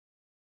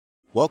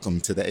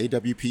Welcome to the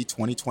AWP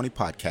 2020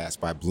 podcast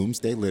by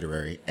Bloomsday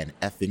Literary and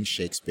Effing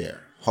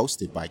Shakespeare,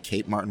 hosted by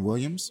Kate Martin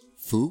Williams,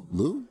 Fu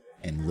Lu,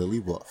 and Lily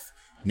Wolf,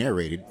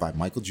 narrated by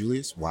Michael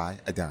Julius Y.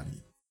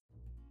 Adani.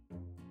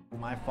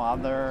 My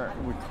father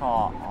would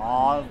call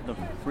all the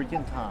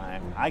freaking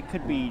time. I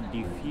could be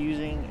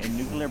defusing a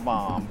nuclear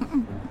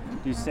bomb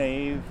to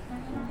save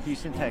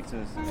Houston,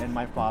 Texas, and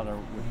my father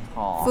would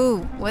call. Fu,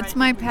 what's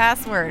my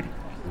password?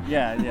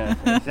 Yeah,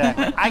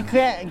 exactly. I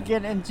can't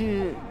get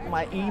into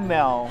my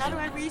email. How do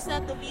I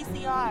reset the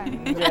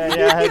VCR?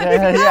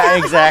 Yeah,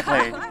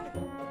 exactly.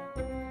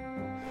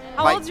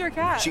 How old's your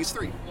cat? She's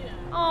 3.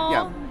 Oh,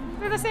 Yeah.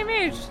 they're the same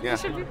age. Yeah.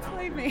 They should be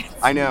playmates.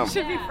 I know.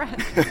 Should be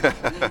friends.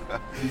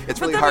 It's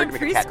Put really them hard in to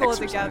make a cat preschool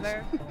exercise.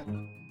 together.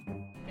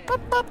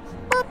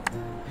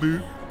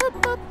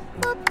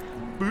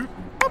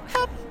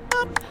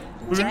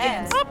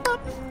 Chickens.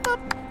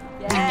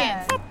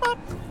 Yes.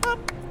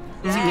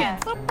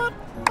 Yes.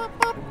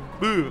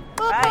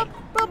 Right.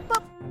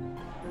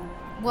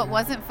 What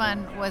wasn't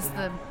fun was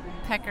the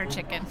pecker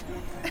chicken.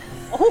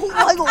 Oh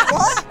my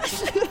what?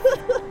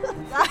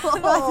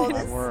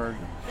 Oh, Word.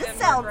 this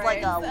sounds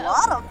like a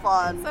lot of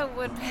fun. So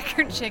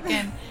woodpecker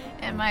chicken,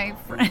 and my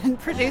friend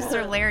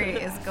producer Larry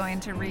is going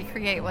to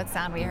recreate what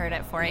sound we heard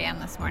at 4 a.m.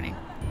 this morning.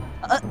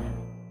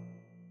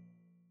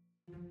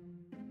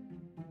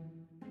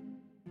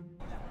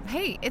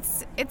 Hey,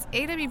 it's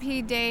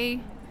AWP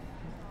day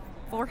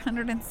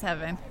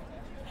 407.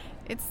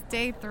 It's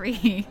day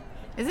 3.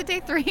 Is it day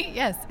 3?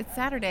 Yes, it's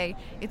Saturday.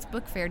 It's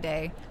book fair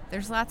day.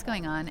 There's lots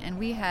going on, and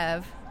we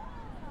have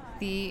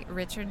the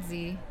Richard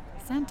Z.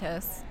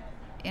 Santos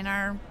in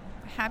our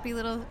happy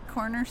little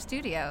corner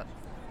studio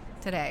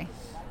today.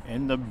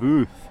 In the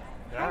booth.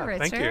 Hi,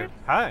 Richard. Thank you.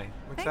 Hi.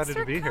 I'm Thanks excited for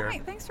to be coming.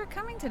 here. Thanks for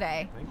coming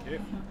today. Thank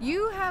you.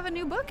 You have a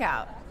new book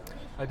out.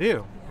 I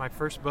do. My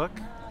first book,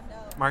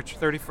 March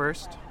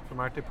 31st, from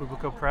Arte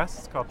Publico Press.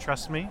 It's called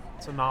Trust Me.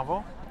 It's a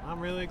novel. I'm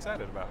really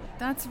excited about it.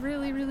 That's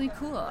really, really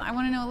cool. I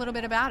want to know a little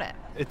bit about it.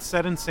 It's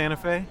set in Santa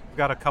Fe. We've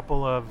got a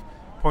couple of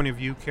point of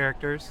view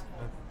characters.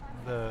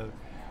 The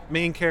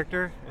main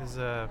character is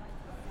a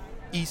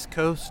East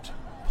Coast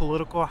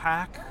political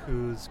hack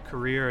whose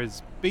career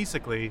is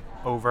basically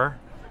over.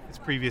 His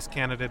previous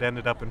candidate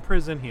ended up in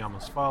prison. He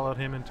almost followed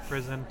him into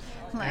prison.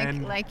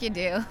 Like you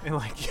do. And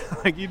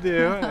like you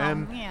do. Oh,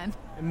 and man.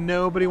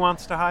 nobody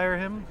wants to hire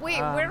him. Wait,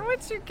 where would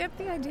you get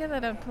the idea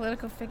that a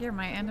political figure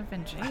might end up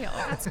in jail?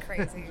 That's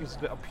crazy.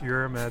 Just a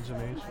pure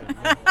imagination.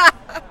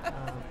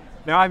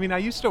 No, I mean, I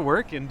used to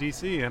work in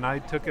D.C. and I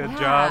took a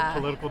Yeah.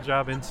 political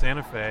job in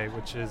Santa Fe,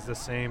 which is the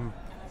same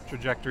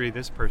trajectory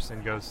this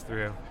person goes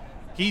through.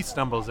 He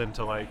stumbles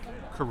into like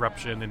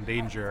corruption and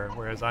danger,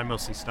 whereas I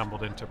mostly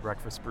stumbled into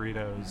breakfast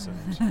burritos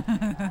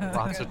and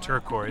lots of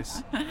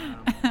turquoise.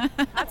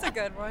 That's a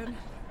good one.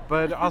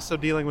 But also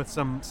dealing with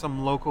some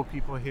local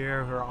people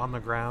here who are on the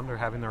ground or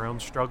having their own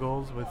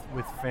struggles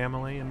with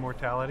family and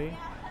mortality,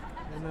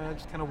 and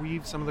just kind of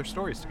weave some of their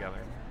stories together.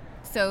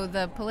 So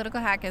the political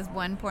hack is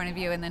one point of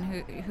view, and then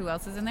who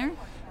else is in there?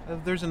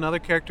 There's another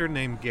character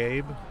named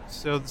Gabe.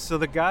 So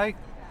the guy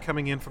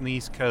coming in from the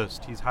East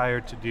Coast, he's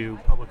hired to do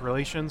public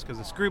relations because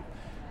this group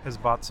has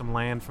bought some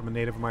land from a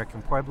Native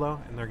American pueblo,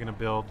 and they're going to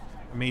build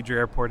a major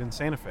airport in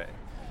Santa Fe.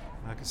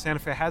 Because Santa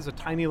Fe has a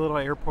tiny little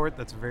airport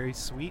that's very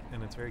sweet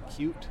and it's very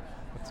cute,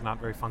 but it's not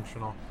very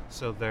functional.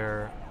 So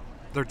they're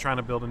trying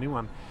to build a new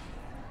one.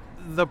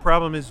 The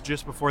problem is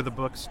just before the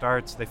book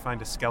starts, they find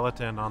a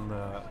skeleton on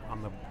the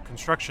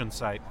construction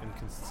site, and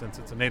since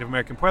it's a Native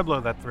American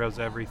pueblo, that throws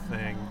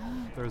everything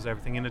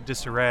into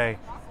disarray,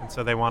 and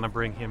so they want to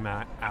bring him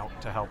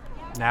out to help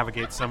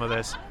navigate some of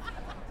this.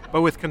 But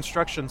with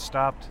construction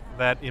stopped,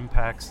 that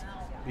impacts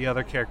the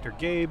other character,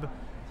 Gabe,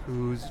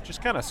 who's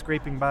just kind of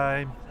scraping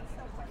by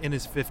in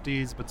his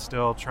 50s, but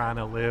still trying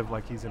to live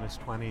like he's in his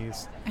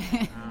 20s.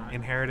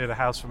 Inherited a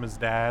house from his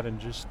dad and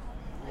just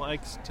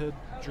likes to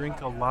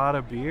drink a lot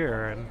of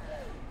beer. And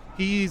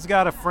he's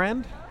got a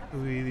friend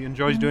who he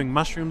enjoys doing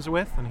mushrooms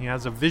with, and he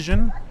has a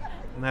vision,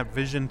 and that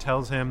vision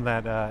tells him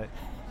that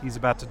he's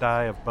about to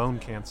die of bone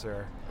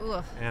cancer.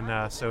 Ugh.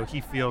 And so he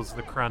feels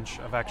the crunch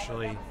of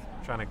actually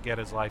trying to get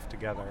his life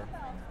together,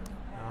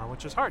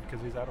 which is hard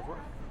because he's out of work.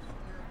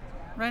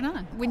 Right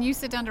on. When you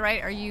sit down to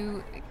write,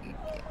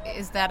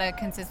 is that a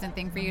consistent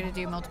thing for you to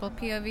do multiple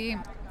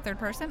POV, third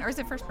person, or is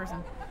it first person?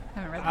 I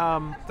haven't read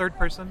that. Third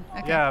person.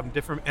 Okay. Yeah,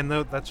 different. And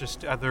that's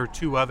just there are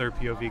 2 other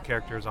POV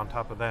characters on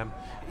top of them.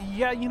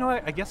 Yeah, you know,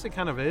 I guess it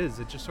kind of is.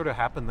 It just sort of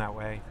happened that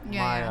way.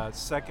 Yeah,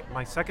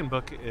 My second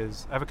book I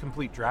have a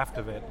complete draft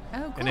of it,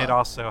 Oh, cool. and it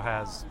also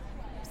has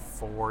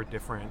 4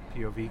 different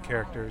POV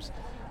characters.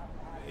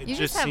 It You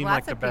just have seemed lots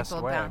like the of best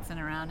people way. bouncing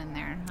around in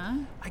there, huh?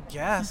 I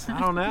guess. I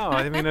don't know.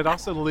 I mean, it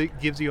also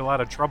gives you a lot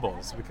of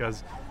troubles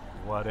because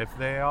what if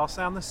they all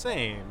sound the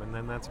same and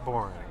then that's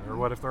boring? Or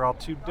what if they're all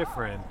too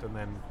different and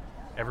then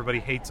everybody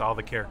hates all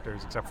the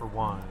characters except for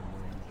one? So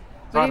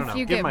But I don't if know.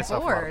 you Give get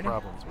myself a lot of bored-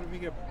 problems. What if you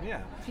get?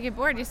 Yeah, If you get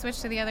bored, you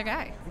switch to the other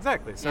guy.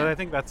 exactly. So Yeah. I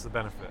think that's the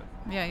benefit.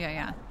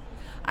 Yeah.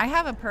 I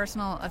have a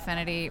personal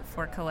affinity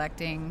for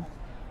collecting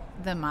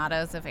the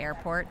mottos of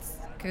airports.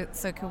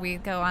 So could we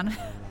go on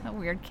a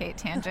weird Kate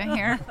tangent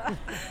here?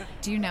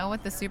 Do you know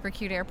what the super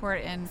cute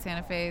airport in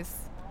Santa Fe's?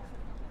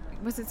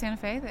 Was it Santa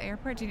Fe, the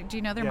airport? Do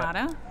you know their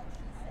motto?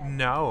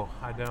 No,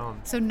 I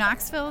don't. So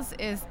Knoxville's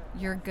is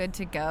 "You're good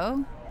to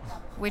go,"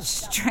 which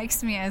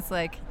strikes me as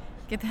like,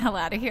 get the hell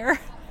out of here.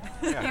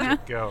 Yeah,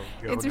 go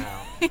It's-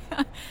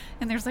 now.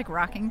 And there's like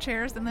rocking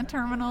chairs in the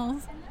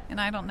terminals,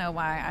 and I don't know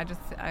why.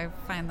 I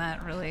find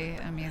that really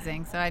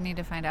amusing. So I need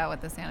to find out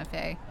what the Santa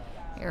Fe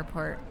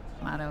airport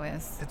motto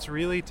is. It's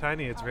really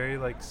tiny. It's very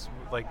like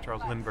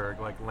Charles Lindbergh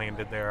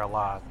landed there a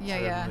lot. Yeah,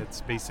 and yeah.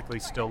 it's basically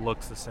still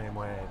looks the same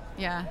way.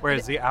 Yeah.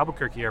 Whereas the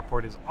Albuquerque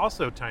airport is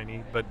also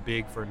tiny but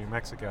big for New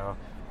Mexico,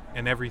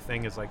 and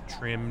everything is like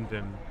trimmed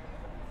in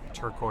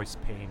turquoise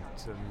paint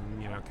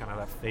and kind of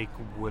that fake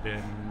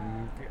wooden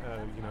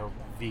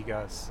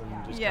vigas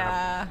and just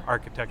kind of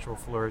architectural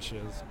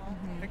flourishes.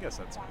 I guess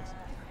that's nice.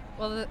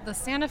 Well, the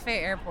Santa Fe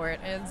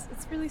airport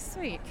it's really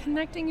sweet,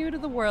 connecting you to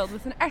the world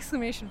with an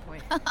exclamation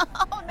point.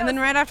 And then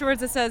right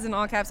afterwards it says in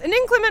all caps, "In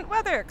inclement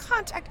weather,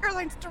 contact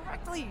airlines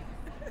directly."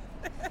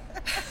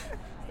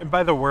 And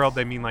by the world,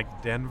 they mean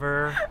like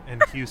Denver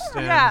and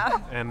Houston, Yeah.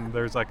 and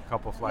there's like a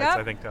couple flights, Yep.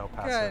 I think, to El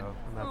Paso, Good.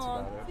 and that's Aw,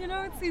 about it.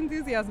 it's the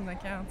enthusiasm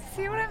that counts.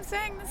 See what I'm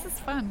saying? This is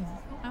fun.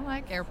 I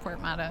like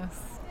airport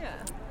mottos. Yeah.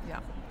 Yeah.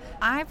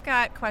 I've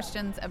got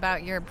questions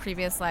about your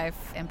previous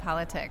life in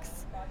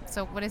politics.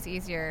 So what is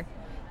easier,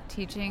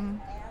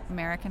 teaching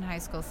American high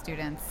school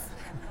students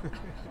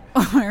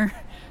or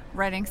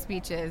writing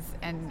speeches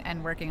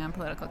and working on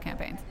political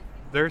campaigns?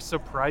 They're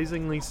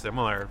surprisingly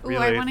similar. Ooh,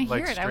 Really, I want to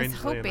like, hear it. I was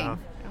strangely hoping. enough.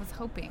 I was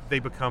hoping. They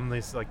become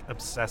these like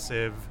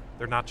obsessive.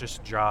 They're not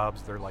just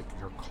jobs. They're like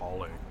your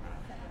calling.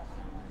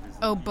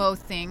 Oh,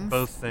 both things.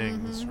 Both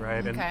things,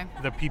 right? Okay.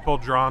 And the people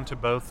drawn to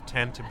both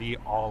tend to be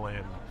all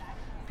in.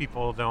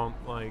 People don't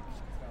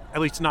at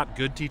least not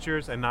good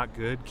teachers and not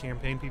good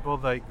campaign people.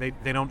 They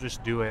don't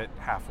just do it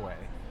halfway,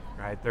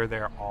 right? They're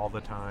there all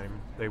the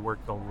time. They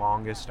work the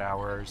longest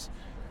hours.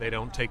 They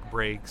don't take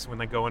breaks. When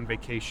they go on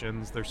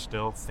vacations, they're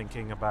still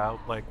thinking about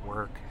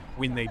work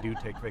when they do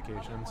take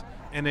vacations.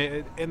 And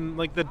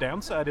the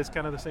downside is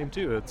kind of the same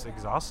too. It's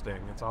exhausting.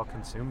 It's all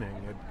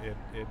consuming.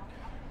 It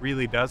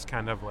really does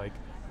kind of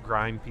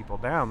grind people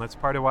down. That's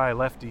part of why I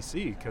left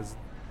DC, because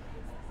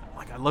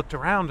I looked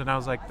around and I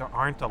was like, there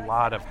aren't a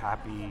lot of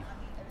happy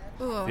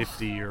Ooh.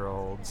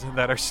 50-year-olds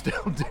that are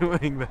still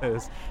doing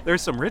this.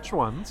 There's some rich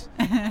ones,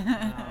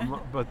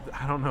 but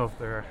I don't know if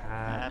they're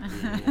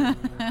happy.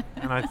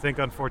 And I think,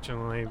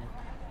 unfortunately,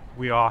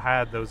 we all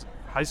had those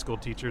high school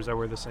teachers that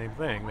were the same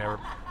thing. They were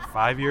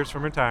 5 years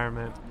from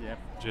retirement.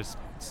 Yep. Just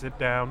sit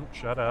down,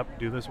 shut up,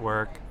 do this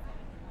work.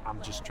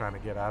 I'm just trying to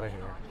get out of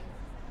here.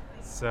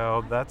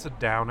 So that's a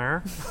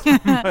downer,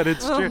 but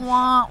it's true.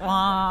 Wah,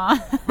 wah.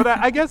 But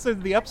I guess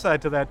the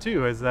upside to that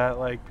too is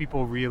that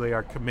people really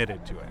are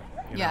committed to it.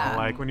 You Yeah.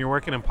 know, when you're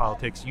working in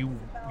politics,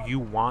 you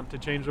want to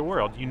change the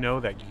world. You know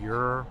that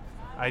your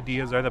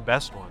ideas are the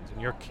best ones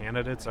and your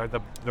candidates are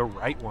the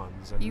right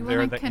ones, and You they're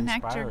want the to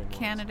connect your inspiring ones.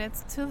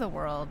 candidates to the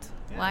world,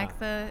 Yeah. like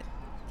the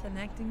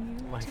Connecting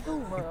you Like- to the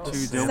world. To the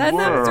Send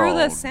them through the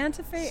world.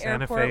 Santa Fe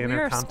Santa airport. Fe We are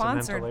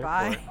Intercontinental sponsored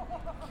by. Airport.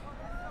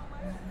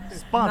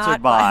 Sponsored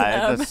Not by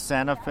by the them.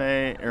 Santa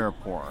Fe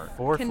Airport.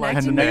 4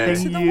 flights a Connecting day. you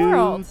Connecting to the you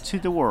world. to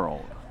the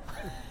world.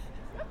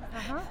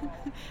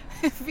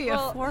 via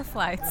Well- 4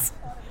 flights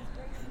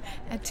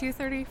at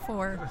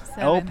 2:34,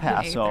 7, El and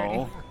Paso,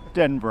 8:30.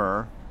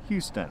 Denver,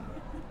 Houston.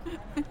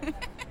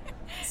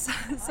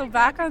 So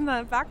back on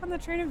the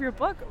train of your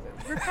book,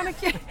 we're kind of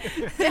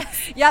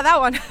curious. Yeah, that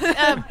one.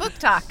 Book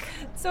talk.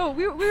 So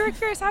we were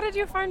curious. How did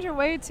you find your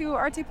way to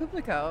Arte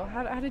Publico?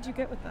 How did you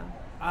get with them?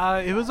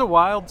 It was a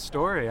wild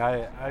story.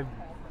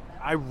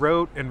 I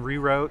wrote and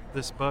rewrote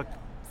this book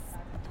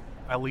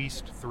at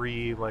least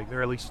 3. There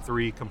are at least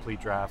 3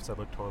 complete drafts that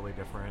look totally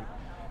different,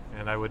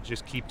 and I would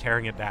just keep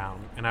tearing it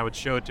down, and I would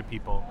show it to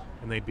people,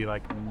 and they'd be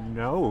like,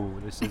 "No,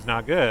 this is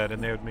not good,"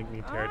 and they would make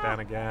me tear it down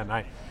again.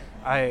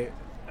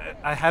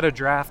 I had a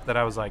draft that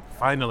I was like,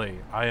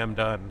 finally, I am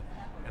done,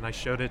 and I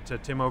showed it to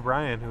Tim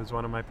O'Brien, who was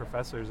one of my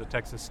professors at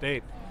Texas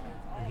State,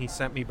 and he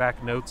sent me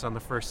back notes on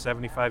the first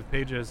 75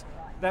 pages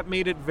that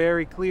made it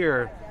very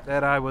clear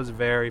that I was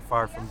very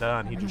far from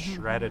done. He just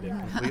shredded it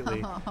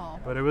completely.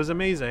 But it was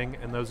amazing,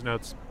 and those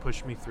notes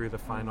pushed me through the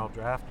final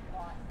draft.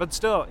 But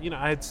still,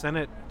 I had sent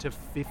it to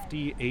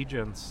 50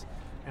 agents,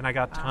 and I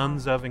got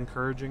tons of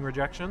encouraging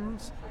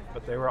rejections,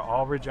 but they were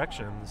all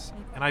rejections.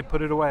 And I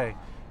put it away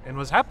and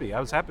was happy. I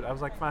was happy. I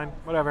was like, fine,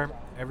 whatever.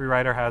 Every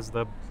writer has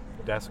the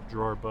desk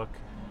drawer book,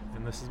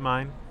 and this is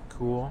mine.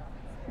 Cool.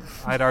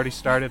 I'd already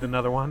started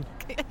another one.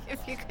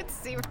 If you could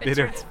see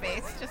Bitter. Richard's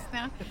face just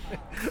now.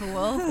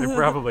 Cool. They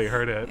probably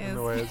heard it in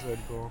the Is- way I said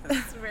cool.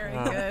 That's very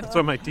good. That's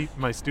what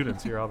my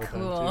students hear all the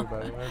Cool. time, too,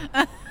 by the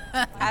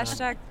way.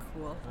 Hashtag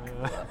cool.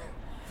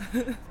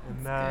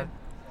 And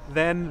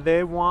then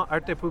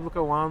Arte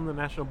Publico won the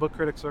National Book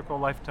Critics Circle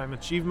Lifetime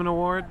Achievement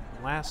Award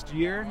last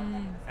year,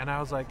 and I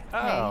was like,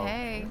 oh,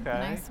 hey, okay.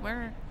 nice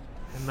work.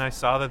 And I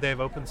saw that they have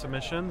open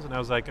submissions, and I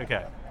was like,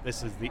 okay,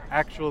 this is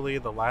actually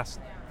the last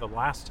the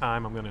last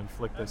time I'm going to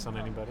inflict this on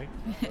anybody.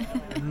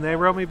 And they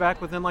wrote me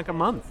back within like a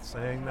month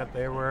saying that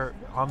they were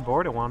on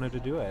board and wanted to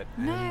do it.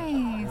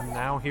 Nice. And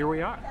now here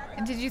we are.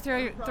 And did you throw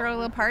a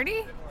little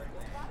party?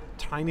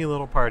 Tiny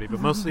little party, but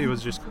mostly it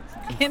was just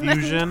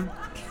confusion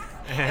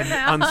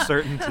and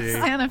uncertainty.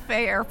 Santa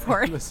Fe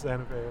Airport. The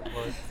Santa Fe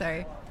Airport.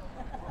 Sorry.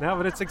 No,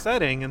 but it's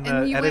exciting, and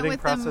And the you went editing with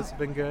process them has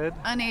been good.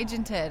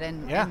 Unagented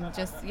and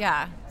just,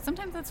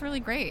 sometimes that's really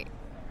great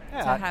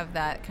to have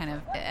that kind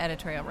of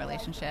editorial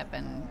relationship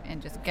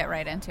and just get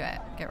right into it,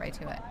 get right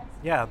to it.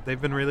 Yeah, they've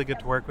been really good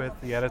to work with.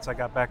 The edits I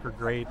got back were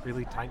great,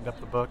 really tightened up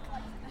the book.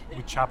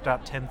 We chopped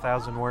out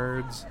 10,000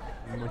 words,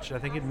 which I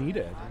think it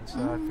needed, and so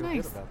I feel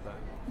nice. good about that.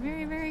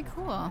 Very, very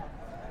cool.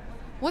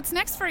 What's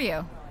next for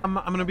you? I'm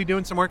going to be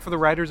doing some work for the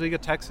Writers League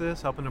of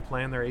Texas, helping to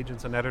plan their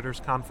Agents and Editors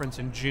Conference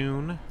in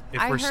June,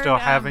 if we're still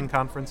having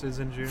conferences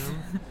in June.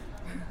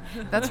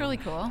 That's really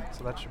cool.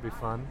 So that should be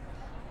fun.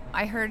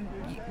 I heard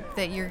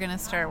that you're going to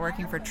start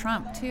working for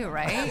Trump too,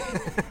 right?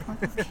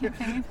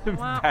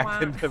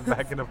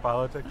 back into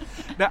politics.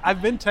 Now,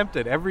 I've been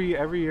tempted every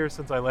year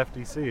since I left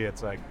DC.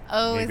 It's like,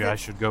 maybe I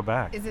should go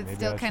back. Is it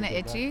still kind of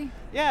itchy?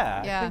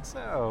 Yeah, I think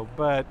so,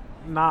 but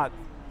not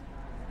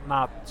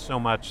so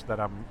much that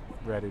I'm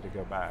ready to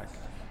go back.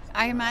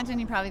 I imagine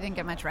you probably didn't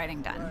get much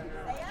writing done.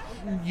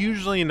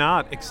 Usually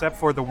not, except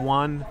for the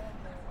one.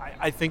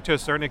 I think to a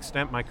certain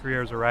extent my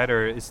career as a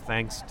writer is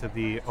thanks to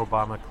the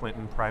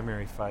Obama-Clinton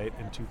primary fight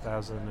in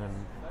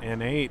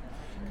 2008,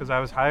 because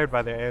I was hired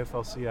by the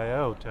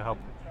AFL-CIO to help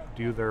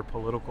do their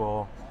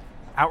political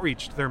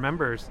outreach to their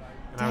members.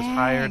 And I was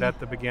hired at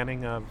the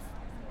beginning of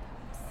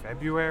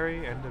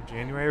February, end of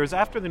January. It was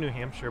after the New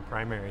Hampshire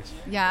primaries.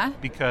 Yeah.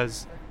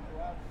 Because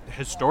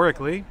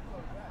historically,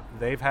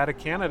 they've had a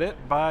candidate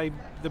by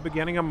the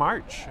beginning of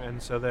March.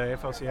 And so the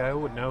AFL-CIO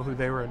would know who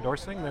they were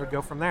endorsing. They would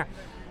go from there.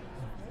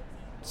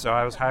 So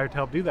I was hired to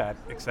help do that,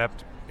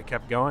 except it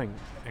kept going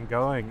and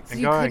going and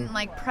you going.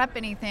 Couldn't prep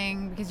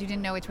anything because you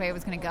didn't know which way it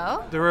was going to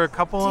go? There were a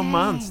couple of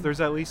months.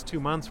 There's at least 2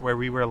 months where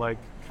we were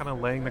kind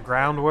of laying the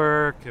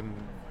groundwork and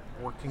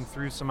working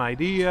through some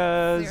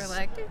ideas. So you're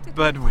like,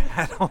 but we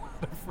had a lot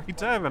of free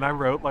time, and I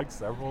wrote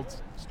several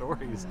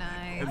stories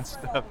and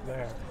stuff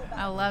there.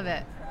 I love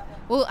it.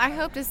 Well, I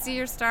hope to see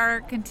your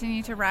star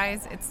continue to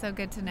rise. It's so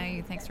good to know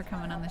you. Thanks for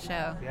coming on the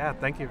show. Yeah,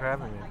 thank you for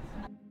having me.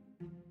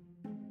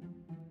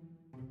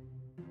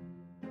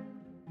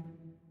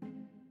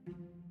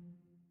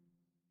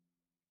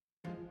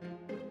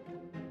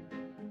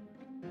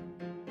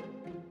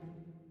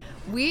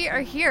 We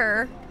are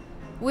here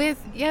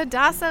with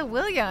Yadasa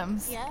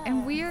Williams,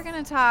 and we are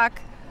going to talk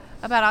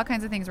about all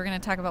kinds of things. We're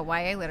going to talk about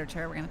YA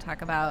literature. We're going to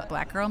talk about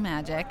Black Girl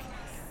Magic.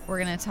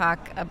 We're going to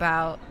talk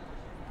about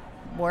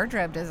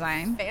wardrobe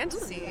design.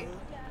 Fantasy.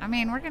 I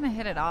mean, we're going to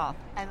hit it all.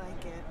 I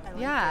like it.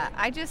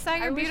 I just saw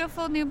your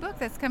beautiful new book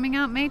that's coming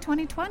out May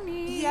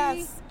 2020.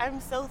 Yes, I'm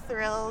so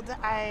thrilled.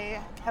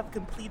 I have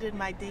completed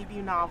my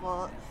debut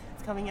novel.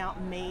 It's coming out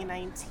May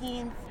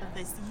 19th of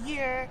this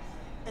year.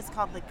 It's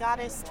called The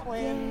Goddess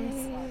Twins.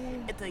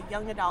 Yay. It's a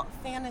young adult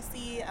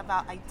fantasy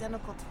about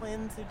identical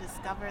twins who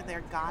discover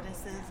they're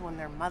goddesses when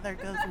their mother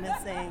goes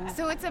missing.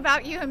 So it's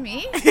about you and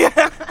me?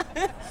 Yeah.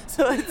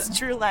 So it's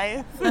true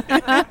life.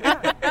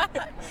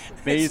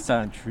 Based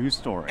on true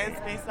story. It's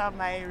based on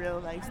my real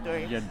life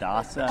story.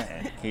 Yadasa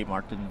and Kate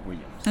Martin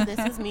Williams. This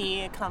is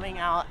me coming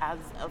out as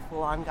a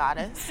full-on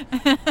goddess.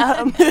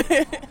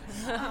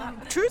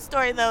 True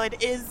story, though,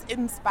 it is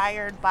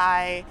inspired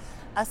by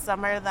a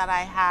summer that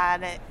I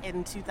had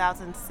in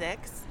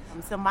 2006.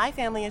 So my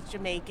family is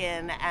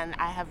Jamaican, and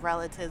I have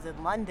relatives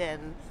in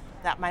London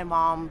that my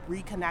mom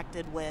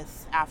reconnected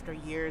with after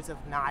years of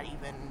not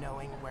even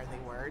knowing where they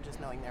were,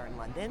 just knowing they're in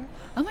London.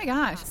 Oh my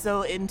gosh.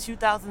 So in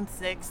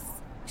 2006,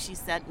 she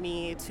sent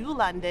me to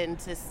London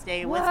to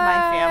stay with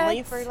my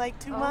family for 2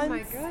 months. Oh my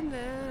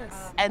goodness.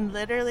 And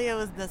literally it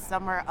was the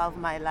summer of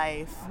my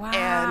life. Wow.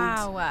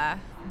 And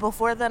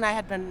before then I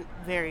had been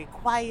very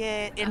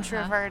quiet,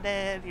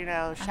 introverted,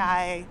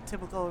 shy,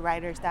 typical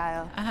writer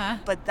style.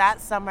 But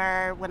that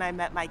summer when I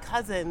met my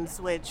cousins,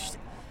 which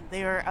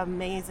they were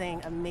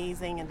amazing,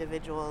 amazing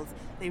individuals.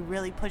 They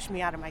really pushed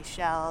me out of my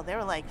shell. They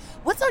were like,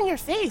 "What's on your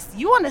face?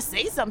 You want to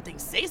say something,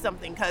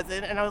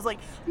 cousin." And I was like,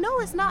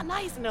 "No, it's not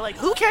nice." And they're like,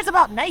 "Who cares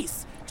about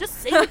nice?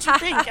 Just say what you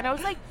think." And I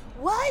was like,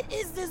 what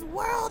is this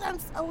world? I'm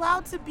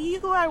allowed to be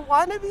who I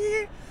want to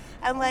be?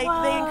 And they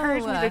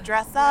encouraged me to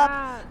dress up.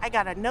 Yeah. I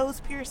got a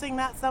nose piercing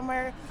that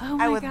summer.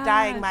 I was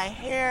dyeing my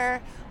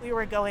hair. We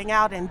were going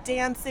out and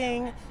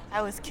dancing.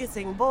 I was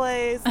kissing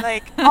boys,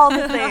 all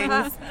the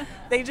things.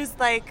 They just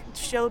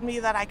showed me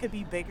that I could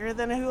be bigger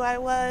than who I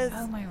was.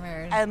 Oh my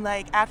word. And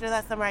after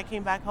that summer I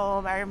came back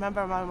home. I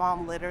remember my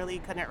mom literally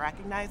couldn't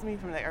recognize me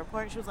from the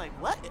airport. She was like,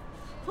 "What?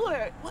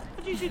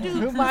 What did you do?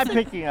 Who am I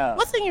picking up?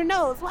 What's in your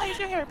nose? Why is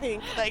your hair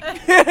pink?"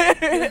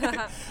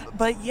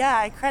 But yeah,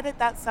 I credit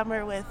that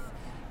summer with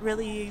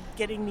really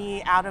getting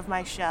me out of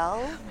my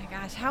shell. Oh my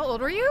gosh. How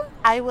old were you?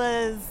 I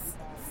was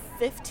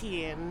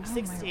 15,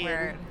 16. My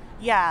word.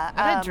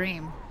 Yeah. What a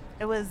dream.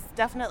 It was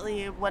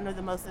definitely one of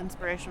the most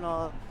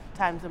inspirational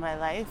times of my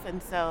life.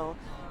 And so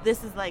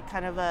this is like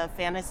kind of a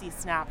fantasy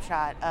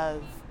snapshot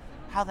of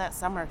how that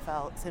summer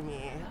felt to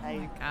me. Oh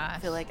my gosh. I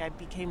feel like I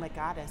became a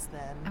goddess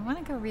then. I want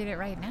to go read it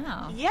right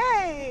now.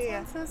 Yay!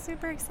 That's so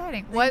super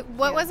exciting. Thank What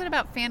you. was it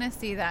about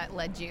fantasy that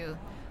led you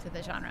to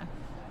the genre?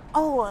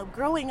 Oh,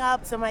 growing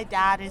up, so my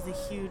dad is a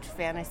huge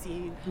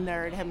fantasy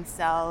nerd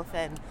himself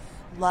and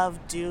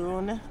loved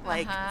Dune,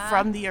 like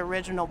from the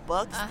original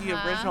books, the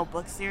original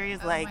book series,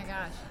 Oh like my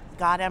gosh.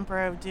 God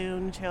Emperor of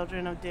Dune,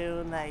 Children of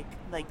Dune, like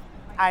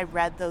I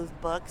read those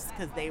books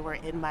because they were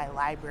in my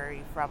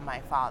library from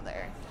my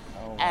father.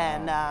 Oh, wow.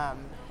 And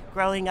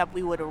growing up,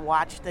 we would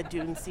watch the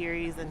Dune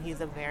series, and he's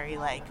a very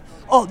like,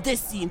 oh, this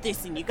scene,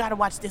 you gotta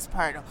watch this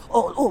part.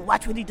 Oh,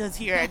 watch what he does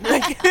here. And,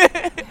 like,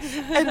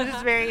 and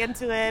just very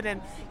into it.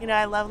 And you know,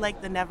 I love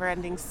like the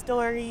never-ending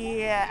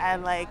story,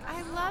 and like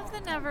I love the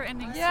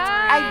never-ending story.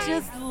 I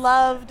just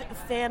loved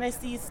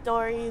fantasy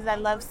stories. I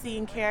love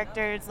seeing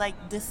characters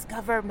like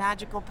discover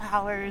magical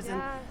powers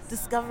and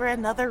discover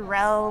another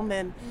realm,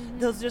 and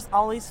those just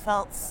always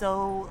felt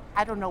so,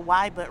 I don't know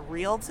why, but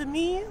real to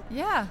me.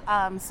 Yeah.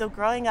 So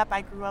growing up,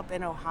 I grew up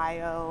in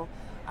Ohio.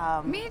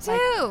 Me too.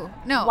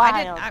 like, No, wild.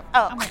 I didn't.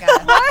 Oh. Oh my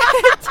god.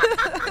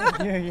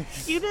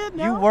 You didn't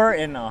know? You were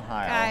in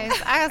Ohio.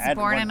 Guys, I was At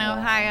born one in point.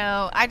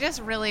 Ohio. I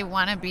just really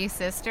want to be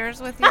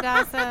sisters with you,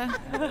 Dasa.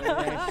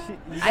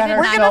 You I got did her not-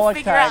 We're so gonna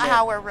figure out excited.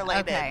 how we're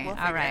related. Okay, We'll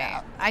all figure it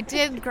right.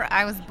 out.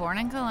 I was born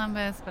in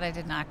Columbus, but I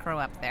did not grow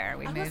up there.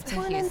 We I moved was to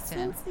born Houston.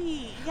 in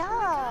Cincy.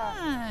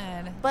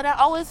 Yeah. God. But I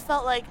always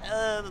felt like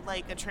a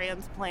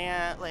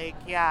transplant. Like,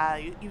 yeah,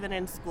 even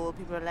in school,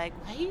 people were like,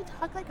 "Why you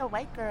talk like a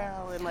white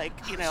girl?" And like,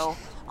 you know,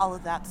 all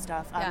of that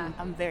stuff. Yeah.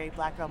 I'm very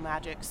Black Girl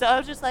Magic. So I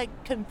was just like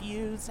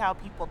confused how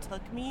people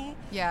took me.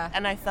 Yeah.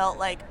 And I felt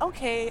like,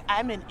 okay,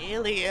 I'm an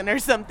alien or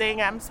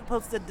something. I'm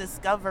supposed to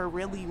discover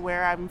really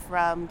where I'm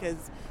from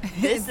because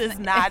this is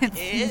not It's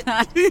it.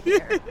 not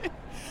here.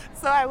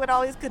 So I would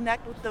always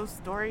connect with those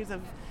stories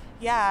of,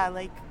 yeah,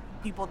 like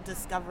people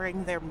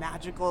discovering their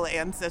magical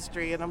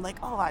ancestry. And I'm like,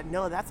 oh, I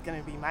know that's going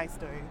to be my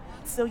story.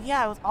 So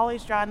yeah, I was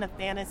always drawn to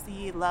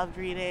fantasy, loved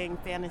reading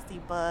fantasy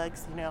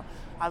books. You know,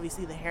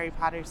 obviously the Harry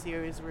Potter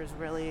series was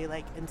really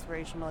like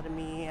inspirational to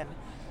me.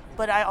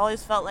 But I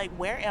always felt like,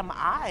 where am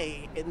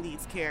I in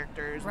these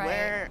characters?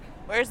 Right.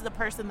 Where's the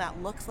person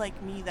that looks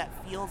like me, that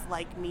feels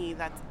like me,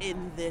 that's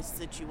in this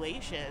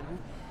situation?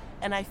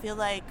 And I feel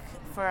like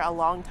for a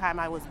long time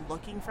I was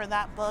looking for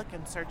that book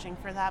and searching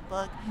for that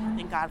book.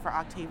 Thank God for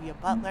Octavia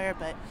Butler,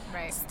 but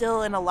Right.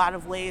 still in a lot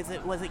of ways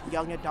it wasn't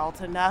young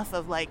adult enough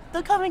of like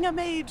the coming of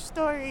age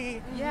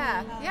story.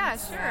 Yeah,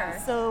 sure.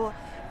 So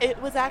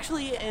it was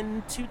actually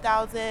in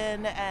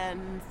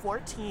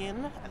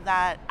 2014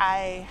 that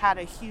I had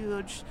a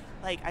huge,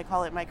 like I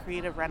call it my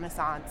creative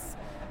renaissance.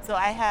 So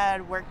I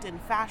had worked in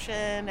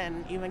fashion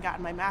and even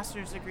gotten my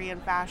master's degree in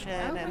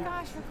fashion. Oh my and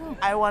gosh, how cool.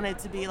 I wanted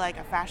to be like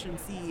a fashion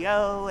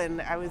CEO,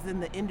 and I was in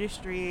the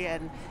industry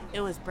and it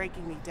was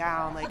breaking me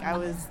down. Like I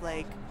was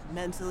like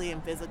mentally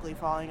and physically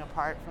falling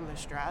apart from the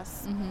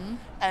stress. Mm-hmm.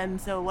 And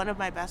so one of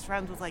my best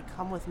friends was like,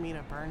 come with me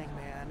to Burning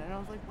Man. And I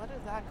was like, what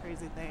is that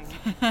crazy thing?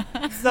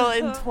 So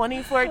in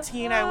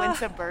 2014, I went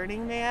to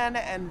Burning Man,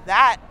 and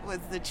that was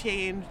the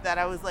change that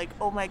I was like,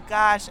 oh my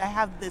gosh, I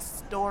have this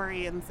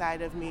story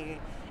inside of me.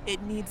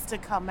 It needs to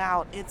come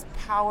out. It's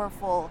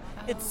powerful.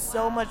 It's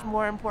so much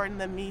more important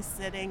than me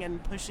sitting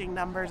and pushing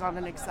numbers on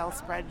an Excel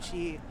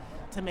spreadsheet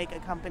to make a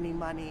company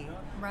money.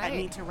 Right. I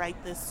need to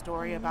write this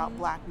story about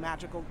Black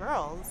magical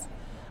girls.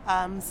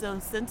 So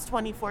since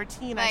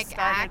 2014, I Like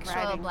started actual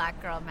writing Black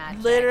girl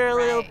magic.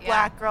 literally right, yeah.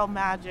 Black girl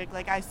magic.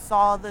 Like I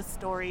saw the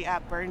story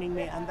at Burning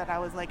Man that I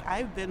was like,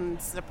 I've been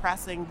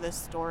suppressing this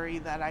story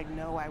that I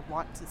know I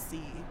want to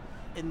see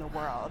in the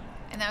world.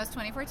 And that was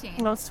 2014.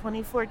 That was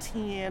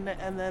 2014,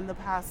 and then the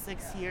past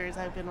 6 years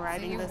I've been So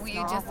writing this you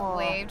novel. just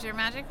waved your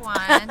magic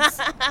wand.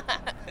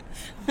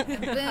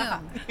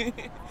 And boom.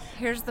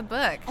 Here's the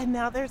book. And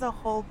now there's a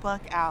whole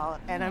book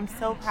out, and I'm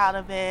so proud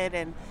of it,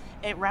 and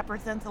it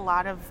represents a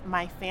lot of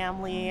my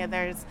family.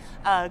 There's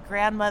a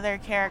grandmother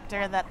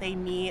character that they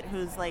meet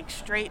who's like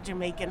straight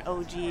Jamaican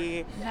OG.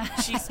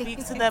 She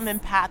speaks to them in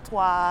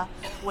patois,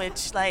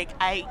 which like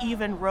I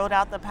even wrote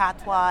out the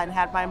patois and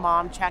had my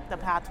mom check the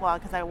patois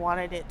because I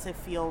wanted it to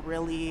feel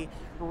really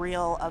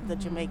real of the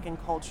Jamaican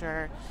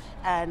culture.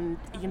 And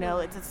you know,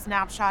 it's a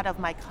snapshot of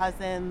my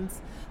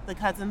cousins. The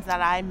cousins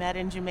that I met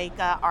in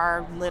Jamaica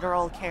are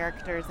literal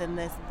characters in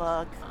this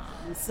book.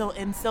 So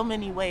in so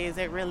many ways,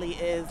 it really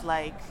is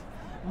like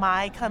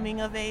my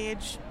coming of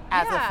age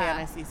as a Yeah.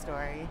 fantasy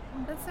story.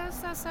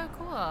 That's so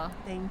cool.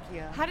 Thank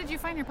you. How did you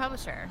find your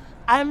publisher?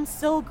 I'm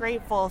so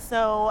grateful.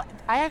 So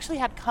I actually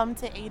had come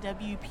to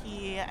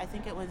AWP, I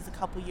think it was a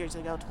couple years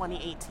ago,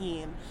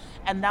 2018.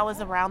 And that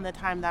was around the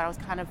time that I was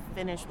kind of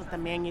finished with the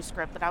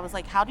manuscript. But I was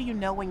like, how do you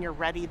know when you're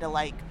ready to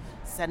like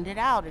send it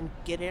out and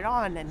get it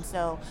on? And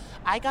so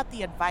I got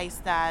the advice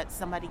that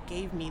somebody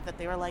gave me that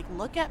they were like,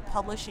 look at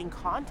publishing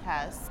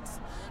contests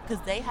because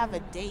they have a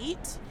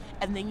date,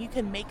 and then you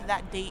can make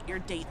that date your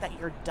date that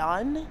you're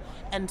done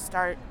and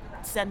start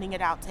sending it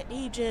out to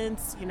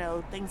agents, you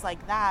know, things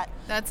like that.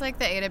 That's like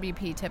the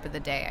AWP tip of the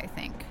day, I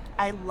think.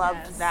 I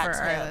loved that for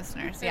tip. our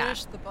listeners.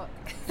 Finish the book.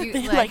 You,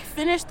 Like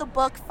finish the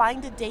book,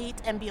 find a date,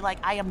 and be like,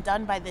 I am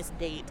done by this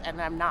date,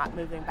 and I'm not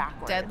moving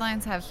backward.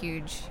 deadlines have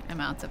huge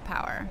amounts of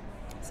power.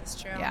 This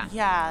is true. Yeah.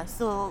 Yeah,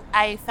 so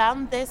I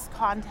found this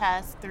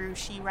contest through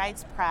She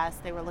Writes Press.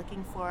 They were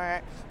looking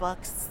for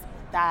books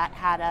that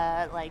had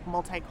a like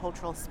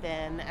multicultural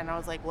spin, and I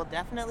was like, well,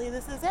 definitely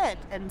this is it.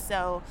 And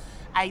so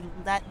I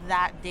let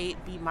that date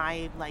be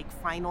my like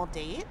final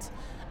date.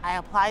 I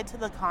applied to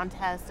the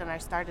contest and I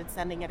started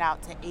sending it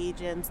out to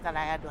agents that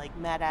I had like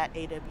met at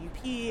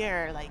AWP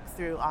or like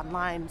through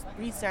online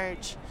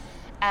research.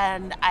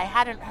 And I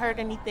hadn't heard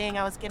anything.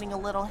 I was getting a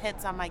little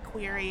hits on my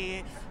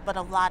query, but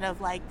a lot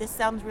of like, this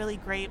sounds really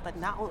great, but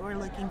not what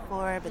we're looking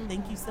for, but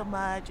thank you so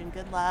much and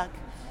good luck.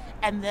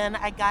 And then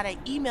I got an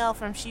email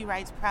from She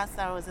Writes Press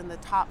that I was in the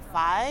top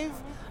 5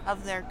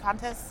 of their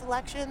contest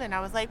selection. And I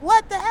was like,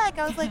 what the heck?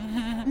 I was like,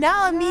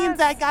 now it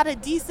means I got a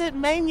decent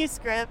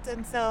manuscript.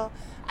 And so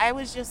I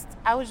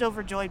was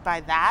overjoyed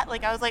by that.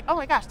 Like, I was like, oh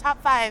my gosh,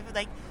 top 5.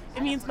 Like,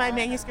 it means my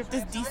manuscript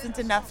is decent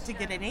enough to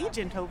get an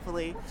agent,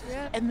 hopefully.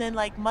 And then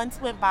like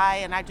months went by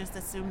and I just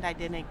assumed I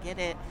didn't get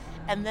it.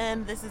 And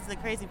then this is the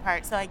crazy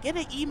part. So I get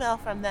an email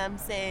from them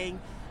saying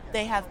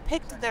they have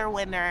picked their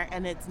winner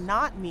and it's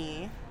not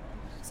me.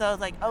 So I was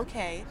like,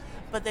 okay.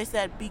 But they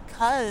said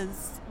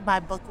because my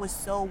book was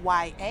so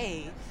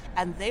YA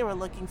and they were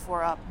looking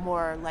for a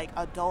more like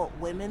adult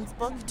women's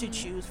book to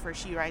choose for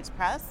She Writes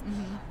Press,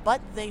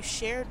 but they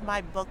shared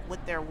my book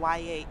with their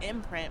YA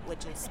imprint,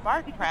 which is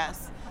Spark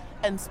Press.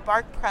 And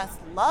Spark Press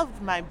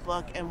loved my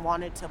book and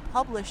wanted to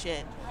publish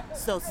it.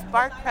 So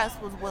Spark Press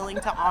was willing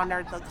to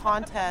honor the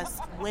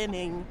contest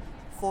winning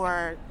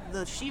for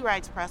the She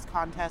Writes Press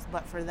contest,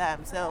 but for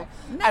them. So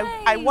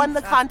I won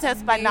the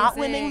contest by not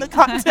winning the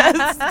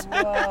contest.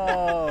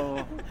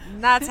 Whoa.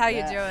 That's how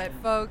you do it,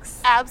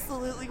 folks.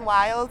 Absolutely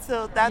wild.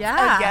 So that's,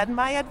 again,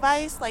 my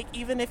advice. Like,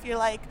 even if you're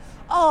like,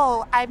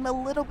 oh, I'm a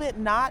little bit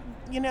not,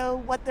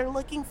 what they're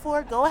looking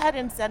for, go ahead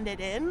and send it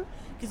in,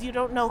 because you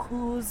don't know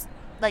who's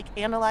like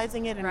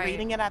analyzing it and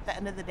reading it at the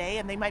end of the day,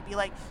 and they might be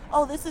like,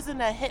 oh, this isn't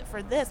a hit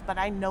for this, but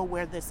I know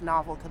where this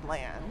novel could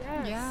land.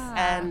 Yes.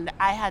 Yeah. And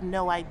I had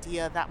no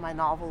idea that my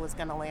novel was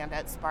going to land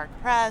at Spark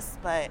Press,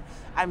 but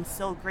I'm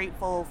so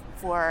grateful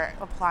for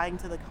applying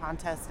to the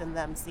contest and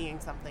them seeing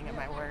something in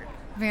my work.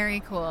 Very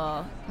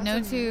cool.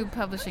 No two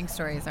publishing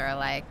stories are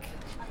alike.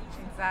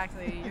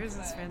 Exactly. Yours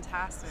is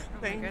fantastic. Oh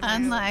my Thank goodness.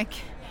 Unlike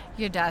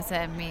Yudasa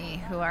and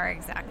me, who are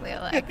exactly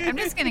alike. I'm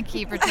just going to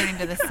keep returning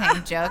to the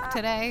same joke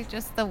today.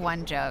 Just the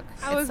one joke.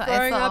 I was it's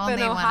growing the up in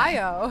only one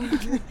Ohio.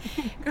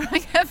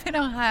 Growing up in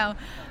Ohio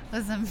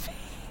was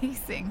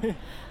amazing.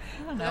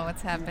 I don't know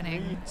what's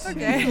happening.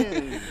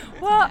 Okay.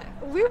 Well,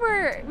 we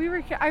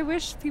were. I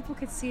wish people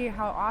could see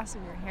how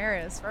awesome your hair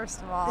is.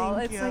 First of all,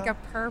 Thank it's you. like a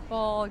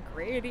purple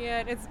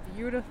gradient. It's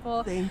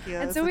beautiful. Thank you.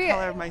 And It's so the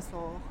color of my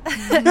soul.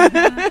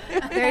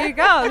 There you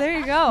go. There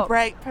you go.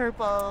 Bright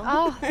purple.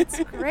 Oh, it's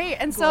great.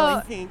 And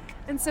Glowing so,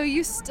 pink.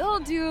 you still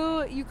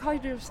do. You call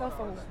yourself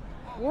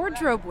a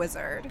wardrobe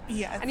wizard.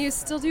 Yes. And you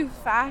still do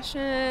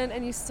fashion,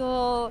 and you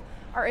still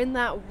are in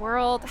that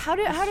world. How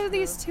do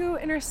these two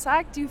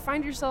intersect? Do you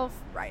find yourself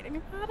writing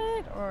about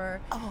it,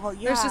 or Oh,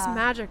 yeah. there's just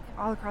magic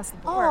all across the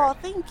board? Oh,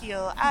 thank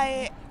you.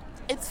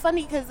 It's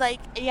funny because,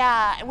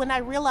 when I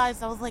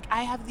realized, I was like,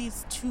 I have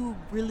these two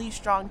really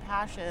strong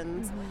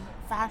passions,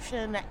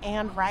 fashion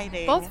and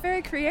writing. Both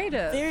very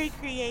creative. Very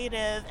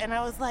creative. And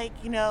I was like,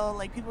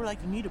 people were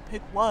like, you need to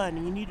pick one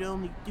and you need to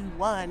only do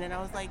one. And I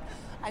was like,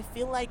 I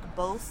feel like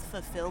both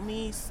fulfill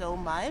me so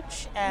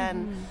much.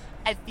 And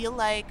I feel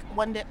like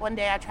one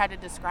day I tried to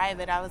describe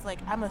it. I was like,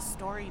 I'm a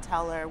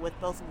storyteller with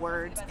both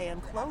words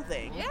and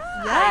clothing.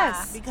 Yeah.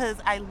 Yes. Because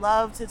I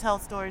love to tell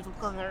stories with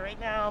clothing. Right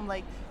now I'm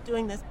like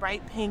doing this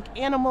bright pink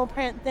animal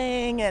print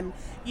thing, and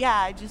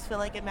I just feel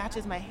like it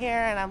matches my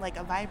hair, and I'm like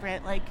a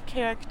vibrant like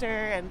character,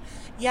 and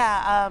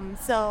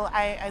so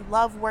I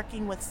love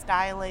working with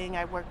styling.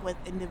 I work with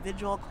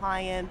individual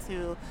clients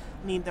who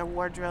need their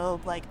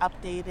wardrobe like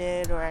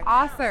updated, or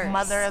Authors.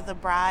 mother of the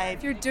bride.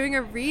 If you're doing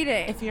a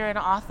reading, If you're an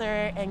author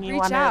and you Reach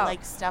want to out.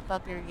 like step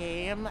up your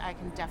game, I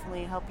can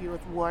definitely help you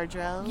with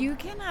wardrobe. You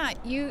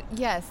cannot. You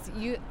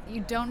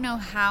don't know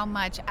how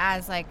much,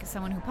 as like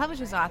someone who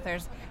publishes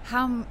authors,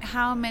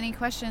 how many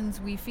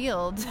questions we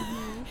field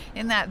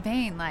in that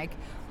vein. Like,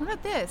 what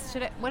about this?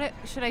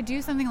 Should I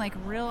do something like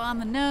real on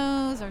the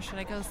nose, or should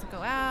I go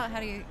out? How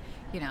do you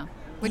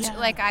Which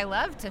I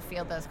love to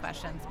field those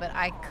questions, but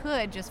I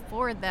could just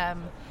forward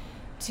them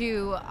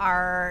to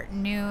our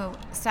new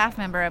staff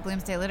member at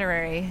Bloomsday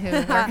Literary, who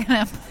we're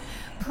gonna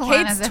pull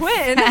on Kate's as a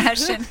twin.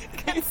 fashion a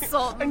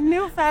consultant.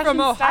 new fashion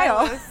From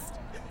Ohio. stylist.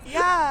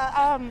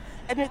 Yeah,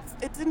 and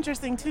it's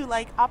interesting too.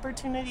 Like,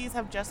 opportunities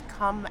have just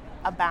come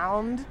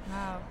abound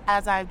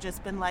as I've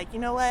just been like, you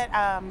know what?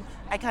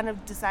 I kind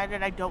of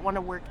decided I don't want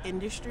to work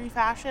industry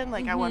fashion.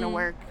 Like, I want to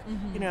work,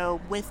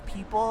 with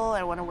people.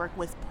 I want to work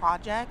with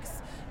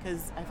projects,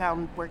 because I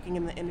found working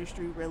in the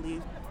industry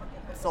really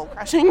soul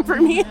crushing for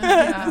me,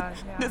 Yeah.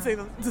 to say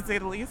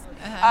the least.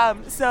 Uh-huh.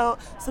 So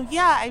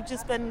yeah, I've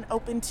just been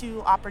open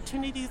to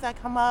opportunities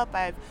that come up.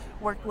 I've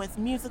worked with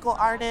musical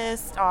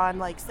artists on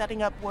like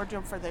setting up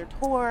wardrobe for their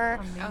tour.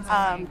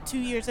 Amazing. 2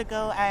 years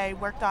ago, I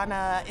worked on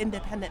an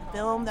independent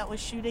film that was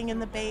shooting in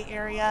the Bay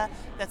Area.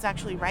 That's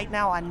actually right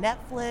now on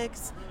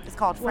Netflix. It's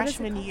called What is it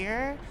Freshman called?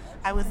 Year.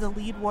 I was the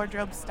lead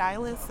wardrobe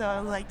stylist, so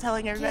I'm like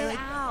telling everybody, Get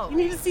like, out. you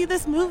need to see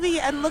this movie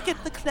and look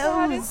at the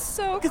clothes. That is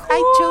so Because cool.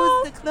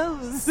 I chose the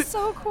clothes.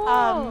 So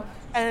cool.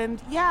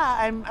 And yeah,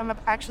 I'm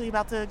actually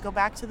about to go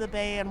back to the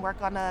Bay and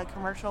work on a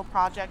commercial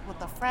project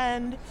with a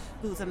friend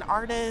who's an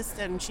artist,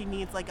 and she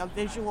needs like a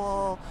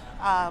visual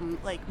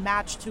like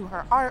match to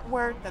her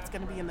artwork that's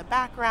going to be in the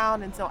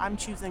background. And so I'm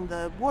choosing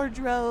the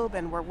wardrobe,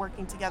 and we're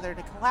working together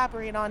to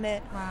collaborate on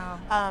it.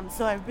 Wow.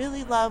 So I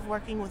really love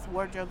working with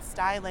wardrobe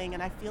styling,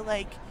 and I feel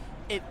like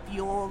it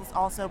fuels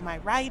also my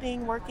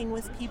writing, working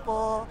with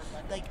people.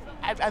 Like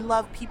I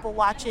love people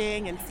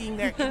watching and seeing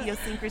their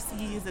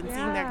idiosyncrasies and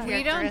seeing their Yeah.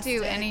 We characteristics. don't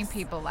do any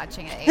people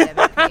watching at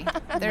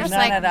AWP. There's None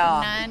like at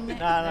all. none. No,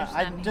 There's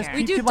I none just here.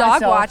 We keep do to dog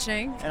myself,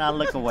 watching. and I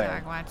look away.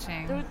 Dog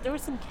watching. There were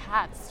some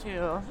cats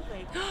too,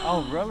 like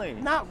Oh, really?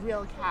 not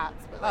real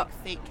cats, but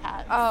like fake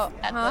cats. Oh,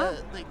 at huh?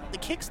 the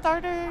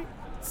Kickstarter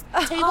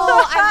table.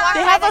 Oh, I've walked they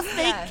by have a this-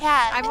 fake yes.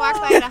 cat. I've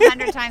walked by it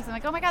 100 times. I'm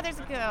like, oh my god, there's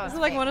a ghost. Is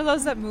it like one of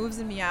those that moves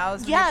and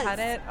meows when Yes, you pet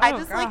it? I Oh,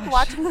 just gosh. like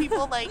watching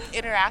people like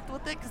interact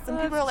with it, because some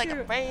Oh, people are that's like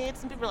cute. afraid,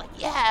 some people are like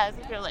yes,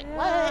 some people are like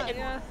what. And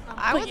Yeah.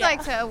 I But would yeah.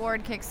 like to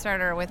award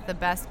Kickstarter with the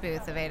best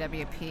booth of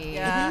AWP.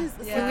 Yeah. It is.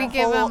 It's Yeah. We like a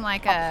give whole them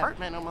like a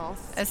apartment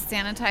almost.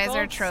 sanitizer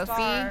Gold trophy.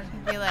 star.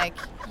 Be like,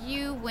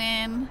 you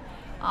win.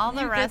 All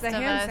the You get rest the of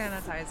hand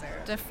us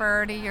sanitizer.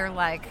 defer to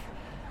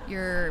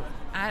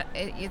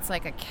it's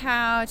like a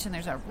couch, and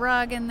there's a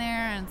rug in there,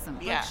 and some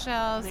Yeah,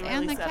 bookshelves, they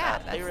and really the set cat.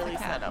 up- they That's really the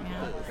cat. set up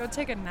yeah. booth. Go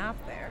take a nap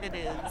there. It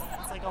is.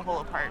 It's like a whole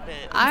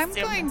apartment. In I'm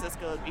San going-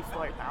 Francisco, it'd be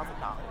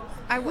 $4,000.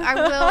 I will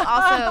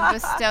also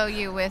bestow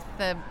you with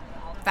the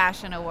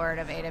fashion award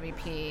of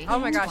AWP. Oh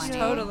my gosh, 20.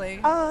 totally.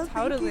 Oh,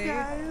 totally.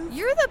 Thank you guys.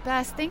 You're the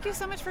best. Thank you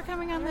so much for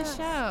coming on the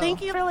show.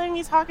 Thank you for letting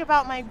me talk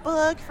about my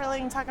book, for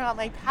letting me talk about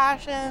my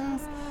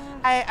passions.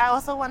 I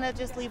also want to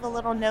just leave a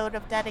little note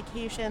of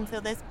dedication. So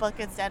this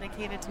book is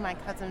dedicated to my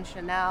cousin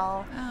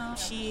Chanel. Oh.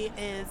 She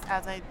is,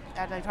 as I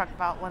talked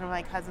about, one of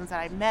my cousins that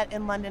I met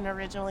in London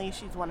originally.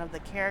 She's one of the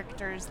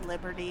characters,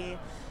 Liberty,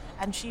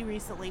 and she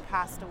recently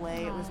passed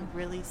away. It was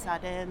really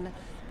sudden,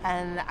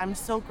 and I'm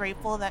so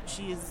grateful that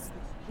she's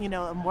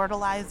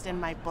immortalized in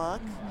my book.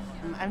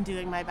 I'm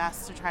doing my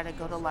best to try to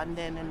go to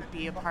London and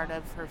be a part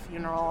of her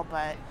funeral,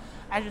 but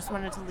I just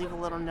wanted to leave a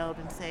little note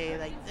and say,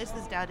 like, this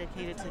is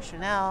dedicated to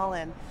Chanel,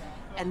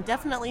 and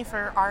definitely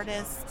for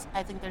artists,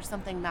 I think there's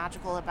something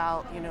magical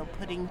about,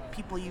 putting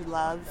people you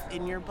love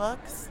in your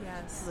books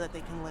Yes. so that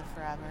they can live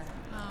forever.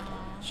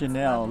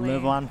 Chanel, lovely.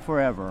 live on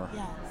forever.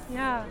 Yes.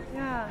 Yeah,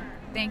 yeah.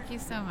 Thank you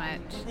so much.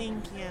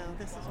 Thank you.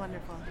 This is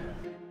wonderful.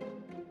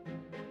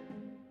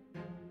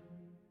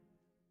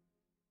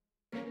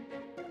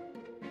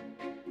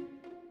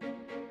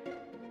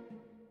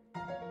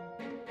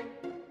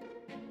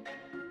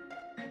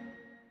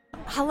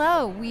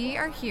 Hello, we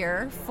are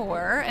here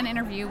for an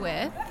interview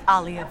with,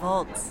 Alia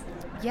Volz.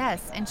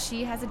 yes, and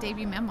she has a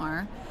debut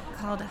memoir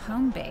called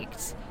Home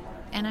Baked,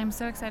 and I'm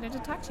so excited to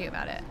talk to you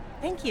about it.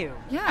 Thank you.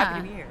 Yeah.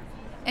 Happy to be here.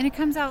 And it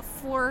comes out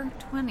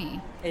 4/20.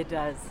 It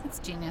does. It's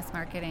genius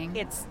marketing.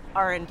 It's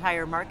our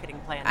entire marketing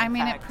plan. I in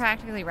mean, it fact.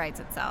 practically writes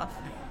itself.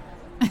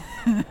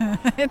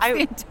 It's the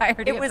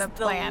entirety It was of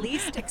the plan.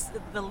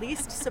 the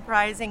least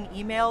surprising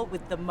email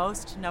with the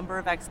most number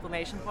of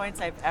exclamation points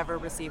I've ever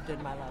received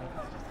in my life.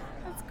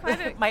 That's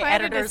quite a, My quite a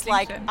editor's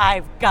like, distinction.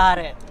 I've got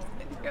it.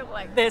 You're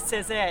like, This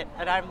is it.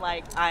 And I'm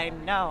like, I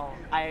know.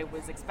 I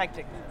was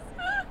expecting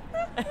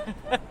this.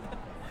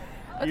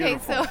 okay,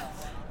 so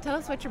tell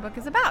us what your book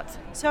is about.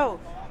 So,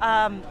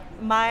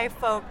 my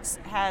folks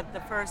had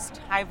the first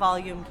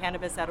high-volume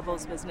cannabis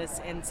edibles business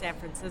in San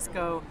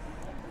Francisco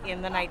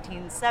in the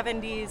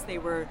 1970s. They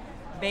were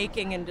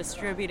baking and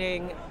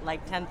distributing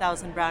like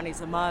 10,000 brownies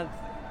a month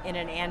in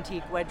an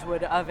antique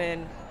Wedgwood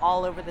oven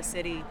all over the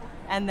city.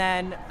 And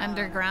then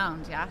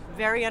Underground, yeah.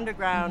 very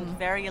underground,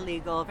 very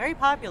illegal, very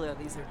popular.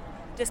 These are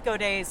disco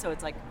days, so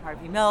it's like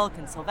Harvey Milk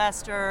and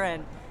Sylvester,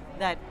 and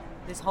that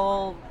this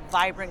whole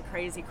vibrant,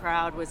 crazy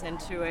crowd was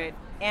into it.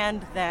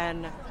 And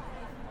then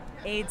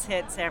AIDS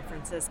hit San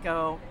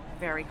Francisco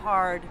very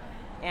hard,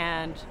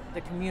 and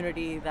the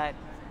community that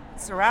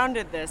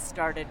surrounded this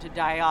started to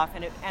die off,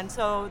 and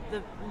so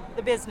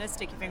the business,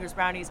 Sticky Fingers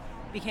Brownies,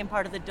 became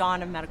part of the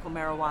dawn of medical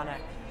marijuana.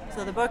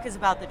 So the book is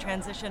about the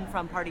transition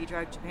from party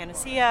drug to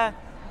panacea,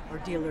 or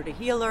dealer to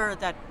healer,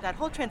 that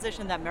whole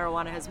transition that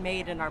marijuana has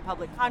made in our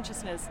public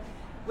consciousness,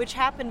 which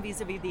happened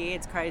vis-a-vis the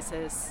AIDS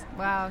crisis.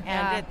 Wow,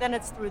 yeah. And then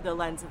it's through the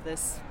lens of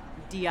this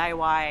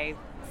DIY,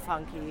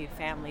 funky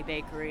family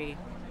bakery.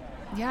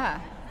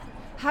 Yeah.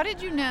 How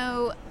did you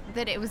know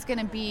that it was going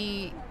to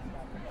be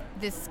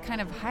this kind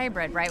of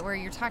hybrid, right? Where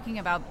you're talking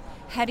about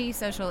heady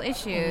social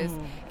issues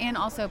and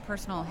also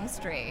personal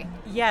history.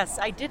 Yes,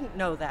 I didn't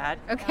know that.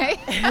 Okay.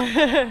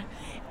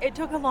 It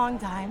took a long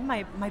time.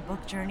 My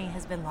book journey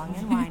has been long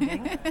and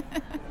winding.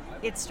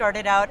 It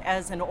started out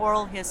as an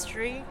oral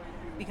history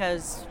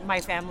because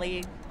my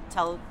family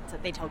tell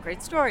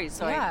great stories.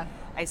 So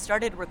I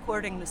started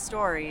recording the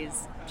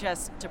stories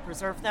just to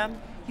preserve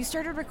them. You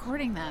started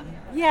recording them?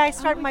 Yeah, I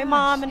started. My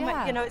mom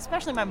and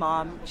especially my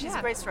mom. She's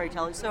a great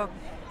storyteller. So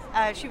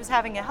she was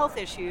having a health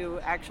issue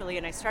actually,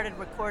 and I started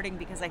recording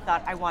because I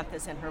thought I want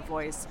this in her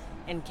voice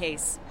in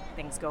case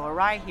things go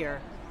awry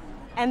here.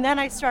 And then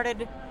I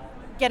started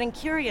getting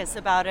curious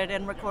about it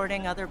and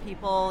recording other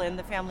people in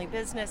the family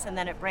business, and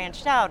then it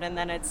branched out, and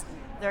then it's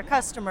their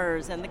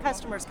customers and the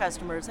customers'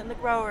 customers and the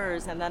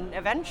growers, and then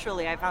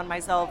eventually I found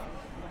myself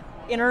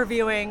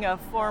interviewing a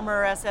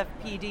former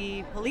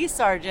SFPD police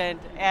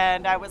sergeant,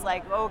 and I was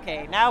like,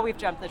 okay, now we've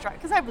jumped the shark,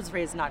 because I was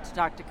raised not to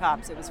talk to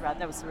cops. That was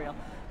surreal.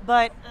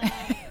 But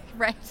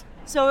right.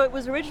 So it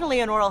was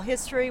originally an oral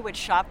history, which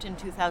shopped in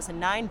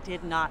 2009,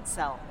 did not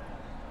sell.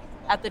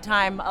 At the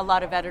time, a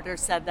lot of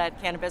editors said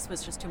that cannabis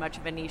was just too much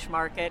of a niche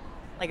market,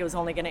 like it was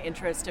only going to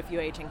interest a few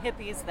aging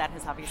hippies. That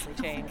has obviously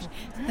changed.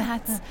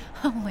 That's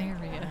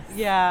hilarious.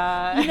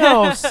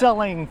 Yeah.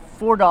 Selling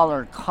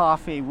 $4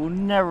 coffee will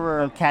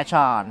never catch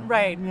on.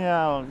 Right.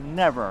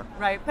 Never.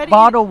 Right. But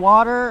bottled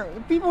water,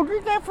 people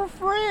drink that for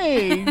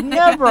free.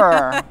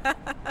 Never.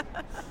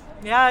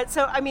 Yeah,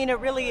 so I mean, it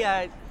really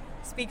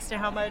speaks to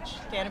how much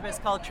cannabis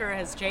culture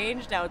has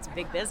changed. Now it's a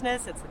big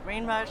business, it's the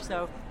green rush.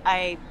 So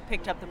I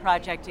picked up the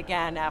project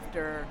again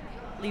after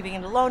leaving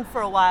it alone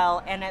for a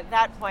while, and at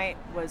that point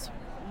was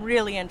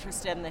really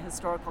interested in the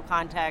historical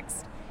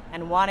context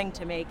and wanting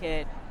to make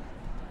it.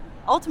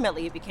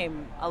 Ultimately, it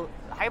became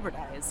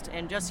hybridized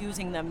and just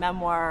using the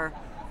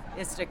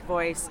memoiristic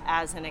voice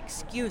as an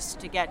excuse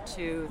to get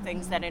to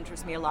things that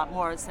interest me a lot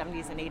more. The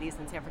 70s and 80s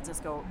in San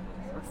Francisco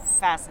were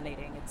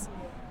fascinating. It's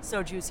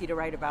so juicy to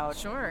write about.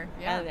 Sure,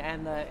 yeah.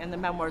 And the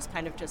memoir is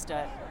kind of just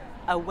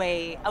a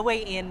way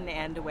in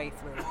and a way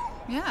through.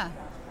 Yeah,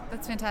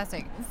 that's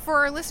fantastic. For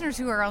our listeners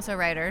who are also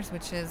writers,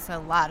 which is a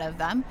lot of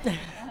them,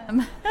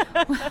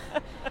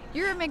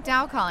 you're a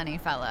MacDowell Colony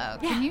Fellow.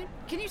 Yeah.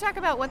 Can you talk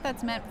about what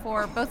that's meant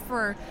for, both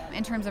for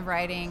in terms of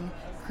writing,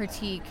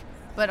 critique,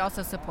 but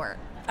also support?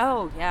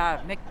 Oh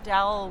yeah,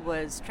 MacDowell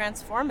was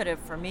transformative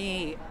for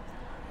me,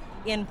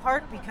 in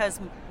part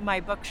because my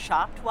book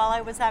shopped while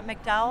I was at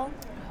MacDowell.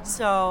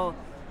 So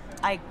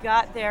I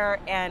got there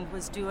and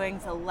was doing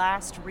the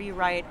last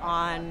rewrite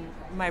on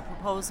my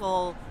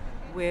proposal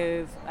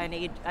with my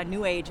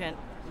new agent,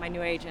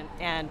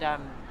 and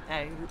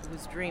who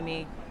was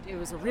dreamy. It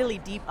was a really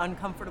deep,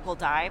 uncomfortable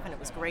dive, and it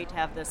was great to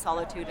have the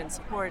solitude and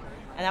support.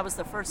 And that was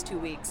the first 2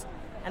 weeks.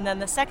 And then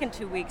the second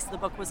 2 weeks, the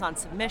book was on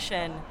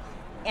submission,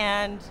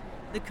 and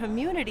the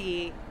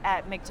community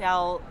at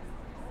MacDowell,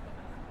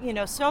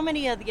 so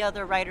many of the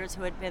other writers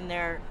who had been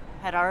there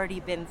had already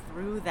been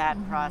through that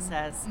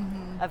process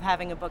of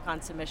having a book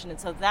on submission, and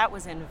so that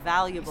was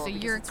invaluable. So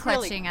you're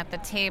clutching at the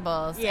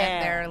tables,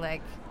 and they're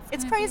like,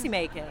 it's crazy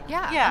making.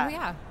 Yeah. Yeah. Oh,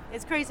 yeah.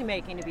 It's crazy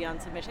making to be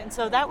on submission.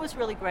 So that was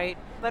really great.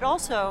 But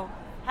also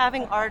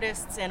having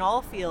artists in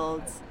all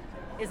fields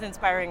is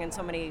inspiring on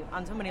so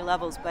many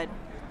levels. But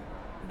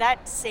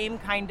that same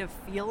kind of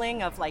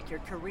feeling of like your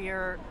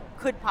career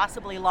could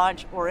possibly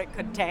launch or it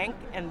could tank,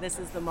 and this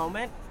is the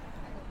moment,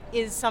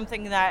 is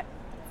something that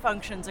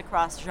functions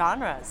across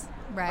genres,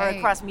 or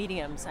across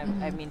mediums,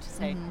 I mean to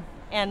say.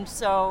 And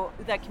so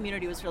that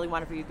community was really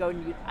wonderful. You go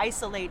and you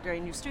isolate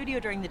during your studio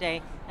during the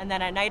day, and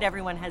then at night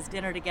everyone has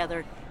dinner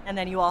together, and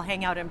then you all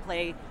hang out and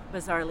play,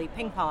 bizarrely,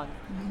 ping pong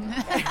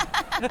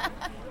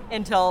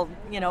until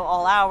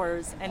all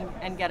hours,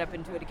 and get up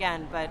into it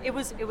again. But it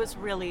was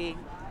really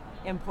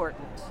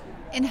important.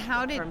 And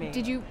how for me.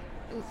 did you?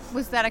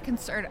 Was that a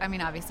concerted? I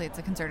mean, obviously it's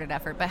a concerted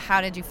effort, but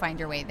how did you find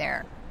your way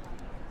there?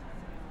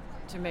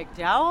 To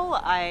MacDowell,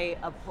 I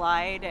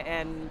applied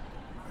and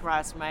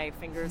crossed my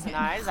fingers and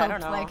eyes. I don't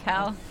know. Like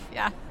hell.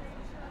 Yeah.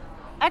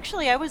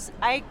 Actually,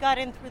 I got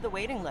in through the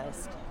waiting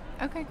list.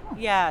 Okay, cool.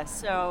 Yeah,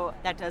 so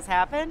that does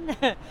happen.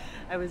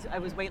 I was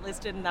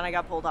waitlisted, and then I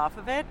got pulled off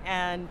of it,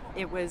 and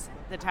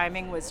the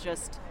timing was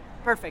just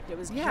perfect. It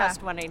was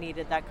just when I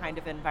needed that kind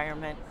of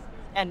environment.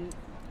 And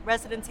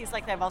residencies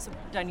like that, I've also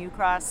done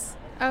UCross.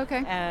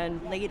 Okay.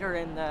 And later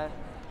in the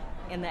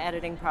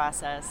editing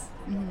process,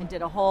 and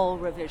did a whole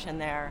revision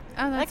there.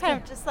 Oh, that's that kind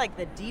good. of just like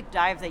the deep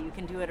dive that you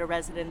can do at a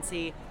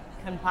residency,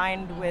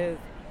 combined with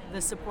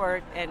the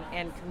support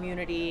and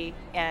community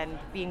and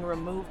being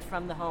removed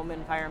from the home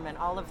environment,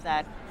 all of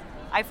that,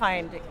 I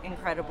find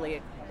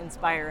incredibly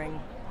inspiring.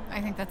 I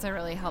think that's a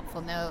really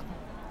helpful note.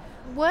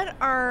 What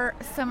are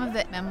some of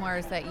the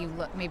memoirs that you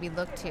maybe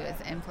look to as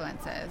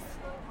influences?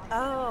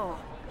 Oh.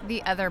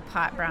 The other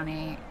pot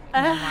brownie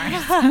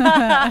memoirs.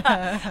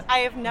 I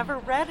have never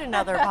read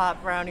another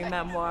pot brownie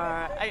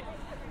memoir.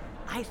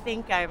 I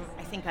think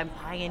I'm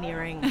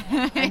pioneering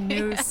a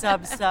new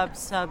sub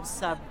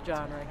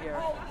genre here.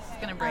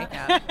 It's gonna break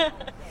out.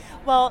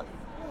 Well,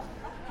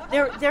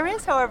 There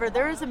is, however,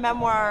 there is a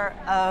memoir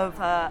of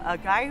a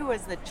guy who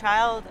was the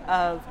child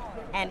of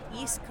an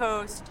East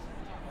Coast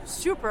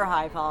super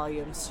high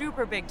volume,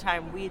 super big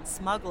time weed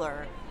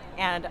smuggler,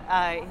 and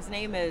his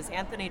name is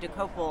Anthony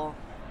DeCopel.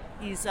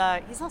 He's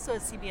also a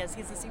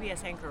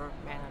CBS anchor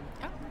man.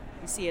 Oh.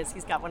 You see,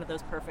 he's got one of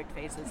those perfect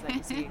faces that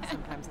you see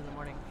sometimes in the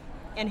morning.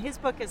 And his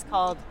book is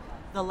called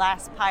The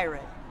Last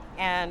Pirate,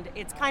 and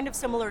it's kind of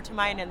similar to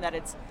mine in that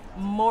it's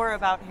more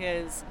about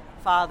his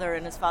father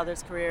and his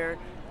father's career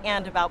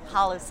and about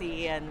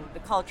policy and the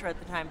culture at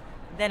the time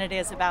than it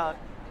is about,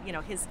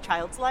 his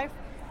child's life.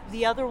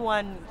 The other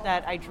one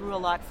that I drew a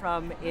lot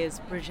from is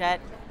Bridget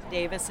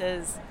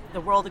Davis's The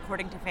World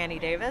According to Fannie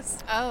Davis.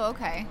 Oh,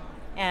 okay.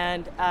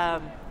 And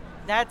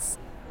that's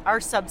our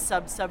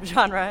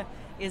subgenre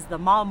is the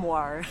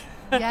memoir.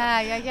 Yeah.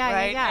 Right?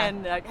 Yeah.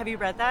 And have you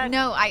read that?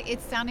 No,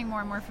 it's sounding more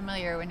and more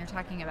familiar when you're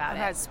talking about it.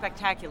 It's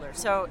spectacular.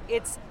 So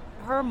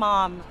her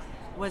mom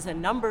was a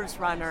numbers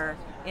runner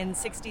in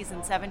 60s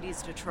and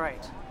 70s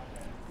Detroit.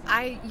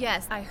 I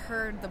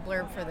heard the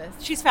blurb for this.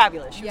 She's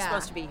fabulous. She was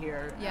supposed to be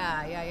here.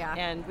 Yeah.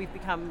 And we've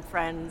become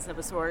friends of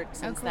a sort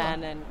since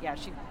then. And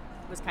she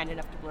was kind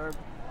enough to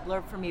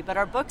blurb for me. But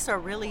our books are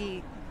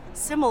really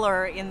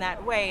similar in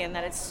that way, in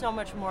that it's so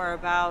much more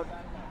about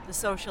the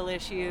social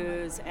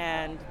issues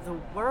and the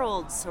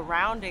world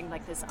surrounding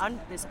like this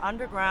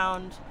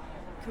underground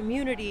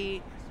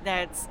community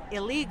that's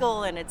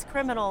illegal and it's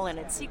criminal and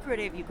it's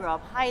secretive. You grow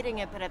up hiding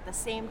it, but at the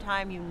same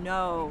time you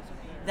know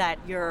that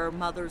your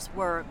mother's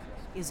work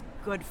is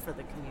good for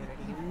the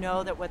community. You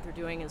know that what they're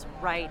doing is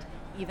right,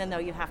 even though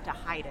you have to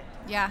hide it.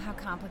 Yeah, how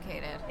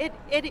complicated. It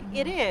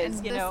is,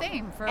 and the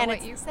same for and what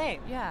it's you the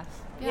same.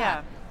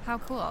 Yeah. How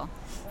cool.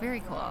 Very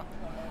cool.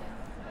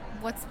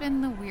 What's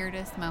been the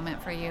weirdest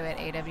moment for you at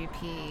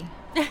AWP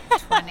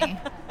 20?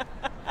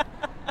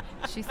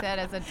 She said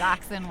as a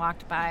dachshund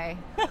walked by.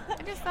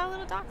 I just saw a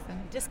little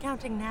dachshund.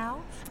 Discounting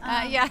now?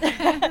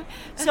 Yeah.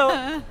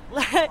 So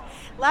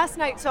last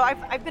night, so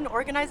I've been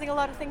organizing a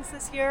lot of things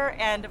this year,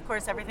 and of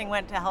course everything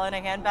went to hell in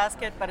a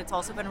handbasket, but it's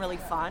also been really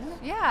fun.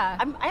 Yeah.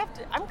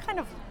 I'm kind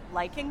of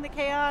liking the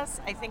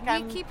chaos. I think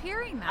we keep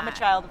hearing that. I'm a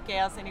child of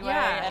chaos anyway,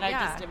 and I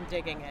yeah. just am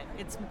digging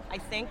it. I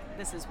think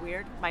this is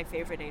weird, my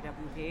favorite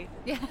AWP.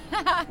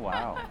 Yeah.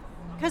 Wow.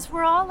 Because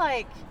we're all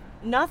like,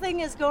 nothing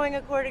is going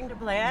according to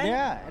plan.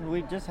 Yeah, and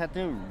we just had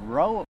to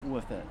roll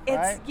with it,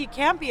 right? You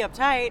can't be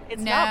uptight.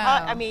 It's No.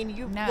 not. I mean,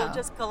 you'll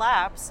just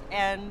collapse.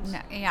 And no,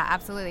 yeah,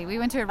 absolutely. We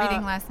went to a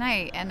reading last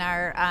night, and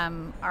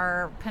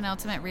our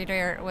penultimate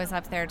reader was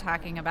up there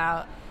talking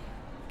about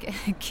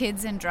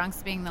kids and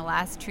drunks being the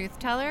last truth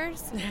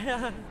tellers.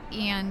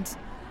 And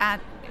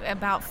at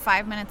about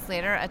 5 minutes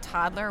later, a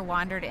toddler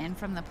wandered in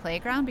from the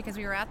playground because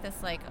we were at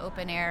this like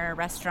open air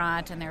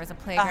restaurant and there was a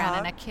playground,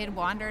 and a kid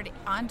wandered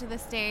onto the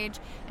stage,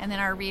 and then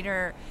our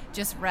reader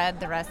just read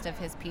the rest of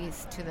his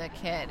piece to the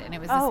kid, and it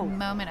was this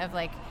moment of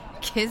like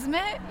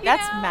kismet.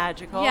 That's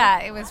magical.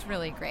 Yeah, it was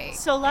really great.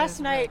 So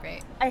last night,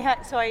 really I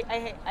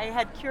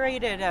had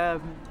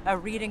curated a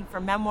reading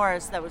for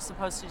memoirs that was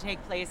supposed to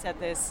take place at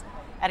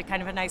a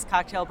kind of a nice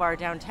cocktail bar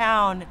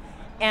downtown.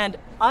 And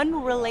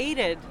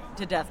unrelated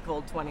to Death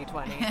Cold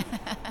 2020,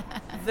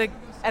 the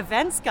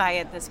events guy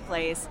at this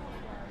place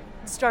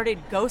started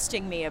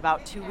ghosting me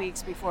about 2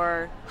 weeks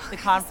before the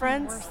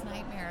conference. That's the worst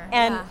nightmare.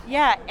 And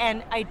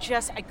and I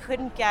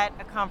couldn't get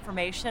a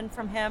confirmation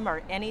from him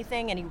or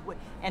anything,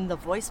 and the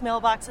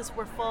voicemail boxes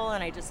were full,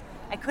 and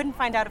I couldn't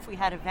find out if we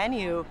had a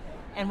venue.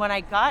 And when I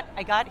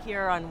got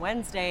here on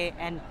Wednesday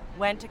and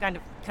went to kind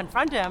of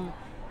confront him,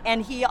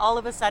 and he all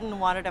of a sudden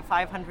wanted a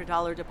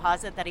 $500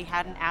 deposit that he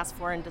hadn't asked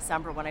for in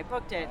December when I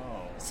booked it.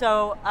 Oh.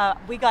 So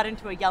we got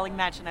into a yelling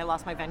match and I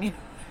lost my venue.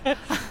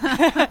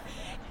 But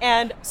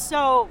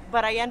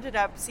I ended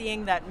up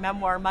seeing that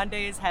Memoir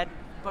Mondays had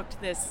booked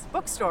this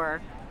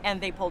bookstore and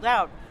they pulled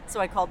out.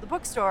 So I called the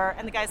bookstore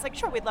and the guy's like,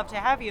 sure, we'd love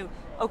to have you.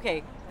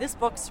 Okay, this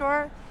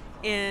bookstore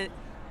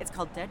it's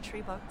called Dead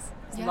Tree Books.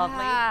 It's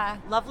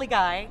lovely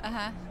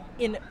guy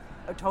in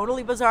a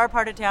totally bizarre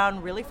part of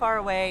town, really far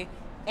away.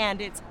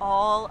 And it's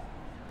all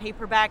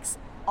paperbacks.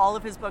 All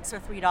of his books are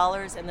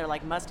 $3, and they're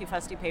like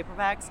musty-fusty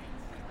paperbacks.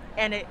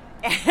 And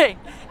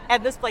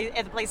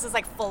the place is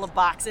like full of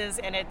boxes,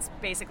 and it's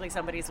basically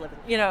somebody's living.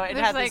 It There's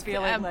had like this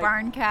feeling a like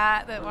barn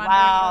cat that wanders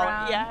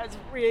around. Yeah, it's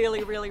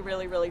really, really,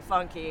 really, really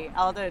funky.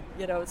 All the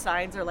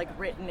signs are like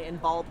written in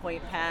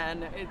ballpoint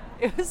pen.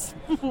 It was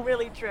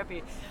really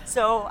trippy.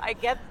 So I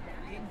get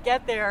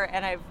there,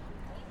 and I've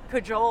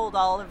cajoled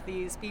all of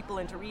these people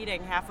into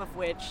reading, half of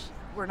which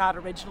were not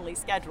originally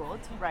scheduled,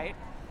 right?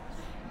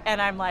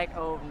 And I'm like,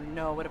 oh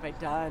no, what have I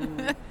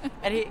done?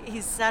 And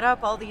he set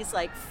up all these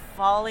like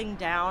falling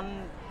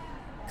down,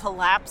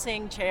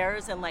 collapsing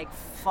chairs and like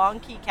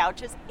funky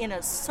couches in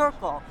a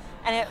circle.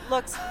 And it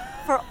looks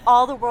for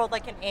all the world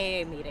like an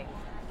AA meeting.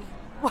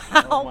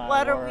 Wow,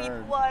 what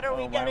are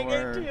we getting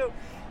into?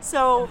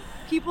 So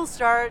people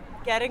start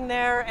getting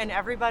there and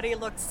everybody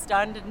looks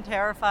stunned and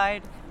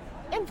terrified.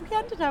 And we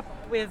ended up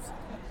with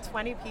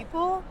 20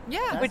 people. Yeah.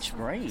 That's which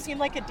great. seemed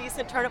like a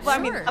decent turnout. Well,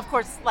 I mean, Sure. of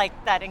course, like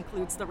that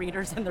includes the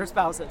readers and their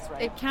spouses,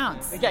 right? It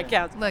counts. Yeah, it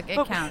counts. Look, it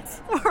But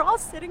counts. We're all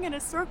sitting in a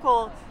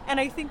circle, and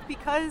I think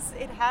because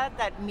it had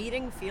that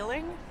meeting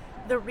feeling,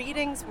 the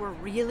readings were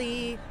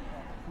really,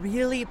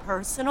 really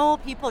personal.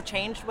 People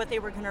changed what they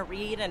were going to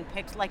read and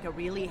picked like a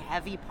really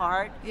heavy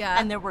part. Yeah.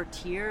 And there were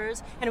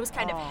tears, and it was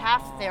kind of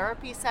half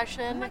therapy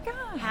session, Oh my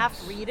gosh.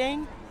 half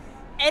reading.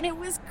 And it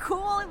was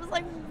cool. It was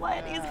like,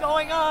 what is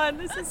going on?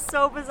 This is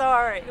so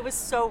bizarre. It was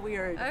so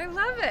weird. I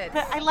love it.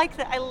 But I like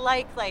that. I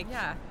like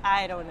Yeah.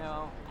 I don't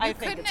know. I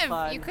think it's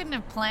fun. You couldn't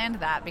have planned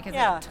that because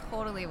Yeah. it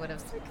totally would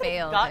have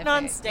failed. Gotten if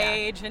on it-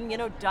 stage and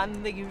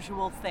done the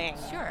usual thing.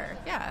 Yeah. Sure.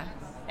 Yeah.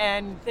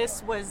 And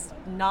this was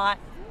not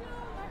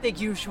the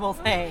usual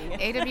thing.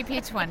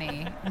 AWP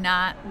 20,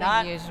 not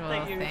Not the usual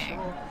the thing.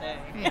 usual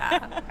thing.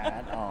 Yeah.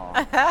 At all.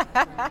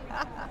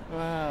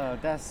 Oh,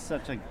 that's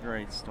such a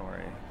great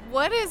story.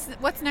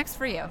 What's next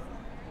for you?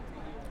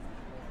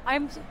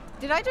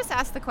 Did I just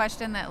ask the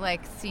question that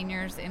like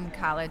seniors in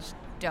college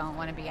don't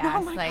want to be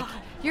asked? my Like, God.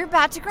 you're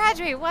about to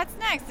graduate. What's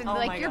next? And Oh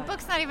my like your God.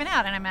 book's not even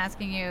out, and I'm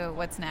asking you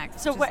what's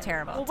next. So which what? is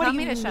terrible. Well, what Tell do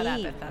me you to shut up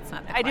mean? if that's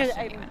not the I'm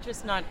question.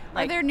 just not Are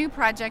like. there new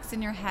projects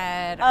in your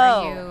head? Oh.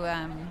 Are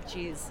you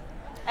Jeez.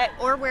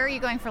 or where are you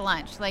going for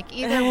lunch? Like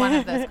either one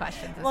of those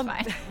questions is Well,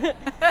 fine.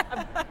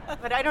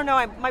 But I don't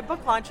know. My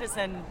book launches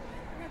in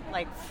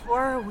like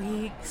 4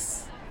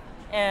 weeks,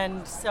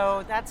 and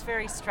so that's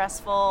very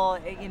stressful.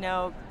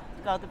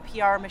 The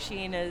PR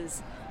machine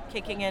is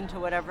kicking in to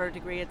whatever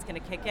degree it's going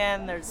to kick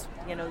in. There's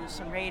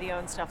some radio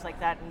and stuff like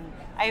that, and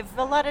I have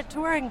a lot of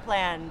touring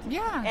planned.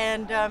 Yeah.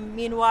 And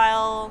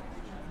meanwhile,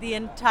 the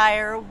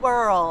entire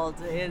world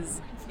is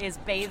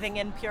bathing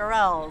in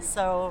Purell.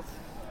 So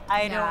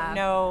I Yeah. don't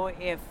know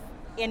if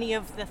any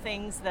of the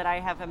things that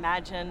I have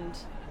imagined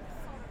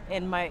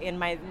in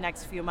my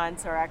next few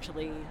months are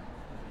actually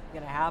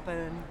going to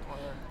happen.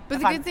 But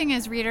the good thing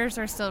is readers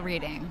are still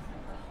reading.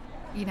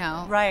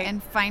 Right.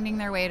 And finding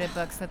their way to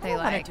books that they I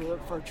like. want to do a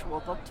virtual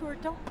book tour.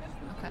 Don't.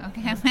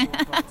 Okay. Okay.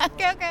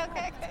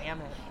 Damn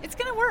it. It's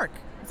gonna work.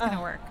 It's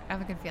gonna work. I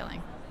have a good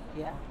feeling.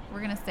 Yeah.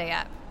 We're gonna stay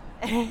up.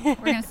 We're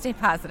gonna stay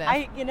positive.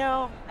 I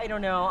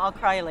don't know. I'll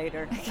cry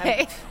later.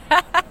 Okay.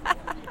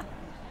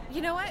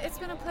 You know what? It's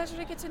been a pleasure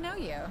to get to know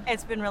you.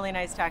 It's been really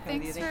nice talking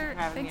with you. Thanks Thanks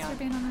for having me for on.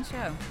 being on the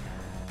show.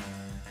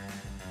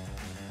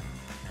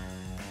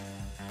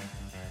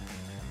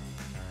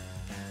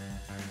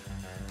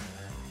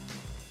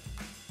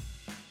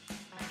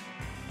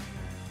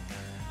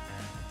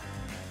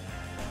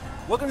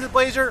 Welcome to the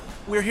Blazer.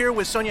 We're here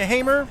with Sonia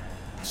Hamer,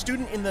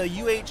 student in the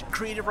UH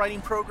Creative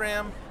Writing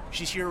Program.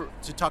 She's here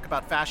to talk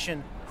about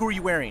fashion. Who are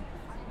you wearing?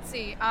 Let's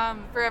see,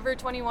 Forever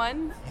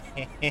 21.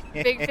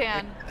 Big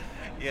fan.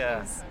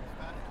 Yeah.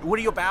 What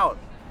are you about?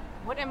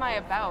 What am I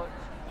about?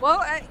 Well,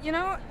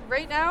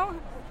 right now,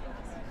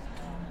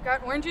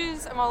 got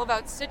oranges. I'm all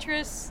about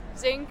citrus,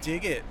 zinc.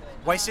 Dig it.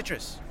 Why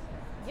citrus?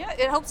 Yeah,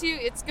 it helps you.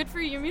 It's good for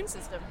your immune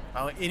system.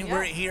 And Yeah.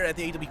 we're here at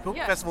the AW Book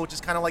Yeah. Festival, which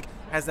is kind of like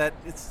has that.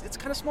 It's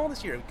kind of small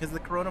this year because of the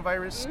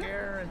coronavirus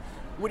scare. And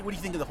what do you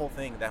think of the whole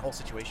thing, that whole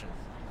situation?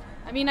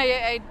 I mean,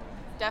 I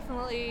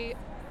definitely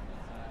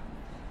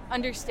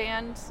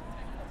understand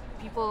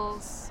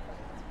people's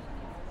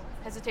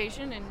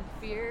hesitation and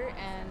fear,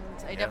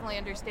 and I definitely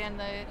understand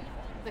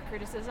the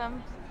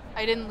criticism.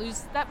 I didn't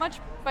lose that much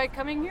by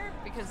coming here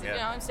because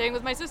I'm staying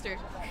with my sister.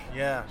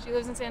 Yeah. She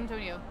lives in San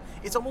Antonio.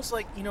 It's almost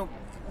like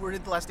we're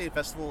at the last day of the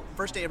festival.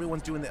 First day,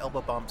 everyone's doing the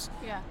elbow bumps.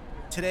 Yeah.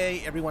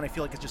 Today, everyone I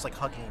feel like is just like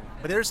hugging.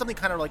 But there's something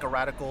kind of like a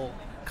radical,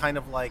 kind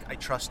of like I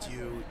trust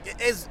you.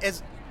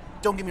 As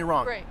don't get me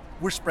wrong, Right.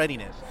 we're spreading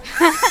it.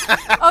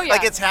 Oh yeah.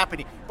 Like it's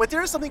happening. But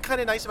there is something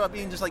kind of nice about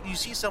being just like you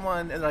see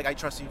someone and like I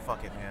trust you.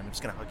 Fuck it, man. I'm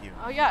just gonna hug you.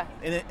 Oh yeah.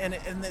 And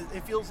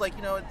it feels like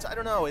it's I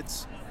don't know.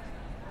 It's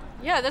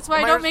Yeah, that's why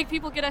Am I I don't res- make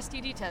people get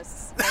STD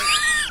tests.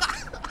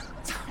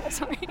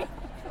 Sorry.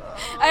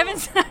 I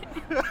haven't.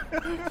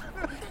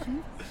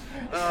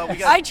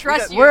 I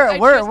trust you.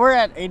 We're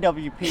at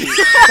AWP.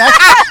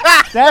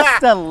 That's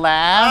the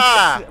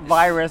last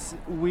virus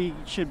we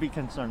should be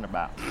concerned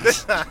about.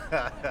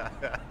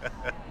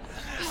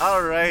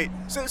 All right.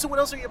 So what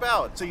else are you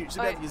about? So you're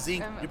about I your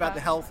zinc. am You're about the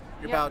about- health.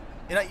 You're yeah. about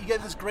you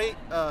have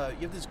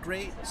this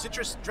great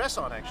citrus dress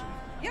on actually.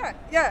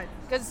 Yeah,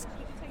 because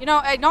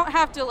I don't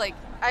have to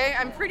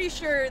I'm pretty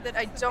sure that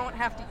I don't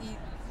have to eat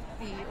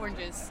the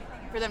oranges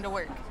for them to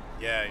work.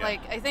 Yeah.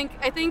 Like I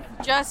think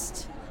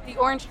just the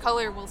orange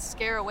color will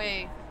scare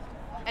away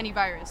any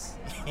virus.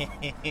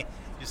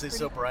 Just it's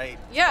so bright,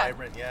 Yeah.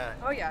 vibrant. Yeah.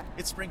 Oh yeah.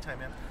 It's springtime,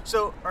 man.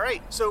 So all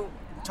right. So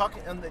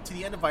talking to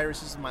the end of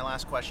viruses is my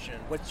last question.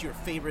 What's your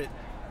favorite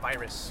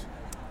virus?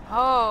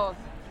 Oh,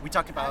 We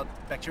talked about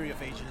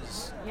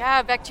bacteriophages.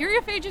 yeah,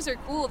 bacteriophages are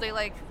cool. They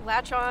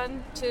latch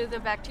on to the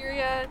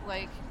bacteria,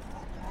 get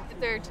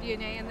their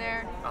DNA in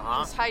there,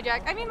 Uh-huh. just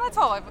hijack. I mean, that's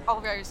how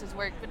all viruses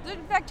work. But the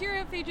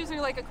bacteriophages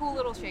are a cool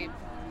little shape.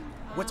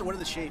 What are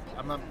the shape?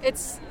 I'm not.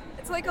 It's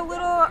like a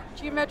little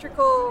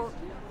geometrical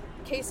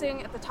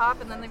casing at the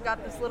top, and then they've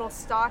got this little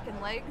stalk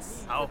and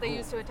legs Oh, that they cool.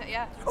 use to attach.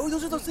 Yeah. Oh,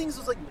 those are those things.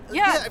 Those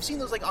Yeah. I've seen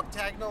those like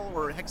octagonal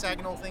or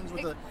hexagonal things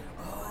with the.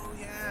 Oh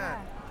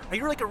yeah. Are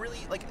you like a really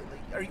like?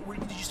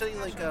 Did you study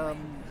like?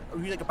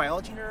 Were you like a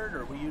biology nerd,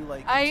 or were you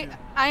like? I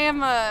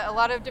am a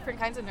lot of different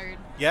kinds of nerd.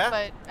 Yeah?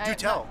 But Do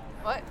tell.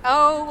 What?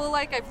 Oh, well,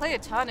 like I play a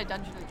ton of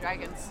Dungeons and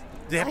Dragons.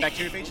 Do they have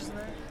bacteriophages in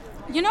there?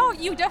 You know,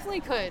 you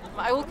definitely could.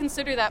 I will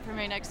consider that for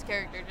my next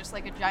character, just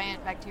like a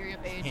giant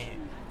bacteriophage,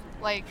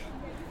 like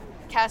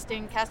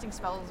casting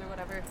spells or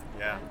whatever.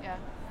 Yeah. Yeah.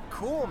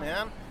 Cool,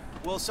 man.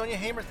 Well, Sonia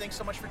Hamer, thanks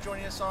so much for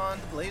joining us on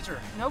The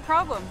Blazer. No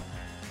problem.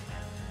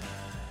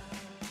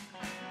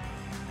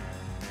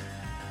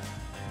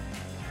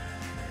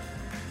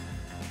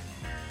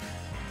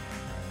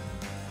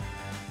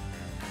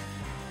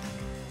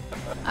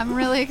 I'm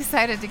really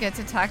excited to get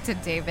to talk to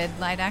David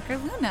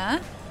Leidacker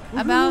Luna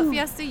about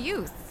Fiesta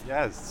Youth.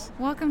 Yes.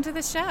 Welcome to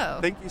the show.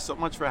 Thank you so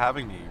much for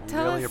having me. We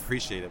Tell really us-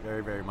 appreciate it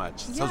very, very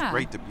much. It's Yeah. so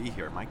great to be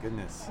here. My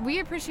goodness. We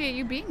appreciate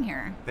you being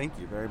here. Thank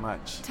you very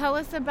much. Tell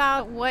us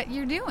about what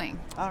you're doing.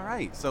 All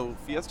right. So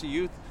Fiesta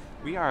Youth,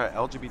 we are an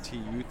LGBT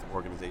youth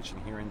organization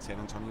here in San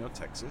Antonio,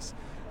 Texas.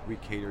 We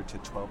cater to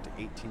 12 to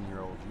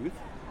 18-year-old youth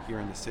here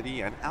in the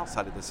city and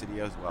outside of the city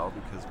as well,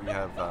 because we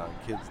have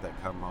kids that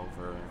come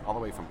over all the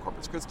way from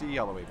Corpus Christi,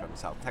 all the way from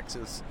South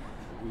Texas.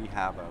 We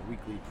have a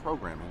weekly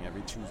programming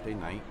every Tuesday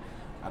night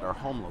at our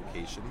home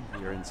location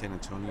here in San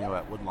Antonio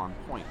at Woodlawn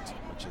Point,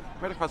 which is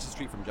right across the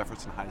street from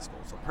Jefferson High School.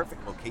 So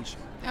perfect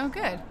location. Oh,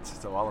 good.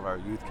 So all of our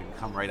youth can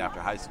come right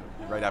after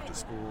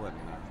school and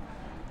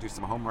do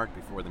some homework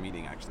before the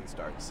meeting actually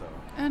starts. So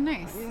Oh,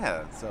 nice.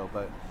 yeah.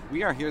 But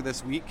we are here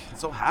this week.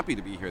 So happy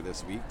to be here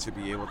this week to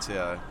be able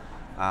to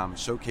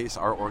showcase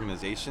our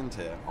organization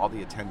to all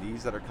the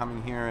attendees that are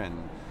coming here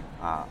and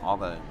all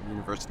the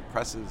university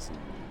presses and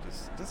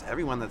just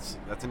everyone that's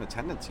in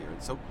attendance here.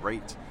 It's so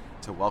great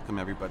to welcome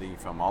everybody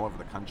from all over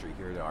the country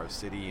here to our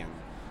city and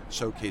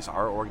showcase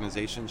our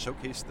organization,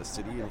 showcase the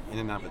city in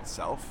and of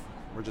itself.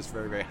 We're just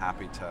very, very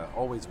happy to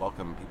always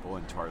welcome people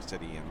into our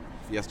city, and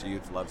Fiesta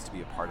Youth loves to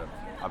be a part of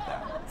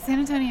that. San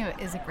Antonio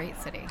is a great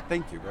city.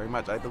 Thank you very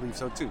much. I believe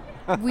so too.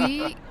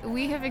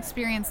 We have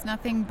experienced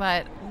nothing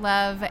but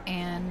love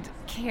and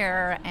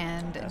care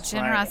and That's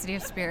generosity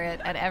of spirit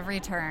at every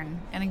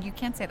turn. And you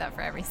can't say that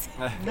for every city.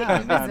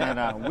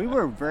 No. We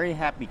were very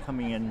happy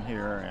coming in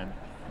here, and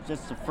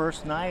just the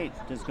first night,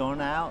 just going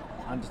out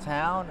onto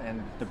town,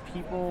 and the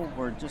people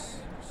were just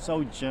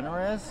so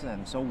generous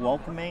and so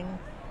welcoming.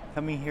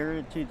 Coming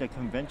here to the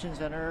convention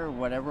center,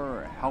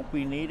 whatever help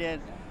we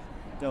needed,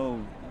 they'll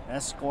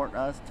escort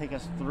us, take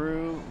us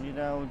through,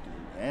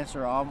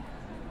 answer all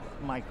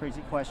my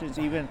crazy questions,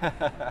 even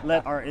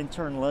let our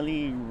intern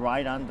Lily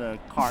ride on the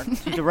cart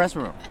to the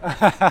restroom.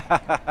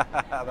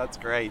 That's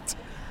great.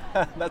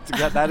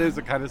 That is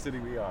the kind of city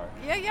we are.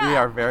 Yeah. We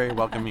are a very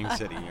welcoming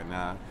city,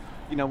 and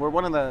we're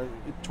one of the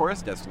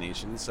tourist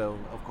destinations, so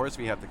of course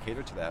we have to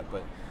cater to that.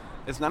 But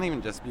it's not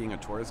even just being a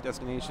tourist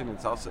destination;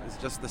 it's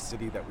just the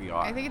city that we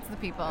are. I think it's the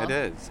people. It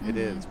is. It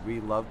is.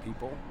 We love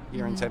people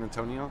here in San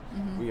Antonio.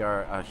 We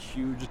are a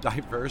huge,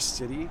 diverse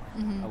city.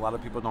 A lot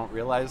of people don't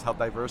realize how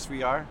diverse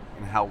we are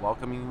and how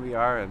welcoming we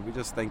are, and we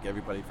just thank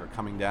everybody for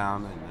coming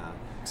down and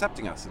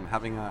accepting us and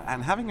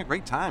having a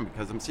great time,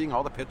 because I'm seeing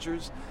all the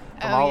pictures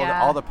from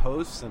all the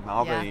posts and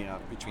all the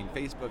between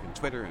Facebook and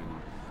Twitter and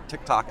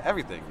TikTok,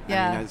 everything.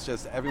 Yeah. I mean, it's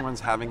just everyone's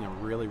having a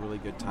really, really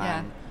good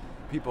time. Yeah.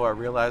 People are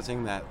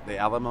realizing that the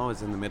Alamo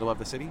is in the middle of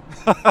the city.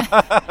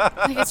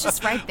 Like it's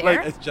just right there.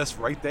 Like it's just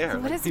right there.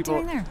 What is it people,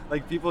 doing there?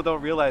 Like people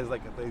don't realize,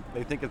 like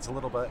they think it's a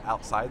little bit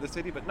outside the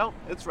city, but no,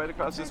 it's right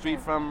across the street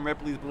from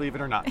Ripley's Believe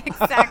It or Not.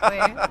 Exactly.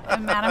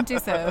 And Madame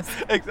Tussauds.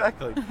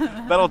 Exactly.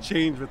 That'll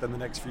change within the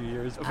next few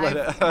years.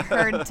 I've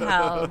heard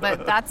tell,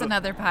 but that's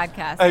another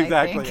podcast.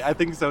 Exactly. I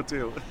think so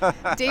too.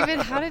 David,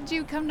 how did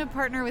you come to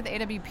partner with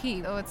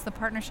AWP? What's the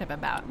partnership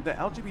about? The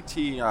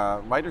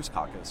LGBT Writers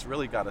Caucus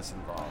really got us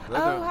involved.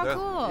 How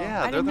cool.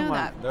 Yeah, I didn't know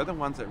that. They're the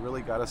ones that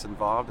really got us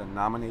involved and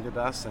nominated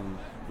us and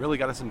really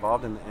got us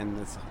involved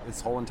in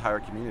this whole entire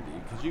community,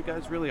 because you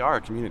guys really are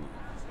a community,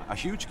 a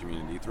huge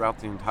community throughout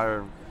the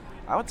entire,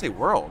 I would say,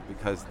 world,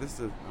 because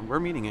we're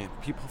meeting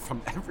people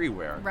from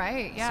everywhere.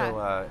 Right, yeah.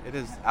 So it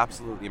is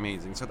absolutely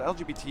amazing. So the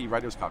LGBT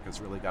Writers Caucus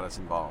really got us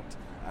involved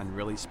and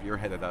really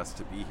spearheaded us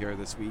to be here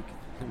this week.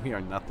 And we are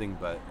nothing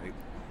but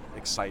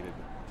excited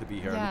to be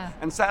here. Yeah.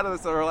 And sad that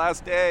it's our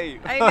last day.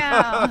 I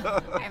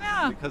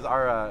know. Because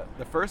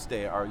the first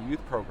day, our youth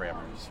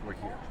programmers were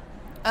here.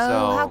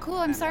 Oh, how cool.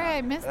 I'm sorry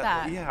I missed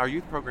that. Yeah, our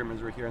youth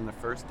programmers were here on the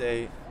first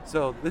day.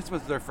 So this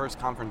was their first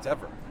conference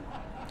ever.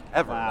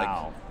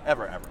 Wow. Like,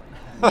 ever.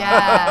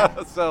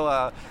 Yeah.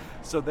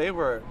 So they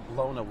were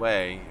blown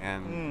away,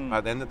 and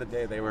by the end of the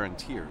day, they were in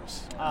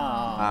tears.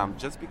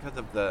 Just because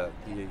of the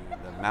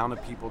amount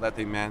of people that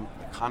they met,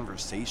 the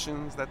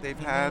conversations that they've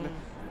had.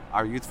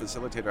 Our youth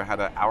facilitator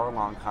had an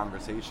hour-long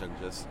conversation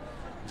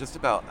just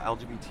about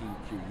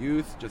LGBTQ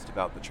youth, just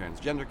about the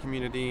transgender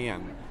community,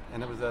 and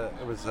it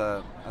was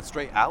a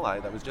straight ally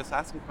that was just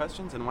asking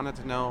questions and wanted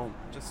to know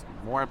just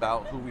more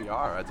about who we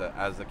are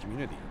as a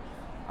community.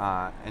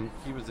 and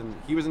he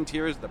was in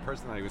tears. The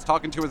person that he was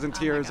talking to was in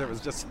tears. It was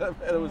just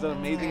it was an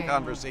amazing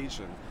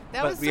conversation.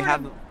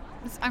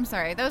 I'm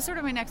sorry. That was sort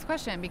of my next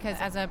question, because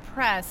as a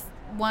press,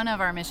 one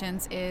of our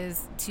missions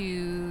is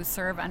to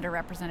serve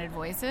underrepresented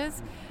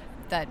voices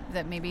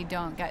that maybe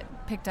don't get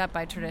picked up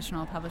by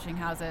traditional publishing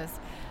houses.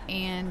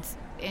 And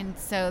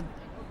so,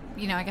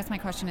 I guess my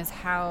question is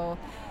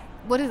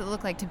what does it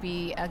look like to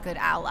be a good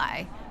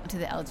ally to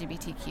the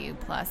LGBTQ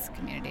plus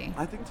community?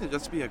 I think to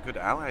just be a good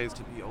ally is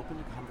to be open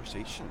to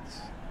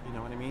conversations. You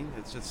know what I mean?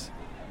 It's just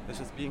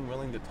being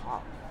willing to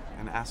talk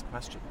and ask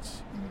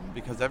questions,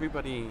 because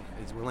everybody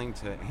is willing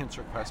to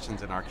answer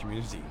questions in our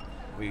community.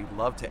 We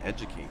love to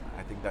educate.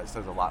 I think that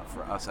says a lot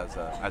for us as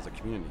a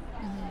community,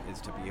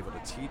 is to be able to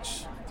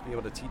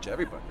teach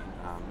everybody,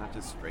 not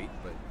just straight,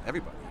 but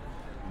everybody,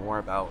 more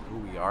about who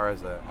we are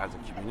as a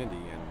community.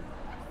 And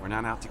we're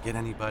not out to get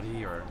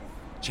anybody or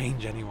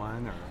change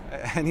anyone or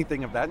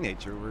anything of that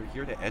nature. We're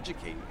here to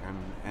educate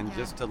and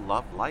just to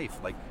love life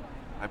like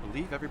I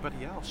believe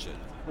everybody else should.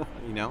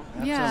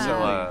 Yeah.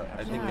 So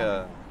I think,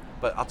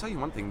 but I'll tell you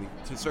one thing: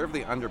 to serve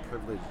the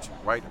underprivileged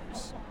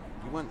writers,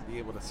 you wouldn't be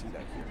able to see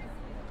that here.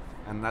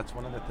 And that's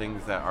one of the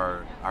things that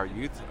our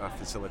youth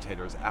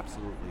facilitators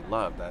absolutely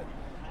love, that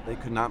they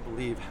could not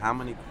believe how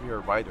many queer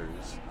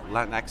writers,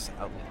 Latinx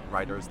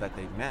writers that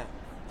they met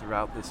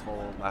throughout this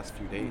whole last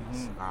few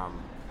days.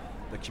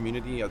 The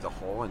community as a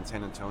whole in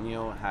San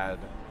Antonio had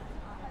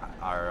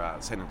our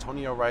San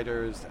Antonio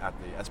writers at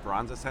the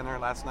Esperanza Center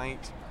last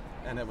night,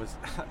 and it was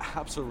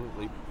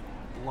absolutely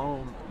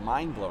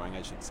mind-blowing,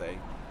 I should say,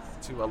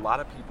 to a lot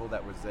of people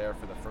that was there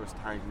for the first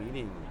time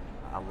meeting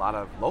a lot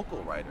of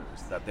local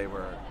writers that they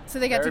were so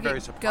they got very to go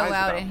surprised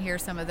out about. And hear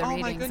some of the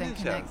readings and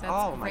connect. Yes.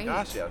 That's my great.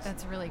 gosh, yes.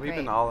 That's really We've great.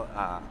 been all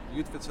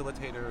youth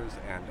facilitators,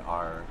 and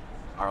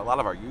a lot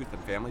of our youth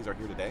and families are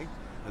here today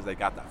because they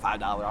got that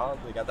 $5 off.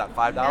 They got that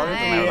 $5,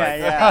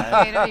 nice.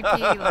 and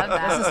AWP, love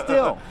that. This is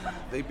still.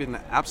 They've been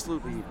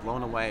absolutely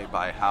blown away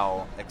by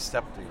how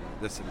accepting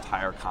this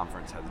entire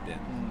conference has been.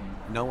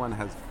 No one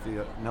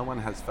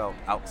has felt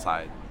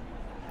outside.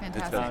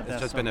 Fantastic.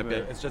 It's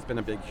just been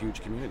a big,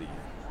 huge community.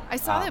 I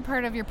saw that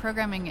part of your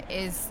programming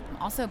is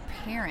also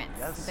parents.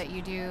 Yes. That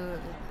you do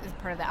as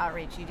part of the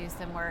outreach. You do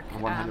some work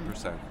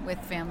 100% with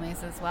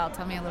families as well.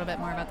 Tell me a little bit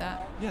more about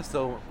that. Yeah,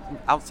 so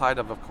outside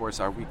of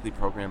course, our weekly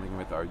programming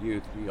with our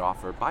youth, we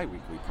offer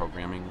bi-weekly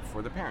programming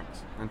for the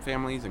parents and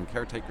families and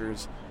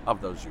caretakers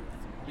of those youth.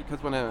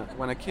 Because when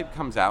a kid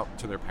comes out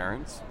to their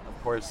parents, of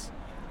course,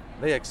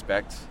 they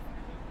expect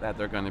that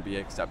they're going to be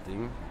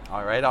accepting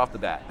right off the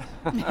bat.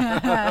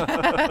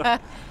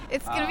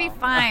 It's going to be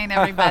fine,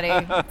 everybody.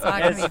 It's all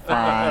going to be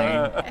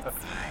fine. It's fine.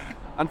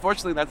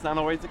 Unfortunately, that's not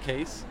always the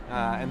case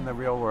in the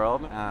real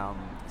world.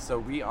 So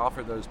we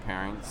offer those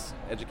parents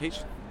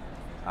education,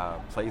 a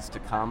place to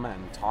come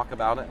and talk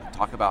about it,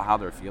 talk about how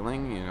they're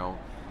feeling.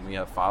 We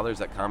have fathers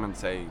that come and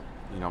say,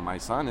 my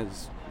son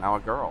is now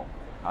a girl.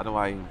 How do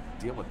I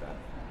deal with that?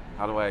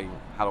 How do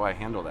I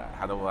handle that?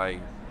 How do I,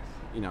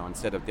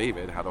 instead of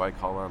David, how do I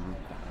call him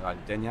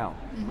Danielle?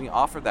 We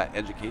offer that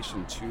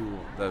education to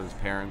those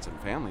parents and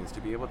families to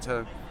be able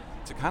to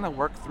kind of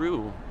work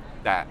through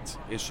that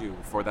issue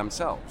for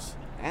themselves.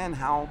 And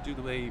how do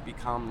they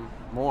become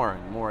more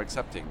and more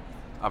accepting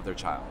of their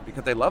child?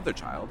 Because they love their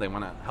child, they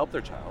want to help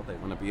their child, they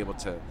want to be able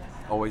to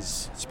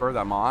always spur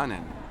them on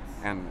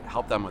and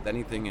help them with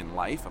anything in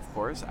life, of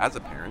course, as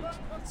a parent.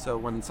 So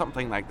when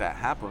something like that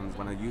happens,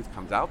 when a youth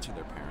comes out to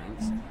their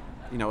parents,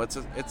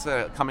 it's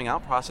a coming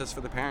out process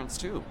for the parents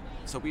too.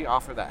 So we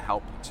offer that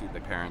help to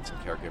the parents and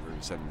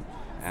caregivers,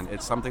 and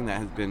it's something that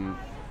has been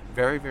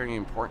very, very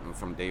important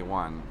from day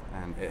one,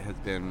 and it has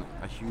been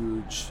a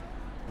huge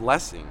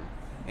blessing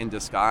in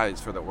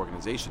disguise for the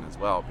organization as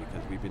well,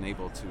 because we've been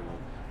able to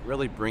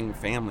really bring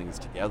families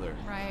together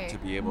to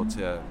be able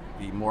to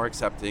be more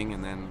accepting,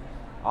 and then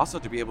also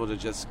to be able to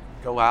just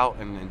go out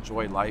and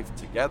enjoy life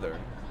together,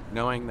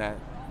 knowing that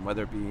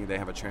whether it be they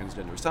have a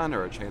transgender son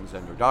or a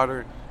transgender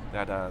daughter,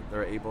 that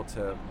they're able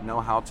to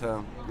know how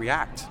to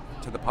react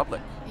to the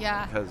public.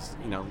 Yeah. Because,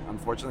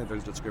 unfortunately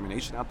there's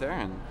discrimination out there,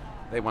 and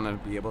they want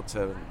to be able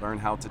to learn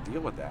how to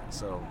deal with that.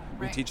 So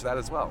we teach that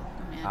as well.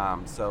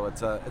 So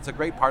it's a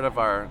great part of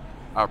our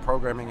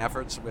programming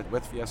efforts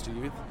with Fiesta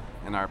Youth,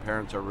 and our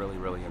parents are really,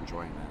 really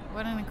enjoying that.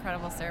 What an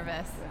incredible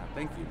service. Yeah,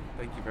 thank you.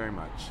 Thank you very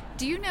much.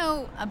 Do you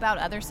know about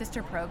other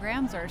sister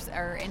programs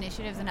or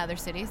initiatives in other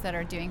cities that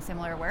are doing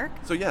similar work?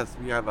 So yes,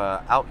 we have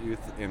Out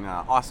Youth in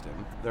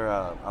Austin. They're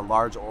a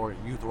large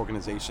youth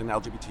organization,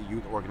 LGBT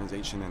youth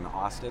organization in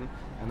Austin,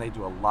 and they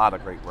do a lot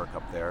of great work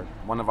up there.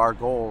 One of our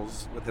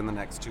goals within the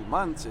next 2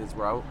 months is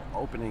we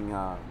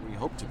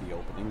hope to be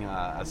opening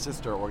a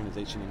sister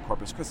organization in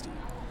Corpus Christi.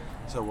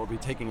 So we'll be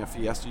taking a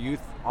Fiesta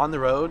Youth on the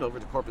road over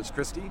to Corpus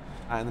Christi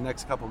in the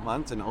next couple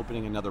months and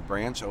opening another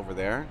branch over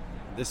there.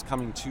 This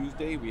coming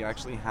Tuesday, we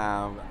actually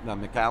have the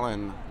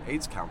McAllen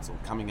AIDS Council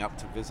coming up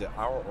to visit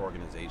our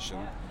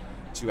organization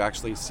to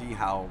actually see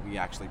how we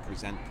actually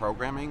present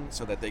programming,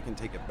 so that they can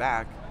take it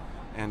back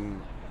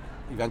and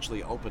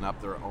eventually open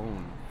up their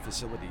own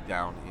facility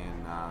down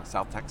in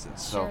South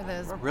Texas. So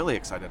we're really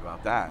excited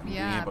about that. And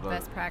yeah, being able to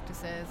best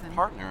practices and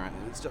partner.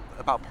 It's just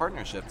about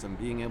partnerships and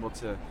being able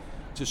to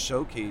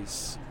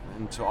showcase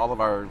into all of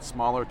our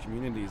smaller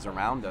communities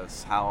around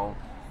us how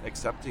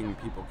accepting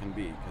people can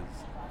be.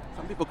 Because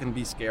some people can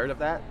be scared of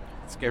that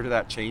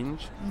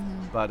change,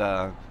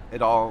 but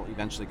it all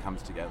eventually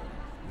comes together,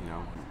 you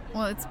know.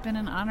 Well, it's been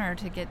an honor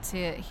to get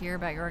to hear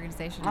about your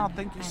organization. Oh,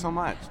 thank you so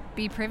much.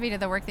 Be privy to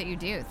the work that you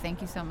do.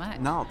 Thank you so much.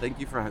 No, thank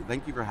you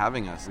for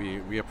having us.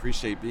 We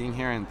appreciate being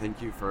here, and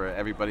thank you for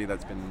everybody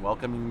that's been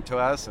welcoming to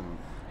us and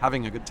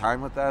having a good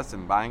time with us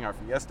and buying our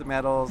Fiesta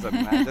medals and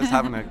just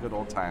having a good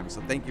old time.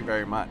 So thank you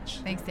very much.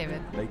 Thanks,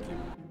 David. Thank you.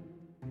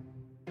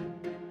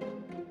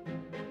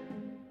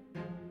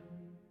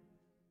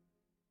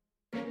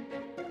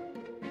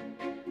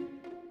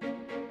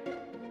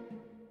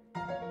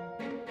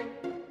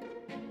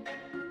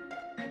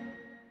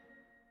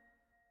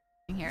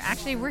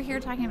 Actually, we're here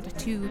talking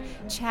to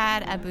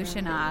Chad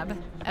Abushanab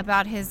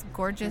about his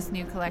gorgeous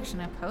new collection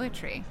of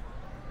poetry.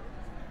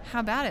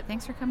 How about it?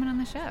 Thanks for coming on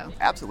the show.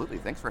 Absolutely.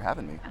 Thanks for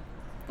having me.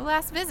 The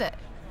Last Visit.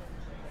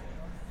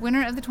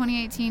 Winner of the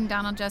 2018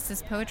 Donald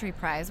Justice Poetry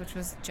Prize, which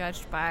was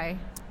judged by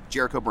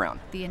Jericho Brown.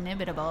 The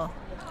inimitable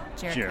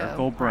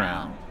Jericho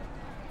Brown.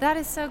 That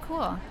is so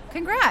cool.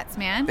 Congrats,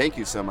 man. Thank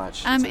you so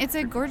much. It's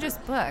a gorgeous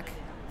book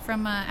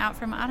from out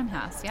from Autumn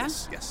House, yeah?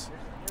 Yes.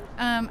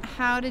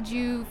 How did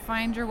you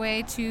find your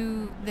way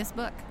to this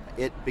book?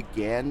 It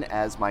began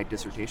as my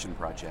dissertation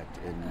project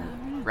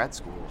in grad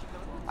school.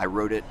 I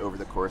wrote it over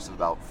the course of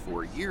about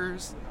 4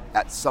 years.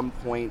 At some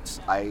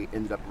point, I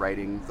ended up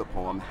writing the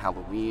poem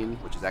Halloween,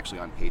 which is actually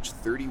on page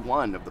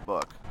 31 of the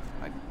book.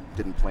 I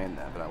didn't plan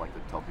that, but I like to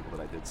tell people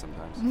that I did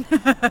sometimes.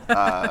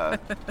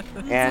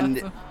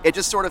 And it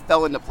just sort of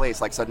fell into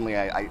place. Like suddenly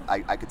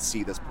I could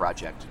see this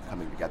project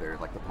coming together.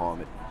 Like the poem,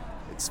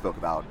 it spoke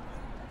about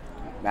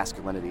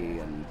masculinity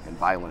and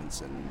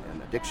violence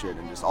and addiction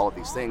and just all of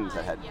these things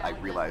that I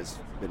realized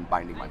been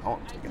binding my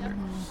poems together.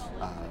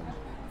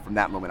 From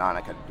that moment on,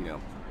 I could,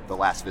 The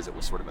Last Visit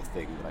was sort of a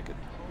thing that I could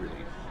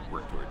really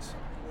work towards.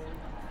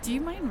 Do you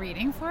mind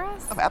reading for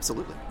us? Oh,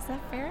 absolutely. Is that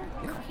fair?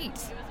 Yeah. Great.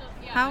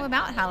 How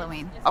about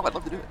Halloween? Oh, I'd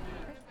love to do it.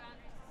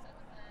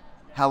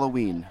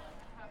 Halloween.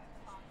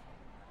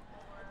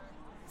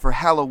 For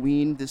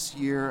Halloween this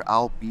year,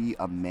 I'll be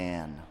a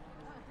man.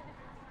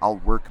 I'll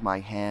work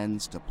my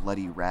hands to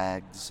bloody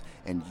rags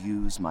and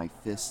use my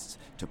fists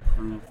to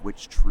prove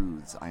which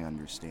truths I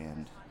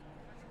understand.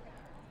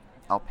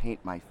 I'll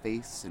paint my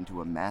face into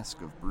a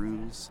mask of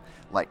bruise,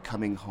 like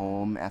coming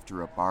home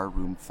after a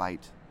barroom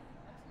fight.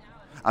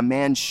 A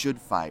man should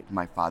fight,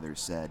 my father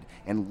said,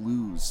 and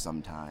lose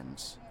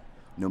sometimes,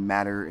 no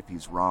matter if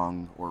he's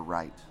wrong or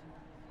right.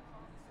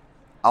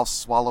 I'll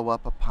swallow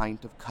up a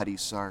pint of Cutty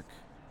Sark.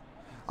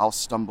 I'll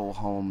stumble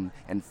home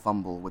and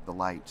fumble with the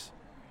light.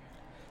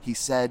 He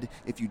said,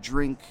 if you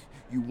drink,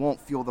 you won't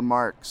feel the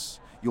marks.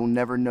 You'll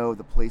never know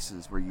the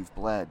places where you've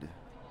bled.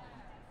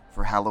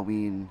 For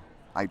Halloween,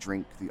 I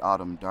drink the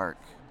autumn dark.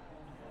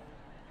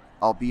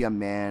 I'll be a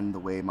man the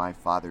way my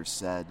father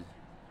said.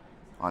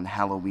 On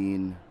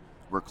Halloween,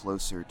 we're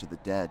closer to the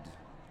dead.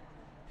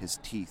 His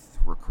teeth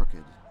were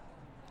crooked.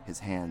 His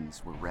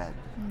hands were red.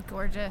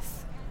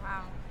 Gorgeous.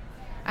 Wow.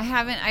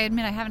 I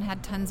admit I haven't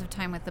had tons of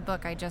time with the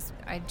book. I just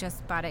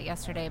bought it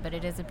yesterday, but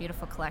it is a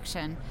beautiful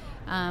collection.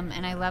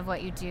 And I love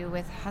what you do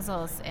with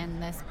Huzzles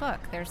in this book.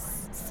 There's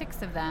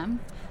 6 of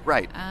them.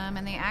 Right.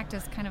 And they act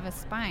as kind of a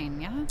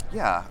spine, yeah?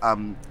 Yeah.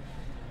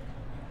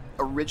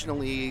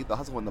 Originally, the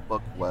Huzzle in the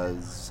book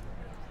was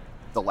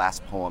the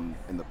last poem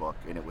in the book,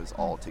 and it was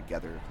all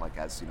together,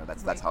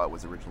 that's how it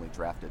was originally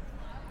drafted.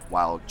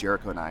 While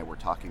Jericho and I were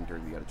talking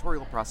during the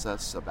editorial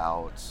process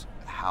about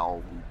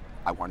how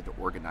I wanted to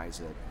organize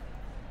it,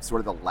 sort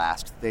of the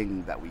last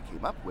thing that we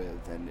came up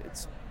with, and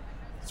it's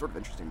sort of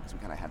interesting because we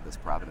kind of had this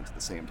providence at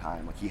the same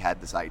time. Like he had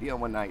this idea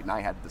one night, and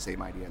I had the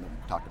same idea, and then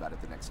we talked about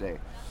it the next day.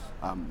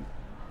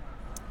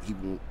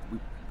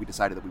 We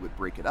decided that we would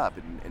break it up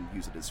and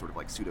use it as sort of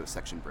like pseudo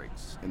section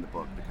breaks in the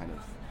book to kind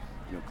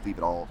of cleave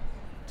it all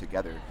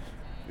together.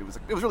 It was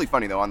really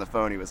funny though. On the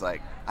phone, he was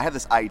like, "I have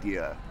this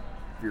idea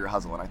for your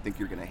Huzzle, and I think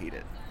you're gonna hate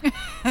it."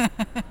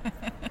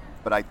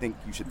 But I think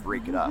you should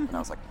break it up. And I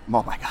was like,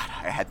 oh my God,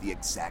 I had the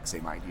exact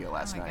same idea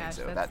last night. Gosh,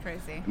 so that's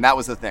crazy. And that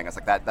was the thing. I was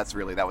like,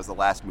 that was the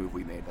last move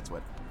we made. That's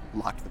what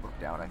locked the book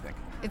down, I think.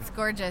 It's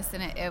gorgeous,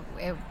 and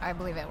I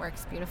believe it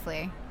works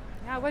beautifully.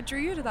 Yeah, what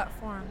drew you to that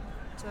form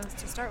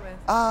to start with?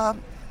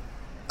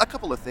 A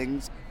couple of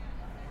things.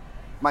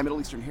 My Middle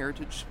Eastern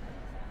heritage,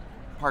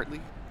 partly.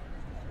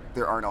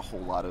 There aren't a whole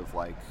lot of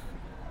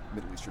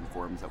Middle Eastern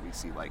forms that we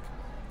see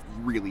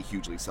really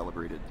hugely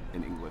celebrated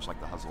in English, like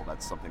the Huzzle.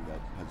 That's something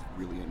that has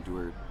really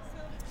endured.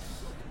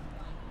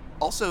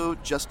 Also,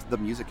 just the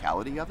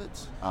musicality of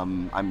it.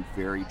 I'm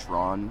very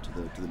drawn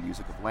to the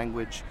music of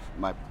language.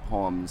 My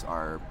poems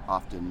are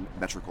often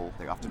metrical.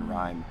 They often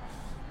rhyme.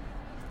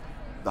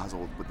 The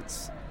Huzzle, with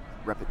its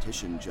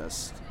repetition,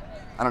 just,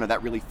 I don't know,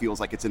 that really feels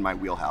like it's in my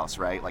wheelhouse,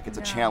 right? Like it's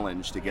a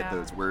challenge to get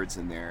those words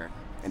in there.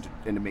 and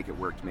to make it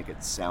work, to make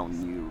it sound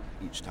new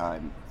each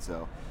time.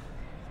 So,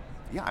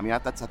 yeah, I mean, I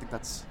think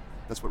that's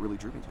what really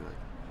drew me to it.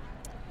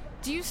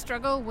 Do you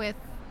struggle with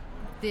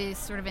this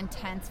sort of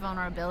intense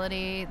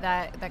vulnerability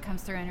that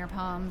comes through in your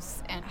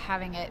poems, and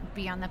having it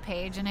be on the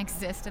page and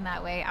exist in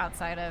that way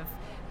outside of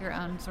your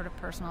own sort of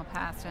personal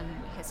past and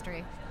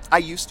history? I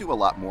used to a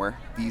lot more.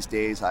 These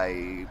days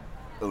I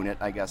own it,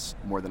 I guess,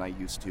 more than I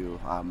used to.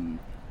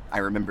 I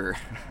remember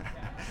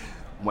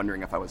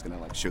wondering if I was going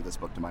to show this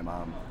book to my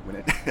mom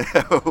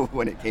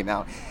when it came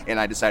out, and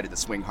I decided to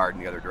swing hard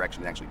in the other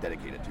direction and actually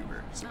dedicate it to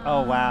her. So,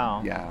 oh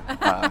wow! Yeah,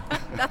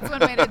 that's one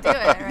way to do it.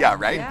 Right? Yeah,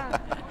 right. Yeah.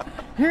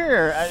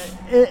 Here,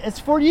 it's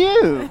for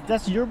you.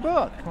 That's your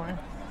book.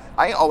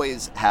 I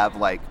always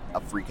have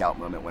a freak out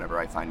moment whenever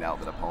I find out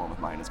that a poem of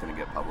mine is going to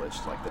get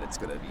published, that it's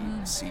going to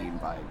be seen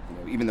by,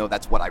 even though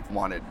that's what I've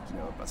wanted,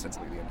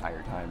 ostensibly the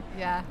entire time.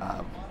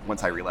 Yeah.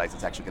 Once I realize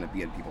it's actually going to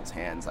be in people's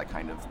hands, I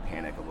kind of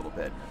panic a little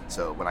bit.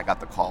 So when I got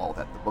the call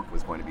that the book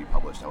was going to be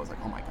published, I was like,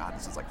 oh my God,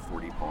 this is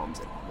 40 poems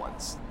at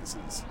once. This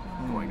is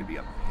going to be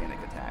a panic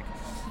attack.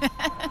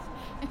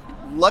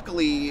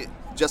 Luckily,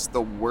 just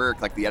the work,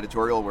 the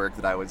editorial work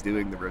that I was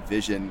doing, the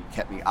revision,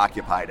 kept me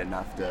occupied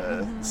enough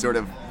to sort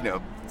of,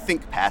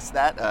 think past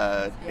that,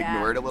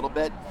 ignore it a little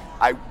bit.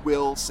 I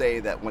will say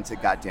that once it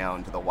got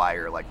down to the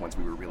wire, once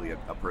we were really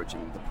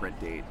approaching the print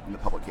date and the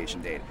publication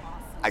date,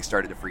 I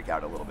started to freak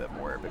out a little bit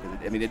more because,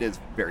 it is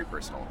very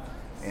personal.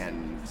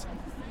 And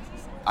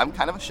I'm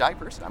kind of a shy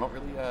person. I don't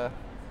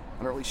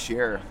really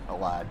share a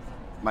lot.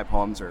 My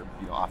poems are,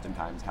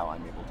 oftentimes how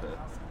I'm able to,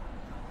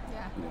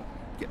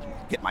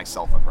 get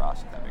myself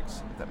across, if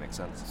that makes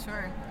sense.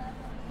 Sure.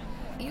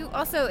 You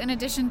also, in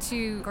addition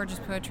to gorgeous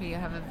poetry, you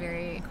have a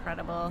very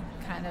incredible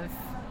kind of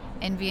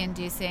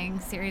envy-inducing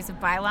series of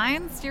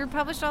bylines. You're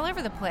published all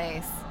over the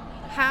place.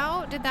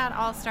 How did that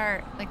all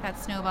start, that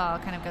snowball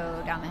kind of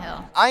go down the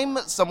hill? I'm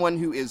someone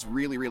who is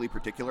really, really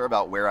particular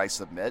about where I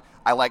submit.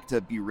 I like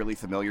to be really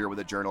familiar with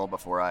a journal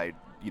before I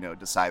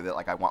decide that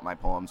I want my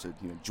poems to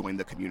join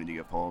the community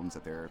of poems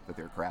that they're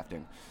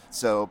crafting.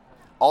 So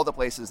all the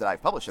places that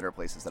I've published in are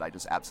places that I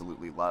just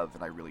absolutely love,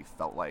 and I really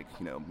felt like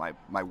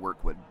my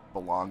work would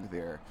belong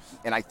there.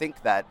 And I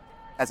think that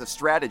as a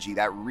strategy,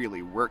 that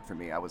really worked for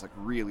me. I was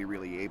really,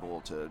 really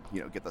able to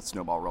get the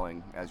snowball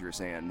rolling, as you were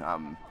saying.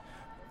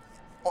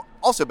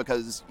 Also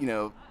because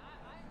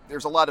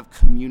there's a lot of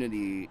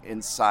community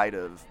inside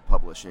of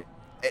publishing.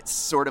 It's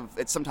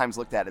sometimes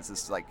looked at as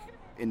this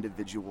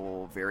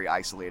individual, very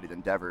isolated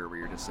endeavor where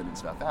you're just sending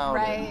stuff out,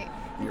 right,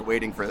 and you're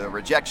waiting for the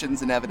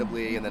rejections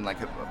inevitably, and then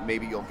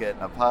maybe you'll get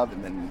a pub,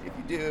 and then if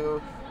you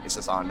do, it's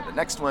just on to the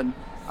next one.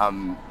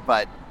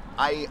 But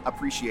I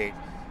appreciate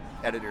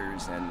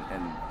editors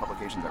and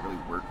publications that really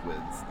work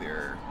with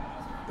their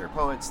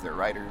poets, their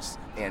writers,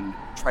 and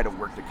try to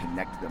work to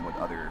connect them with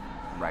other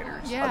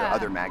writers,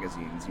 other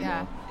magazines, you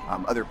know,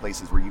 other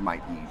places where you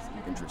might be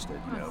interested.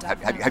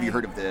 Have you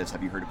heard of this?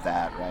 Have you heard of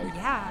that? Right?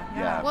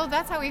 Yeah. Well,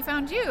 that's how we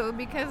found you,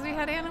 because we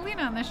had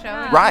Annalena on the show.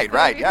 Yeah. Right.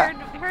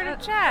 We heard of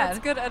Chad. That's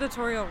good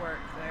editorial work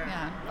there.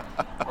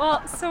 Yeah.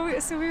 Well, so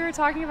we were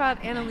talking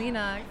about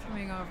Annalena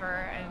coming over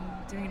and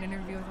doing an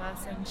interview with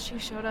us, and she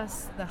showed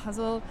us the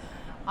hustle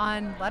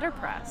on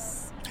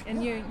letterpress,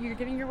 and you're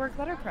getting your work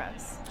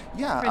letterpress.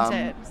 Yeah.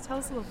 Printed. Tell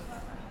us a little bit.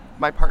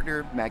 My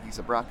partner, Maggie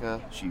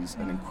Zabraka, she's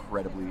an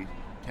incredibly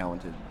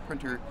talented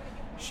printer.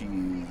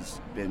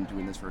 She's been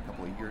doing this for a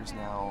couple of years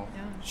now.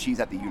 Yeah. She's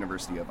at the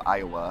University of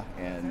Iowa,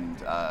 and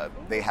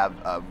they have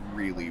a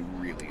really,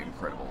 really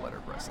incredible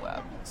letterpress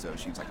lab. So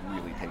she's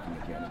really taking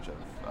advantage of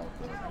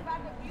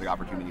the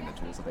opportunity and the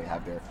tools that they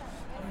have there.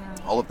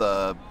 Yeah. All of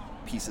the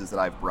pieces that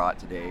I've brought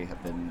today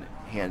have been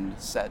hand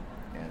set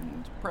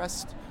and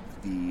pressed.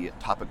 The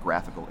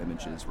topographical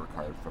images were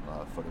carved from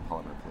a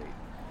photopolymer plate.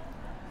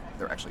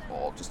 They're actually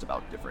all just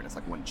about different. It's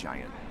one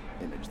giant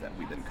image that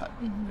we then cut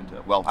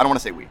into. Well, I don't want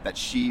to say we. That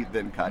she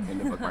then cut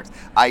into bookmarks.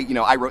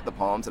 I wrote the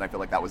poems, and I feel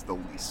like that was the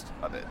least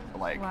of it.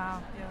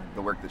 Wow. Yeah.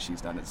 The work that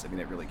she's done is. It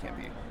really can't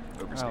be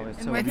overstated.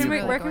 And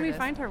where can we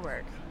find her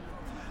work?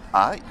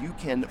 You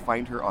can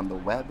find her on the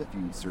web if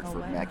you search for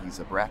Maggie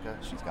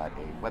Zabraka. She's got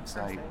a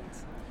website.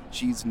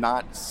 She's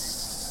not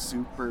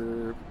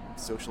super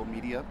social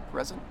media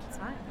present. That's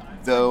fine.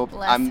 Though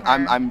Bless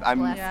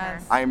her.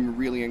 I'm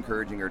really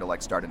encouraging her to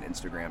start an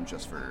Instagram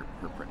just for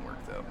her print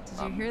work though.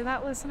 Did you hear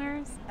that,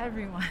 listeners?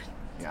 Everyone.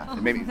 Yeah,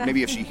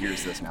 maybe if she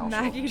hears this now,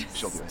 Maggie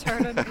she'll do it.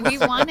 Started. We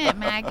want it,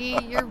 Maggie.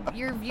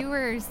 Your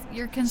viewers,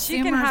 your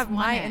consumers. She can have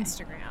want my it.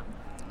 Instagram.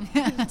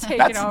 Take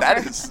it over.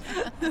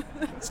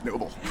 That's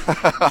noble.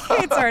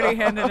 Kate's already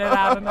handed it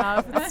out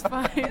enough. It's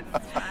fine.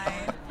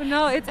 But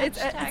no, it's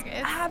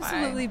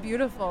absolutely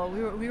beautiful.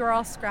 We were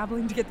all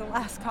scrabbling to get the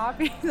last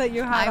copy that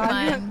you had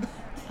on.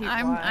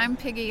 I'm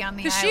piggy on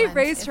the island. Because she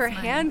raised her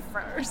hand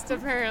first,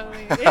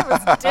 apparently. It was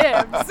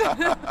dibs.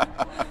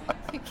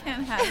 You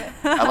can't have it.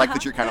 I like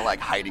that you're kind of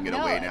hiding it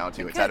away now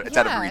too. It's out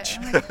of reach.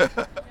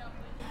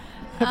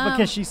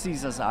 Because she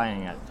sees us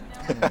eyeing it.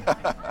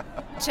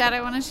 Chad,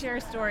 I want to share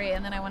a story,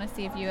 and then I want to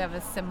see if you have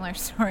a similar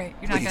story.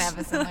 You're not going to have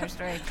a similar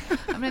story.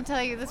 I'm going to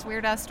tell you this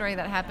weird-ass story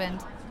that happened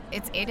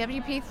It's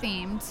AWP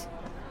themed.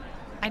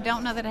 I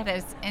don't know that it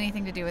has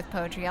anything to do with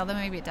poetry, although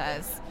maybe it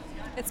does.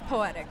 It's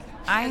poetic.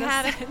 I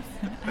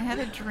had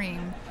a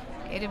dream,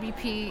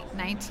 AWP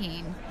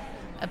 19,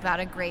 about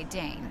a Great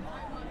Dane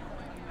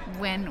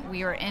when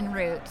we were en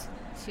route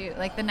to,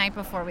 like the night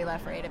before we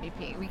left for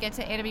AWP. We get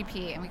to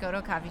AWP and we go to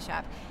a coffee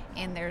shop,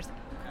 and there's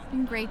a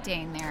Great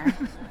Dane there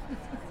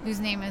whose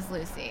name is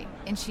Lucy.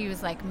 And she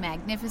was like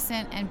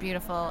magnificent and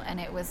beautiful, and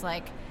it was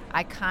like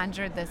I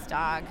conjured this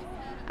dog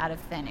out of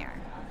thin air.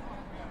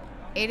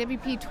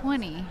 AWP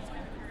 20,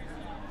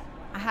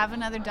 I have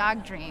another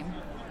dog dream.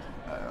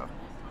 Uh-oh.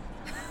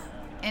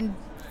 And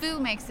Fu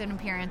makes an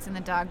appearance in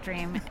the dog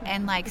dream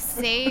and like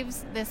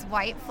saves this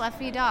white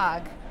fluffy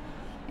dog.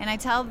 And I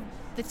tell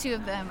the two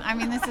of them, I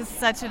mean, this is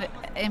such an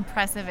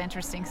impressive,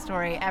 interesting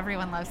story.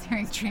 Everyone loves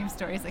hearing dream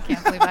stories. I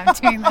can't believe I'm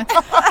doing this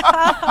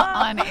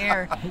on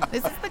air.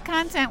 This is the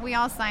content we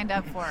all signed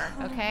up for,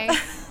 okay?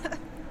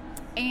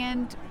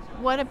 And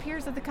what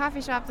appears at the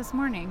coffee shop this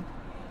morning?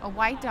 A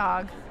white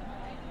dog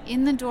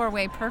in the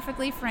doorway,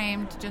 perfectly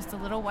framed, just a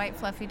little white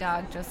fluffy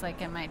dog, just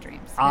like in my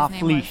dreams.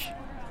 Off leash.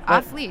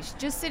 Off leash,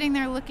 just sitting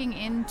there looking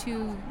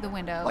into the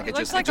window. Like it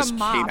just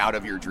came out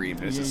of your dream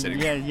and it's just sitting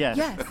there.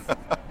 Yes.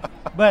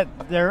 But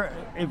there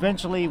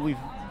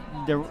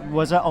there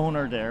was an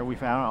owner there. We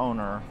found an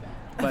owner,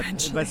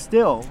 but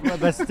still,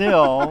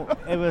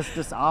 it was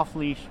this off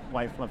leash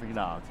white fluffy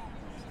dog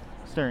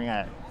staring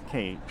at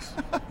Kate.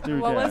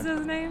 What was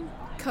his name?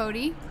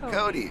 Cody.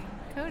 Cody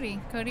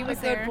Was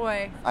a there. good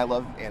boy. I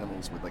love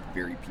animals with like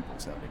very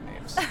people-sounding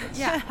names.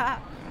 Yeah.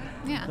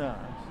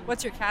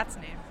 What's your cat's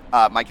name?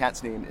 My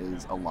cat's name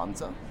is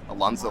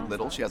Alonza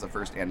Little. She has a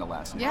first and a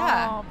last name.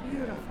 Yeah. Oh,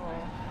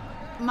 beautiful.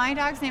 My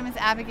dog's name is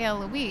Abigail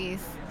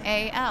Louise,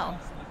 A.L.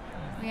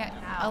 We got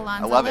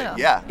Alonzo I love Little. it.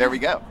 Yeah, there we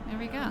go. There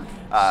we go.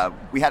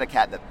 We had a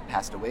cat that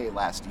passed away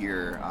last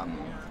year.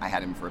 I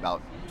had him for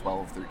about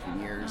 12,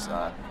 13 years.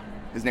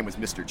 His name was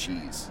Mr.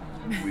 Cheese.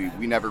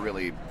 We never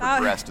really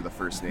progressed to the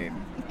first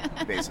name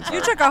basis.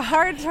 You took a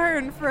hard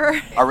turn for...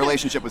 Our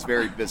relationship was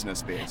very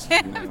business-based.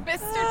 You know?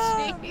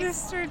 Mr.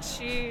 Cheese. Mr.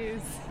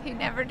 Cheese. He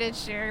never did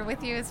share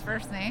with you his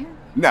first name?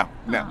 No.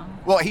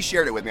 Well, he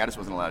shared it with me. I just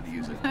wasn't allowed to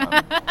use it.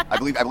 I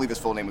believe his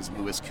full name was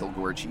Louis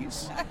Kilgore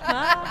Cheese.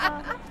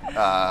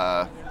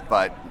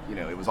 But,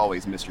 it was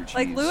always Mr. Cheese.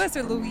 Like Louis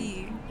or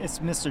Louis? It's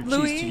Mr.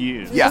 Louis? Cheese to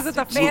you. Yeah. Was it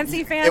the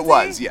fancy? It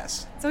was,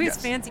 yes. So he's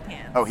yes. fancy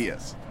pants. Oh, he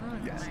is. Oh,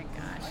 yes. my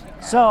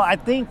gosh. So I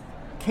think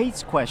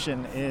Kate's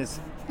question is,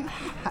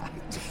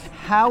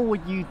 how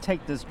would you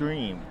take this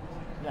dream?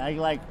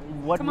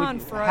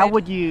 How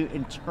would you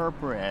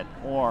interpret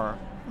or...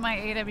 My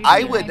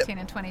AWP 19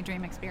 and 20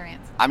 dream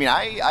experience. I mean,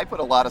 I put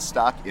a lot of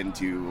stock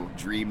into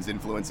dreams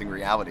influencing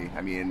reality.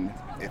 I mean,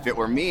 if it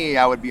were me,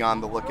 I would be on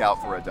the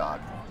lookout for a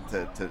dog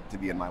to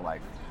be in my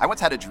life. I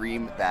once had a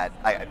dream that,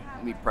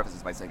 let me preface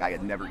this by saying I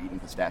had never eaten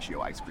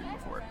pistachio ice cream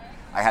before.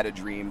 I had a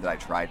dream that I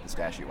tried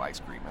pistachio ice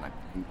cream and I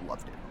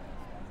loved it.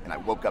 And I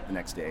woke up the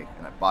next day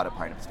and I bought a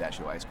pint of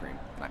pistachio ice cream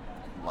and I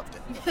loved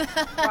it.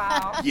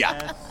 Wow. Yeah.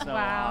 That's so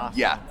Wow. awesome.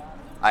 Yeah.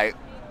 I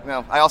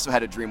also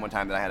had a dream one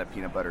time that I had a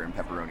peanut butter and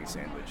pepperoni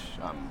sandwich.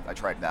 I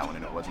tried that one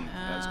and it wasn't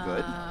as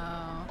good.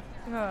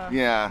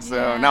 Yeah,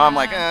 so now I'm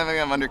like, maybe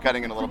I'm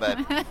undercutting it a little bit.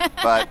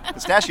 But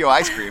pistachio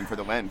ice cream for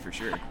the win, for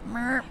sure.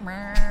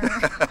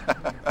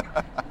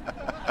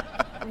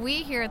 We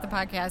here at the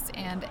podcast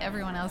and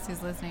everyone else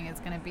who's listening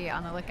is going to be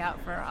on the lookout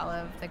for all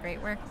of the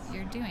great work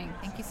you're doing.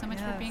 Thank you so much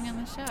for being on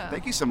the show.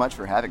 Thank you so much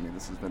for having me.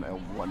 This has been a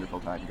wonderful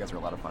time. You guys are a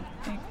lot of fun.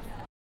 Thanks.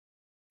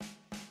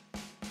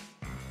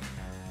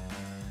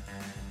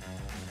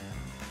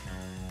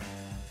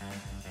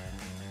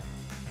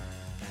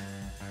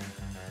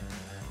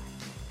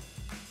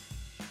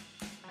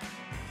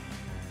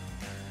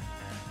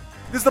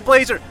 This is The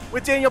Blazer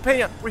with Daniel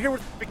Pena. We're here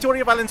with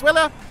Victoria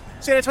Valenzuela,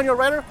 San Antonio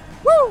writer.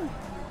 Woo!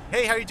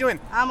 Hey, how are you doing?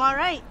 I'm all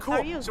right. Cool. How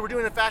are you? So we're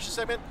doing a fashion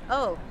segment.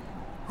 Oh.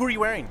 Who are you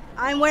wearing?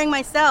 I'm wearing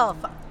myself.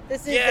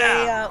 This is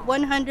a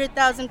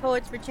 100,000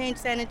 Poets for Change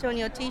San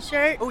Antonio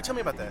t-shirt. Oh, tell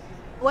me about that.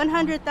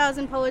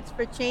 100,000 Poets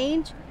for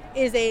Change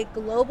is a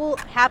global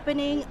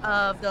happening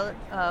of the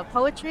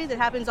poetry that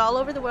happens all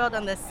over the world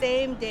on the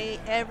same day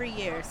every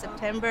year,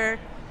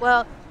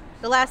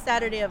 the last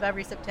Saturday of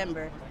every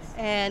September.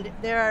 And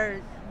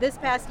this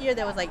past year,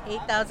 there was like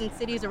 8,000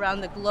 cities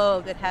around the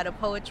globe that had a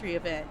poetry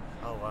event.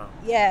 Oh, wow.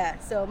 Yeah,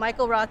 so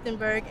Michael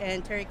Rothenberg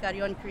and Terry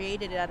Carrion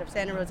created it out of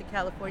Santa Rosa,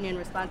 California in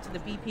response to the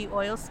BP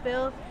oil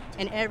spill.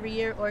 And every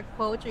year,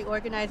 poetry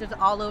organizers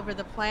all over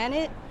the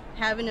planet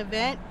have an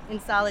event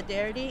in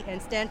solidarity,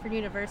 and Stanford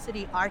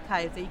University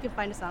archives it. You can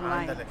find us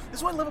online. This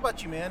is what I love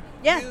about you, man.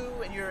 Yeah. You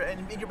and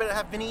your better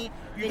half, Vinny.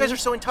 You guys are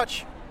so in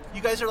touch.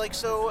 You guys are like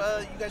so.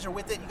 You guys are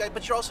with it.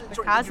 But you're also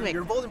cosmic.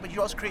 You're involved, but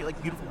you also create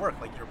like beautiful work.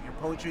 Like your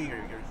poetry,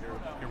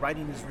 your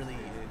writing is really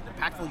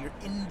impactful. You're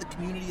in the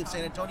community of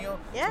San Antonio.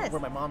 Yes. Where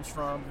my mom's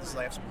from.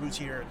 I have some roots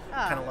here.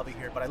 Kind of love it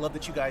here. But I love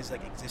that you guys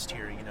like exist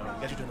here. You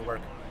guys are doing the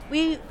work.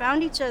 We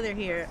found each other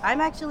here.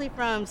 I'm actually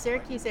from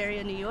Syracuse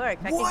area, New York.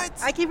 What?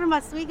 I came from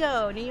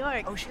Oswego, New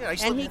York. Oh shit! I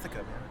used to live in Ithaca,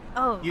 man.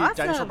 Oh, you awesome.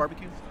 Dinosaur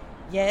Barbecue?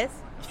 Yes.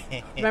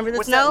 Remember the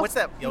what's snow? What's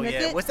that? Oh You miss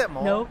yeah. it? What's that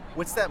mall? No.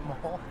 What's that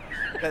mall?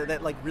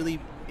 that like really?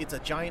 It's a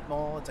giant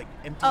mall. It's like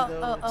empty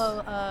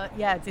though.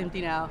 Yeah, it's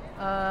empty now.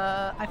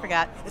 I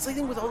forgot. It's like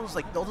thing with all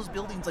those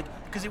buildings, like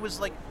because it was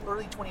like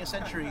early 20th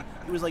century.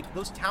 It was like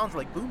those towns were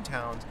like boom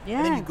towns,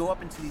 and then you go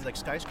up into these like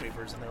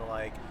skyscrapers, and they're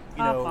like,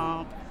 you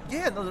know,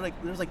 yeah, no, they're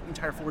like there's like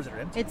entire floors that are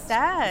empty. It's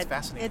sad. It's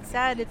fascinating. It's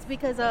sad. It's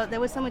because there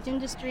was so much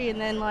industry,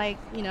 and then like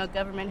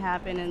government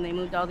happened, and they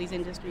moved all these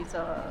industries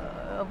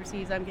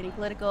overseas. I'm getting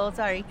political.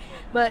 Sorry,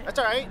 but that's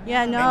all right.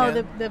 Yeah, no,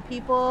 Amen. the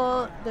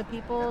people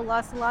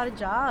lost a lot of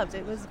jobs.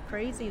 It was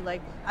crazy.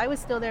 Like I was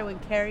still there when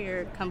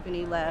Carrier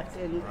Company left,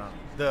 and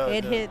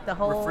it hit the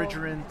whole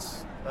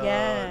refrigerant.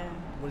 Yeah.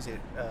 What is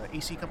it?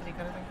 AC company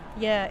kind of thing?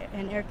 Yeah,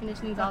 and air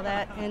conditioning, all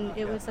that, and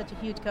it was such a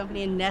huge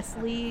company. And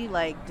Nestle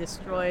like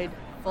destroyed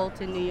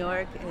Fulton, New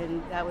York,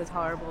 and that was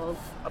horrible.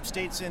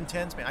 Upstate's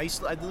intense, man. I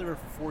delivered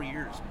for 4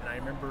 years, and I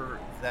remember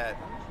that.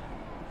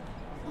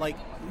 Like,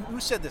 who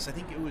said this? I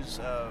think it was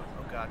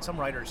some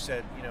writer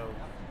said,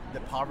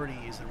 that poverty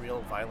is the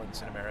real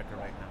violence in America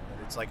right now.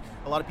 That it's like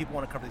a lot of people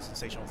want to cover these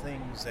sensational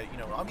things. That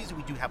obviously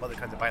we do have other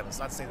kinds of violence.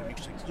 Not to say they're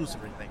mutually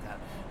exclusive or anything like that,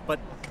 but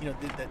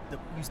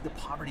the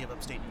poverty of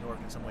upstate New York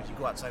in some ways. You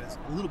go outside, it's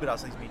a little bit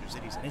outside these major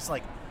cities, and it's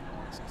like.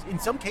 In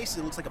some cases,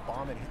 it looks like a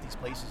bomb had hit these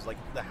places. Like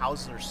the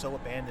houses are so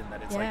abandoned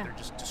that it's like they're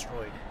just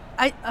destroyed.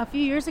 A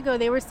few years ago,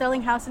 they were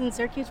selling houses in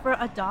Syracuse for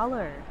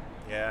 $1.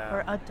 Yeah.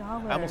 For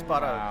 $1. I almost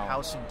bought a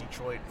house in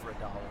Detroit for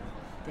 $1.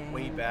 Dang.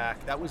 Way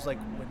back. That was like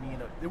when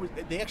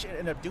they actually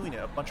ended up doing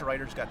it. A bunch of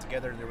writers got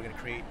together and they were going to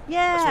create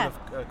Yeah. a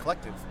sort of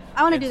collective.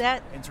 I want to do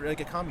that. And sort of like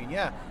a commune,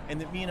 yeah. And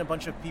then me and a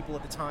bunch of people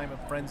at the time,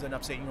 friends in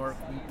upstate New York,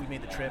 we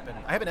made the trip, and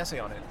I have an essay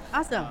on it.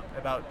 Awesome.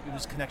 About it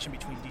was connection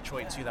between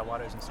Detroit and Ciudad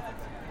Juarez and stuff like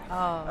that.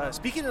 Oh.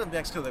 Speaking of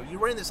Mexico, though, you're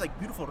wearing this like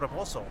beautiful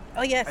rebozo.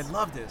 Oh yes. I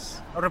love this.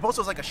 A rebozo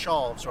is like a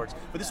shawl of sorts,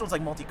 but this one's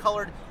like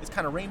multicolored. It's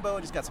kind of rainbow.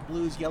 It's got some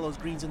blues, yellows,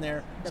 greens in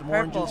there, some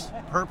purple. oranges,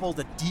 purple,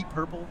 the deep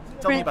purple.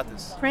 Tell me about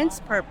this.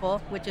 Prince purple,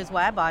 which is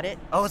why I bought it.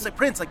 Oh, it's like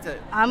Prince, like the.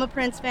 I'm a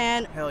Prince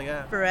fan. Hell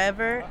yeah.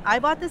 Forever. I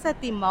bought this at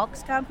the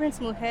Malks conference,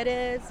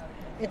 Mujeres.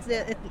 It's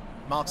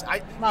Malks.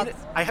 Malks.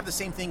 I have the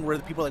same thing where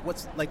the people are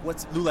what's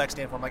LULAC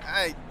stand for? I'm like,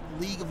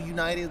 League of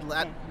United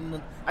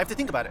Latin. I have to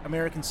think about it.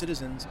 American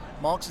citizens.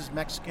 Malks is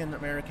Mexican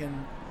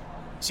American.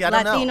 See, I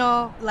don't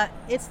know. Latino.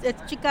 It's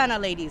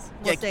Chicana ladies.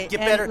 We'll say,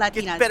 get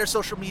Latinas. better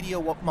social media,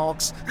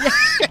 Malks.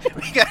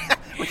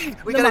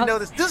 we gotta know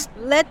this.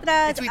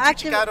 Letras. Between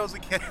Chicanos, we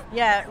can.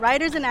 Yeah,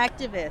 writers and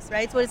activists,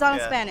 right? So it's all in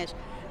Spanish.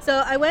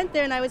 So I went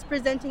there and I was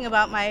presenting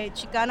about my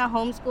Chicana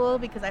homeschool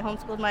because I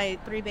homeschooled my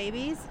 3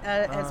 babies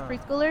as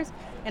preschoolers,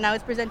 and I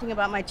was presenting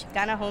about my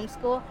Chicana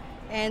homeschool.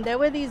 And there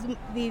were these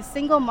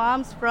single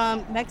moms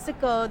from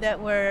Mexico that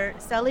were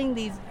selling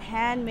these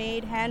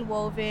handmade,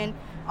 hand-woven,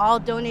 all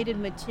donated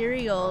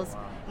materials,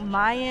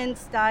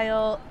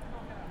 Mayan-style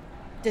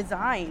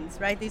designs,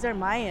 right? These are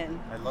Mayan.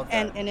 I love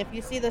that. And if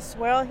you see the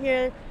swirl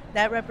here,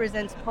 that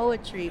represents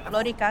poetry,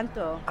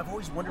 floricanto. I've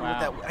always wondered what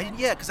that.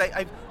 Because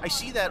I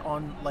see that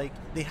on like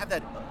they have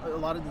that a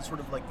lot of the sort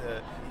of like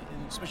the.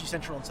 Especially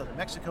central and southern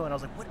Mexico, and I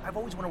was like, I've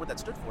always wondered what that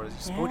stood for.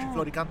 It's poetry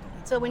floricanto.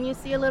 So when you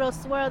see a little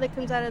swirl that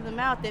comes out of the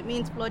mouth, it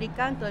means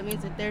floricanto. It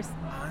means that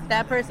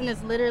that person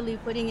is literally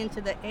putting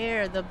into the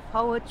air the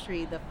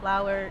poetry, the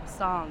flower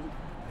song.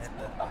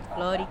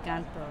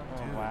 Floricanto.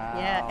 Oh, wow.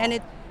 Yeah,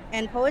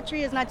 and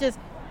poetry is not just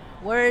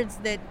words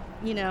that,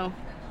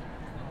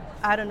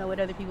 I don't know what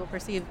other people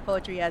perceive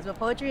poetry as, but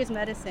poetry is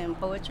medicine.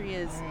 Poetry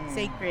is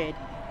sacred.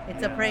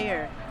 It's a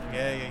prayer.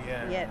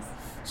 Yeah. Yes.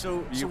 So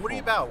what are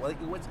you about? Like,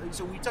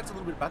 so we talked a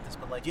little bit about this,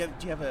 but like, do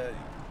you have a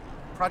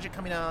project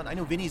coming out? I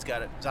know Vinny's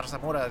got it.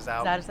 Zarzamora is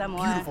out.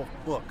 Zarzamora. Beautiful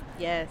book.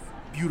 Yes.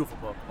 Beautiful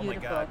book.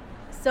 Beautiful. Oh my God.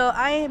 So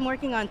I am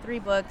working on 3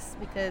 books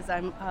because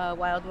I'm a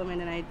wild woman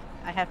and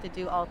I have to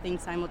do all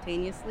things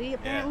simultaneously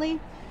apparently.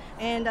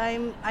 And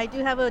I do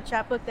have a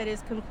chapbook that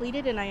is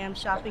completed, and I am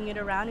shopping it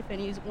around if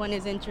anyone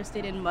is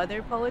interested in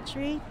mother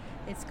poetry.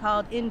 It's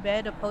called In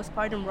Bed, a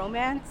Postpartum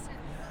Romance.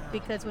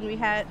 Because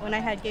when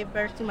I gave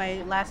birth to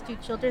my last 2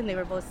 children, they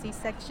were both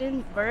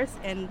C-section births,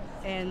 and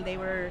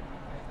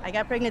I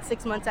got pregnant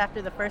 6 months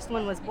after the first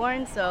one was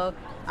born, so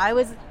I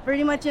was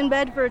pretty much in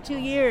bed for 2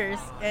 years,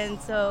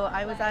 and so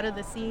I was out of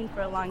the scene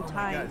for a long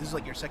time. God. This is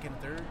like your second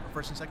and third, or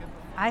first and second?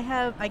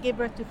 I gave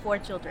birth to 4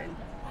 children.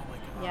 Oh my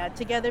God. Yeah,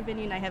 together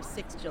Vinny and I have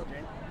 6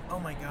 children.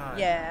 Oh my God.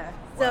 Yeah.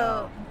 Wow.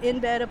 So In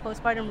Bed, a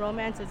Postpartum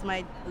Romance is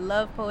my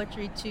love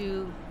poetry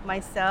to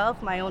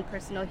myself, my own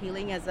personal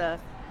healing as a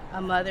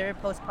mother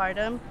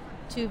postpartum,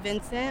 to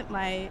Vincent,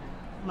 my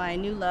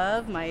new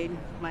love, my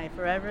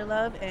forever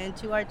love, and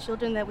to our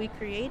children that we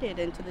created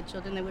and to the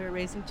children that we were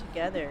raising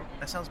together.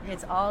 That sounds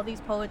beautiful. It's all these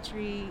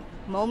poetry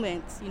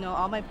moments.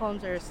 All my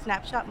poems are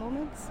snapshot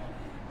moments.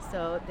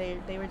 So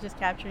they were just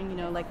capturing,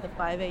 like the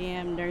 5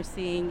 a.m.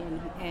 nursing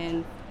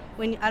and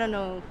when, I don't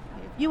know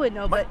if you would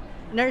know, but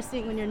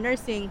when you're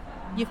nursing,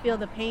 you feel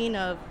the pain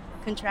of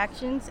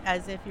contractions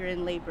as if you're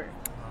in labor.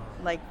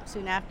 Like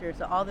soon after,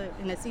 so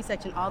in a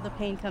C-section, all the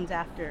pain comes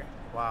after.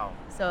 Wow.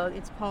 So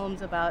it's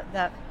poems about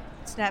that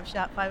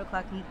snapshot, 5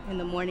 o'clock in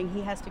the morning,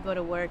 he has to go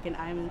to work, and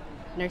I'm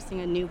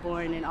nursing a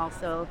newborn, and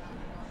also,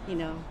 you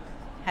know,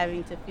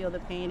 having to feel the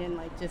pain and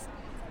like just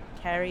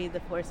carry the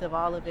force of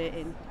all of it,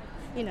 and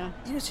you know.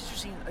 You know, it's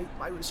interesting.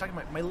 I was talking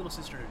about my little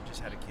sister just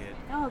had a kid.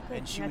 Oh, good.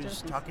 And she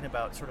was talking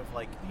about sort of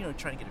like, you know,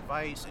 trying to get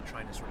advice and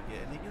trying to sort of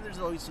get. And you know, there's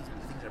always things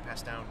that are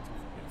passed down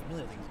from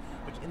familial things.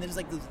 But and there's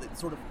like those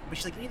sort of. But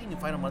she's like, anything you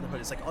find on motherhood,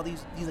 it's like all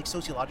these like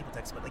sociological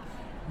texts, but like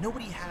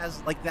nobody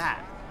has like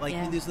that. Like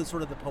there's the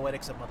sort of the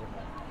poetics of motherhood.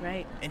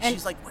 Right. And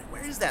she's like,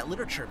 where is that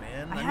literature,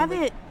 man? I have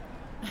mean, it.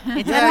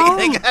 It's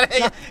at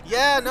home.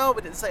 Yeah, no,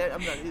 but it's like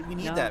we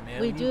need that,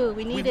 man. We do.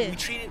 We need it. We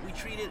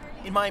treat it.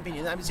 In my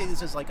opinion, I would say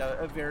this is like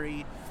a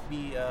very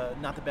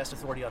not the best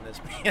authority on this.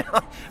 But, you know,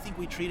 I think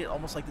we treat it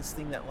almost like this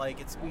thing that like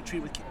we treat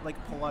it with like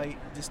polite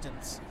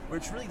distance, where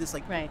it's really this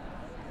like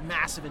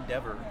massive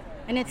endeavor.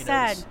 And it's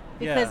sad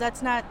because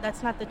that's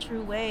not the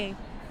true way.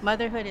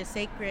 Motherhood is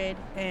sacred,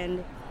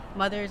 and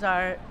mothers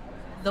are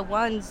the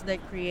ones that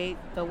create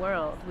the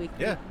world.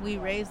 We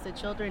raise the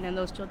children, and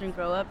those children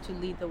grow up to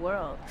lead the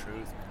world.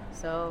 Truth.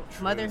 So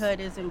motherhood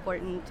is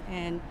important,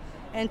 and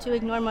to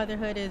ignore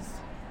motherhood is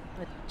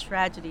a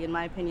tragedy, in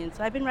my opinion.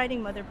 So I've been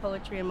writing mother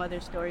poetry and mother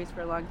stories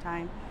for a long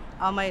time.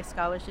 All my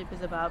scholarship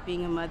is about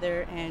being a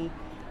mother and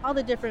all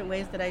the different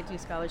ways that I do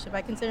scholarship.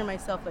 I consider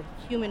myself a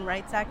human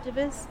rights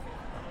activist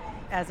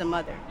as a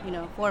mother, you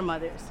know, for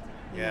mothers.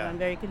 You know, I'm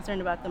very concerned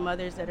about the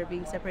mothers that are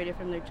being separated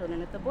from their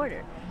children at the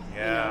border. You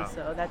know,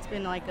 so that's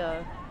been like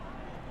a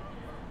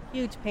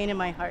huge pain in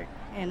my heart.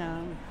 And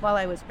while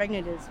I was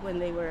pregnant is when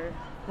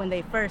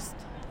they first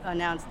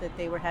announced that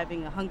they were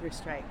having a hunger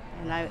strike,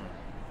 and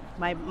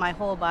my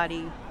whole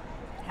body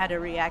had a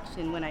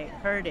reaction when I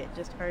heard it.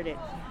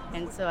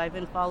 And so I've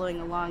been following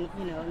along.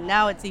 You know,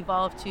 now it's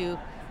evolved to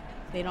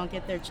they don't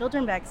get their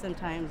children back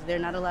sometimes. They're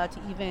not allowed to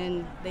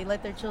even. They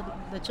let their children.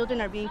 The children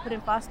are being put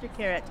in foster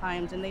care at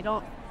times, and they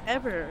don't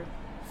ever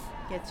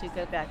get to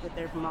go back with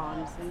their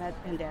moms and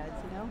dads,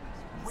 you know?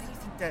 What do you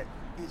think that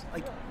is,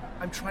 like,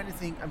 I'm trying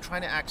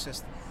to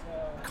access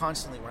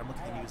constantly when I'm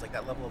looking at the news, like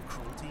that level of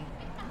cruelty,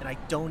 and I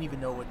don't even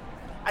know what,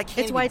 I can't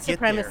It's white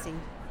supremacy. There.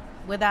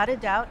 Without a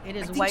doubt, it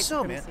is white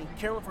supremacy. Man.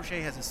 Carolyn Forche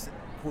has this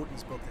quote in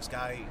his book, this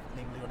guy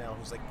named Lionel,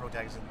 who's like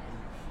protagonist in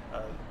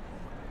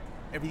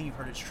Everything You've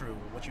Heard Is True,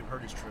 What You've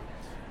Heard Is True.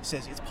 He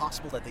says it's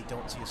possible that they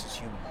don't see us as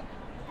human.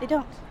 They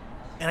don't.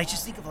 And I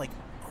just think of like,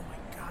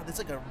 that's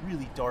like a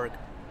really dark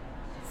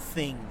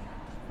thing.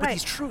 But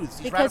these truths,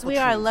 these because we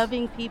are truths.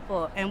 loving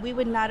people, and we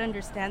would not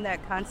understand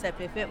that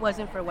concept if it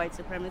wasn't for white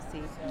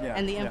supremacy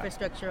and the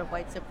infrastructure of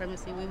white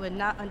supremacy. We would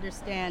not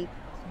understand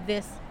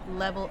this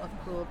level of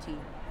cruelty.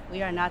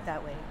 We are not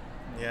that way.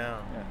 Yeah.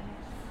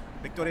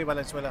 Victoria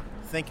Valenzuela,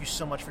 thank you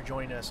so much for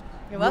joining us.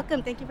 You're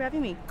welcome. Thank you for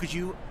having me. Could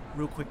you,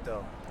 real quick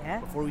though,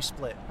 before we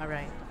split, all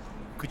right,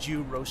 could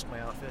you roast my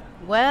outfit?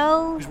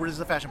 Well, because this is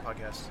a fashion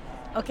podcast.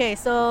 Okay,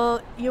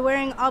 so you're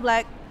wearing all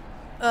black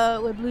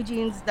with blue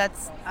jeans.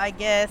 That's, I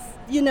guess,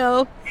 you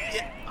know.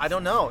 I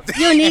don't know.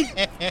 You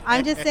need.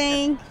 I'm just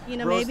saying, you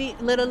know, maybe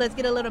let's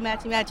get a little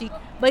matchy.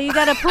 But you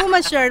got a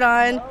Puma shirt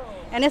on,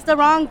 and it's the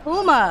wrong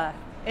Puma.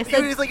 You're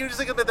just like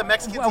the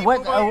Mexican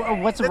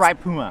Puma. What's the right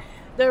Puma?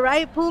 The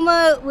right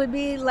Puma would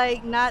be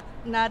like not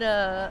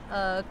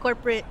a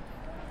corporate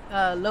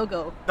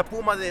logo. The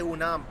Puma de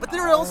UNAM. But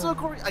they're also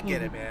I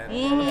get it, man.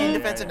 Okay,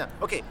 defensive now.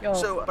 Okay,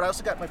 so, but I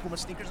also got my Puma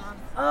sneakers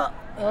on.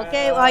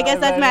 Okay, well, I guess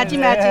that's matchy.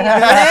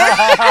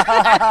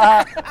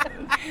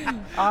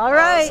 All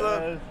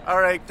right. All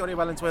right, Victoria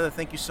Valenzuela,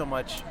 thank you so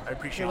much. I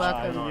appreciate you. You're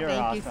welcome. You're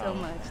Thank awesome. you so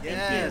much.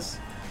 Yes.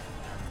 Thank you.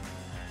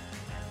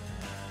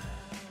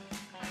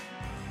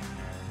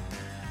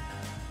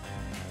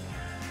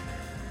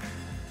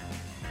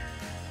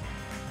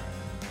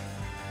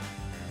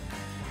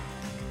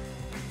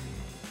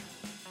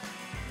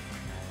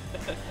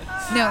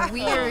 No,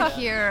 we are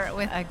here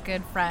with a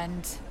good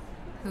friend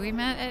who we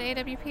met at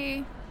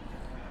AWP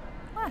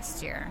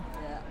last year.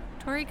 Yeah.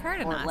 Tori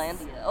Cardenas.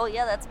 Orlandia. Oh,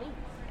 yeah, that's me.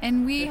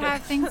 And we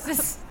have things to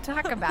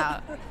talk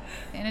about,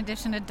 in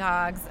addition to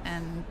dogs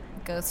and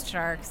ghost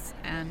sharks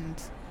and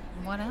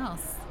what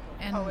else?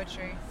 And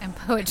poetry. And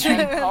poetry.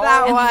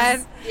 That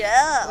one.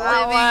 Yeah.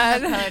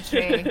 That one.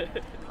 Poetry.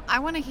 I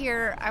want to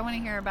hear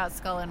about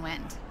Skull and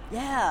Wind.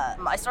 Yeah.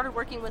 I started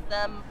working with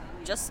them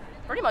just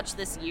pretty much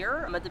this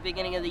year. At the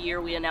beginning of the year,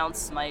 we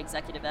announced my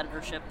executive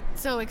editorship.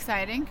 So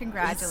exciting.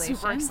 Congratulations. It's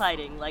super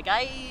exciting. Like,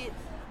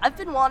 I've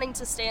been wanting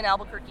to stay in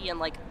Albuquerque and,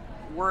 like,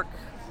 work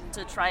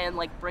to try and,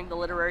 like, bring the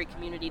literary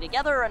community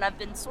together, and I've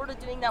been sort of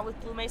doing that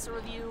with Blue Mesa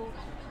Review,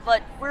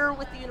 but we're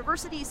with the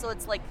university, so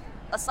it's, like,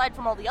 aside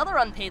from all the other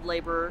unpaid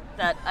labor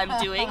that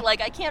I'm doing, like,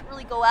 I can't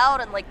really go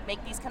out and, like,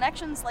 make these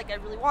connections like I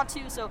really want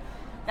to, so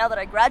now that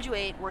I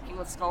graduate working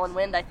with Skull and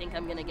Wind, I think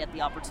I'm going to get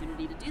the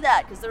opportunity to do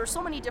that, because there are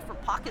so many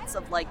different pockets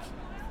of, like,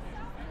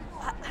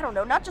 I don't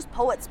know, not just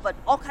poets, but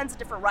all kinds of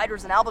different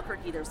writers in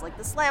Albuquerque. There's, like,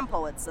 the slam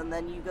poets, and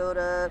then you go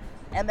to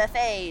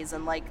MFAs,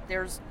 and, like,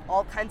 there's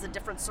all kinds of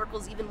different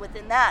circles even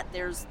within that.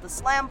 There's the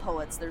slam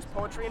poets, there's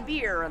Poetry and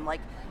Beer, and,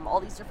 like, all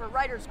these different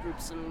writers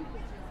groups, and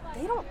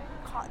they don't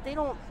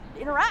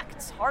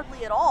interact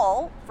hardly at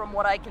all from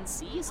what I can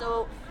see.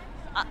 So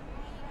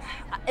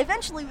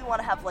eventually we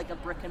want to have like a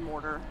brick and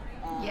mortar.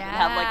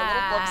 Have like a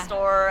little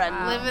bookstore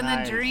and living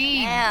the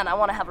dream. And I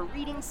want to have a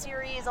reading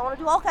series. I want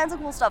to do all kinds of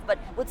cool stuff. But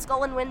with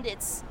Skull and Wind,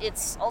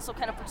 it's also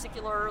kind of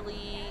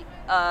particularly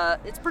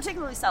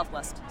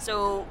Southwest.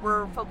 So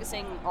we're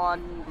focusing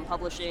on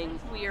publishing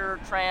queer,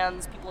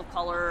 trans, people of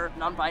color,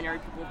 non-binary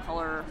people of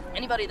color,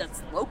 anybody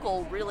that's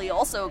local really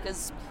also,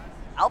 because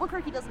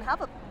Albuquerque doesn't have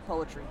a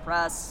poetry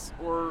press,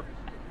 or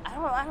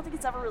I don't think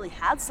it's ever really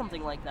had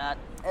something like that.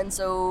 And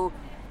so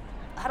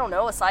I don't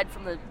know, aside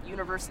from the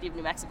University of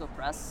New Mexico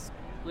Press,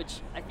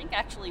 which I think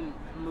actually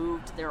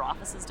moved their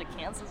offices to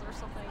Kansas or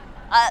something.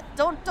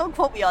 Don't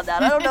quote me on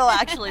that. I don't know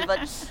actually, but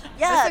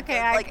yeah. That's okay.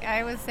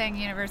 I was saying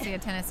University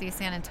of Tennessee,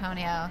 San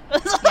Antonio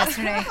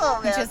yesterday,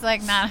 which is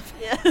like not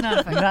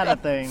a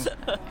thing.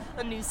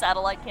 A new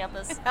satellite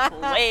campus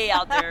way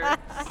out there.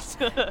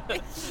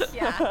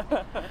 Yeah.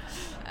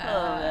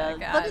 Oh man.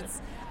 God. But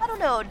it's, I don't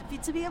know,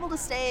 to be able to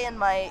stay in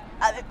my,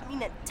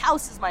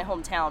 Taos is my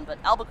hometown, but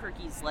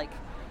Albuquerque's like,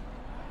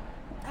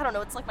 I don't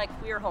know, it's like my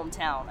queer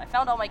hometown. I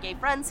found all my gay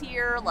friends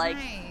here. Like,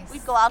 nice.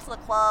 We'd go out to the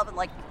club and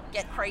like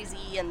get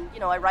crazy, and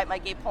I write my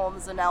gay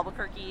poems in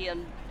Albuquerque,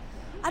 and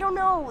I don't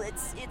know,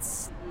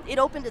 it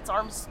opened its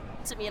arms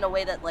to me in a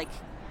way that like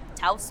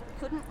Taos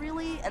couldn't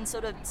really. And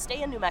so to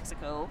stay in New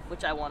Mexico,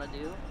 which I want to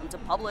do, and to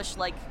publish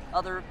like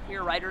other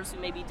queer writers who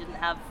maybe didn't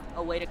have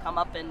a way to come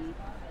up in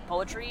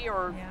poetry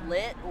or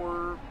lit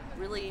or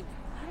really,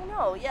 I don't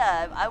know.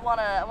 Yeah, I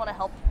wanna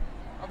help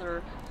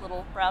other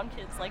little brown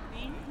kids like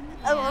me.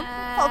 I want to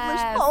publish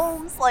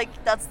poems.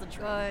 Like, that's the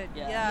truth. Good.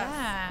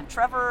 Yeah.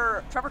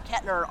 Trevor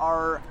Kettner,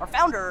 our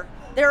founder,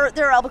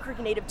 they're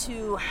Albuquerque native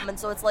too, and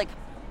so it's like,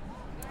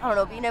 I don't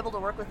know, being able to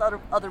work with other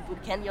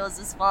Burqueños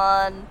is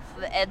fun.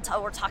 And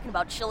we're talking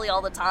about Chile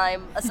all the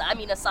time.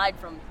 Aside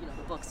from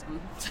the books.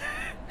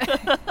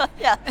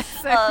 Yeah.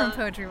 Aside from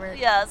poetry work.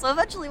 Yeah. So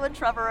eventually, when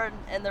Trevor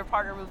and their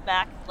partner move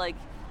back, like,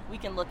 we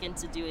can look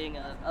into doing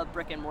a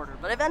brick and mortar.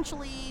 But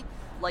eventually,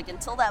 like,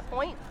 until that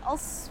point,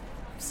 I'll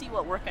see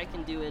what work I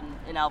can do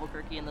in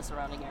Albuquerque and the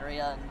surrounding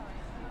area, and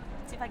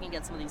see if I can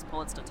get some of these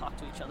poets to talk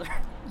to each other.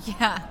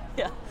 Yeah.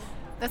 Yeah.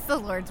 That's the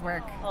Lord's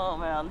work. Oh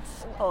man,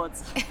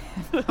 poets.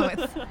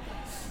 Poets.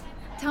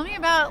 Tell me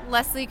about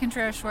Leslie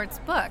Contreras-Schwartz's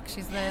book.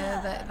 She's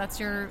that's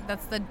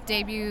the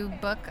debut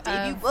book.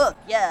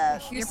 Yeah.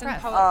 Houston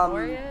Poet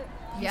Laureate.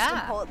 Houston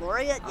Poet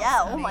Laureate.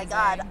 Yeah. Oh my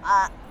God.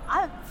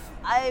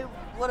 I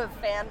would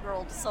have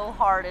fangirled so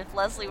hard if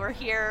Leslie were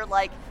here.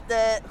 Like,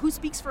 Who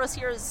Speaks for Us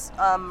here is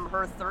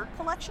her third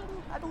collection,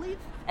 I believe.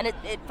 And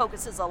it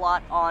focuses a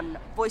lot on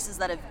voices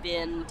that have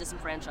been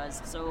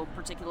disenfranchised. So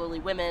particularly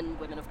women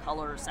of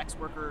color, sex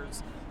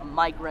workers,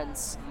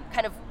 migrants,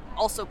 kind of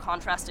also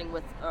contrasting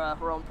with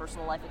her own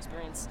personal life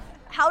experience.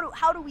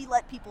 How do we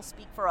let people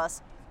speak for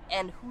us,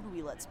 and who do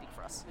we let speak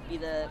for us?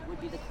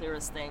 Would be the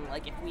clearest thing.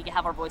 Like, if we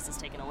have our voices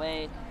taken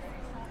away,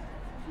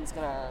 who's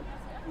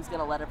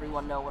gonna let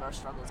everyone know what our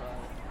struggles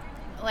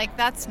are? Like,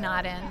 that's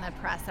not in the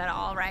press at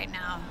all right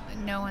now.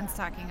 No one's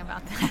talking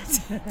about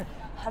that.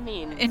 I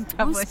mean, in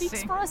who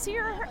speaks for us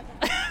here?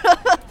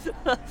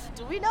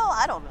 Do we know?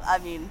 I don't know. I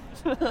mean,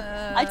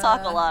 I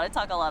talk a lot. I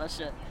talk a lot of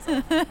shit.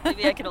 So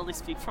maybe I can only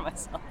speak for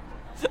myself.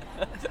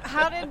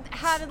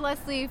 How did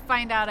Leslie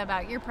find out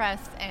about your press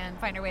and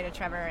find her way to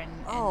Trevor and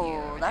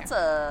you? That's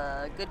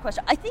a good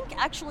question. I think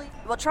actually,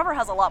 Trevor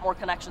has a lot more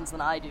connections than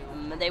I do.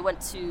 And they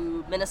went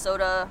to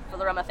Minnesota for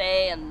their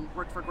MFA and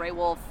worked for Grey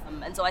Wolf.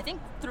 And so I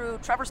think through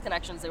Trevor's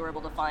connections, they were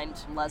able to find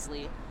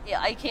Leslie. Yeah,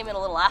 I came in a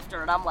little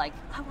after, and I'm like,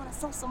 I want to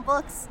sell some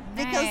books.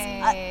 Because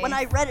when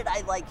I read it,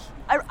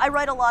 I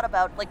write a lot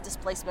about like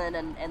displacement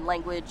and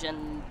language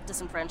and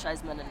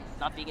disenfranchisement and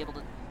not being able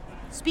to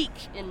speak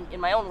in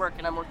my own work,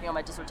 and I'm working on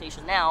my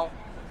dissertation now.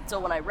 So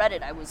when I read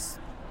it, I was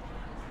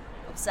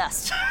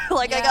obsessed.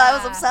 I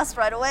was obsessed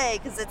right away,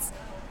 because it's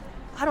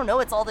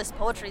all this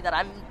poetry that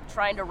I'm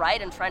trying to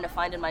write and trying to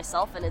find in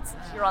myself, and it's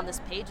here on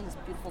this page in this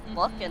beautiful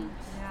book, and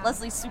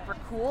Leslie's super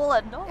cool,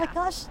 and oh my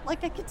gosh,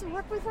 like, I get to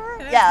work with her.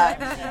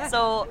 Yeah.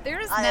 So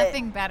there's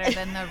nothing better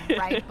than the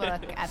right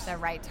book at the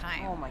right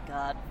time. Oh my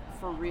God.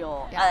 For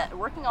real. Yeah.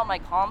 Working on my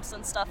comps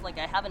and stuff, like,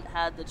 I haven't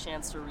had the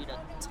chance to read a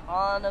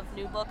ton of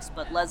new books,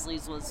 but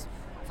Leslie's was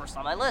first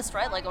on my list,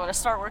 right? Like, when I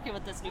start working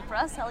with this new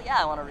press, hell yeah,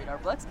 I want to read our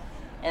books.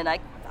 And I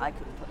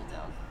couldn't put it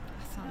down.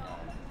 Awesome.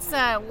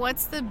 So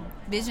what's the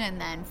vision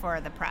then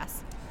for the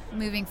press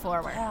moving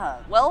forward? Yeah.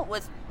 Well,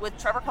 with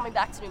Trevor coming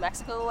back to New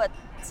Mexico at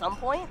some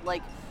point,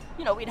 like,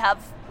 we'd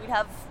have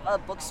a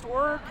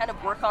bookstore, kind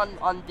of work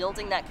on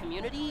building that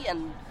community.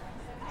 And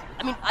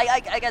I mean,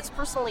 I guess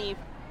personally,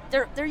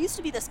 There used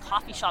to be this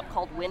coffee shop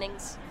called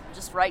Winnings,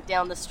 just right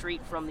down the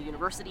street from the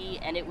university,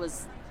 and it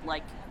was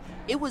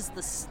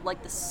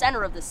the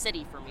center of the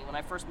city for me when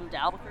I first moved to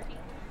Albuquerque.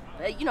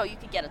 You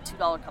could get a $2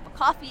 cup of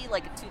coffee,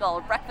 like a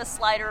 $2 breakfast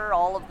slider,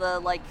 all of the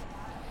like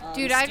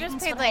Dude, I just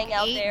students paid would like hang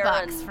out there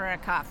 $8 and- for a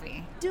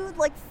coffee. Dude,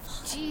 like,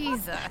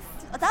 Jesus.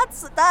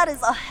 that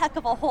is a heck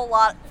of a whole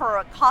lot for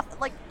a coffee.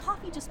 Like,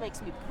 coffee just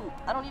makes me poop.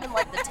 I don't even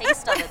like the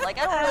taste of it. Like,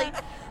 I don't really.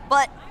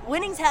 But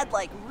Winnings had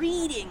like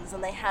readings,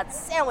 and they had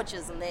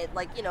sandwiches, and they had,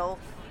 like, you know,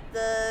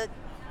 the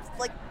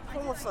like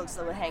homeless folks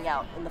that would hang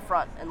out in the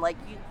front, and like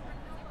you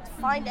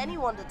find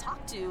anyone to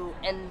talk to,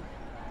 and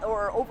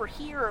or over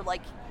here,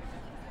 like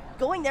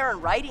going there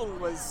and writing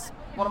was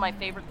one of my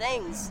favorite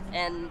things,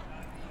 and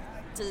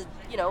to,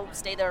 you know,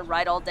 stay there and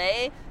write all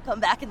day, come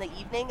back in the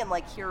evening and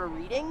like hear a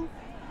reading,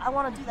 I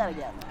want to do that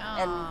again.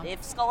 And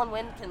if Skull and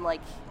Wind can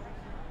like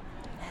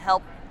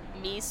help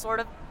me sort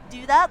of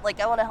do that, like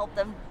I want to help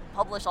them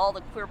publish all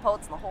the queer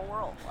poets in the whole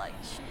world. Like,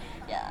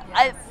 yeah,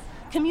 Yes.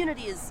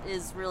 Community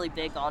is really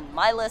big on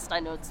my list. I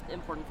know it's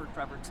important for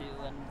Trevor too,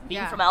 and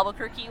being Yeah. from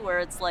Albuquerque, where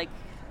it's like,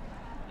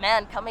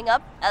 man, coming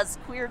up as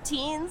queer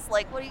teens,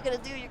 like, what are you gonna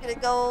do? You're gonna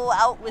go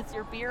out with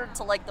your beard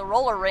to like the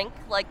roller rink?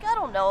 Like, I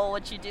don't know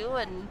what you do,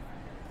 and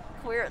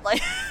queer,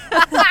 like,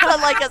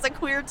 like as a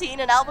queer teen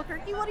in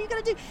Albuquerque, what are you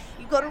gonna do?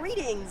 You go to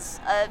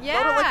readings, go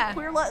to like a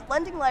queer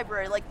lending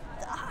library. Like,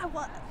 I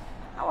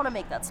want to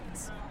make that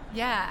space.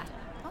 Yeah.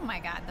 Oh my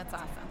God, that's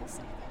awesome.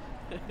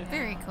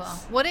 Very cool.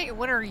 What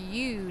are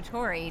you,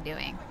 Tori,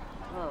 doing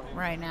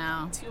right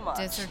now? Too much.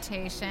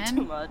 Dissertation.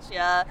 Too much.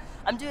 Yeah,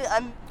 I'm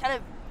kind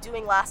of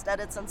doing last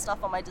edits and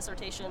stuff on my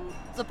dissertation.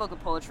 It's a book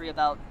of poetry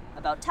about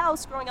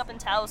Taos, growing up in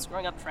Taos,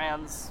 growing up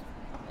trans,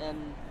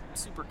 and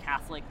super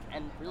Catholic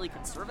and really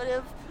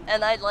conservative.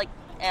 And I like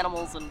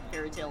animals and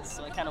fairy tales,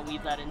 so I kind of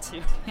weave that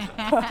into.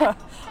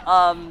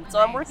 So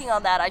I'm working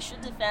on that. I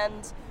should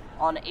defend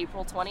on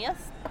April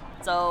 20th.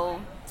 So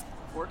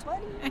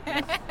 420.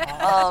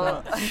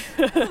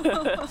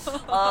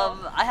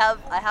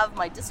 I have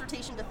my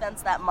dissertation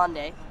defense that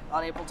Monday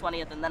on April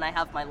 20th, and then I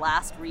have my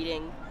last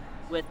reading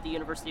with the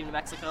University of New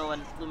Mexico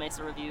and Blue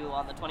Mesa Review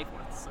on the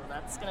 24th. So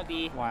that's gonna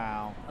be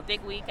a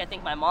big week. I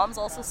think my mom's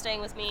also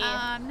staying with me.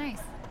 Nice.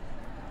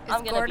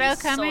 I'm gonna Gordo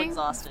be coming? so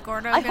exhausted. Is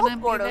Gordo I gonna hope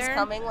be Gordo's there?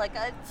 coming. Like,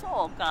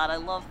 oh God, I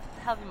love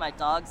having my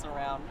dogs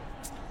around.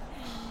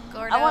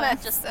 Gordo I want and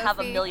to just have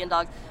a Sophie. million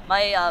dogs.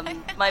 My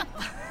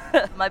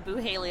my boo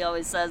Haley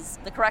always says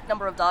the correct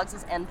number of dogs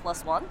is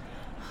n+1.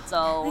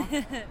 So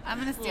I'm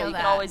gonna steal you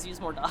that. can always use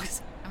more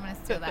dogs. I'm gonna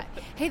steal that.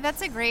 Hey,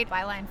 that's a great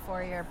byline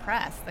for your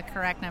press. The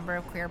correct number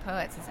of queer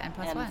poets is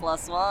n+1.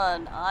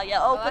 n+1. Yeah.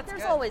 Oh, but that's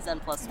there's good. always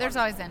n+1. There's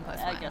always n+1.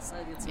 I guess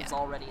it's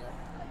already.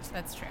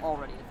 That's true.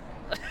 Already.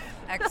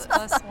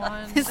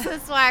 X+1. This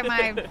is why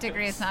my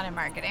degree is not in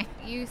marketing.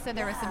 You said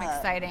there was some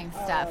exciting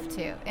stuff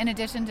too, in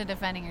addition to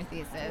defending your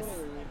thesis,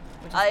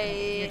 which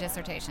is your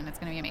dissertation. It's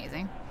going to be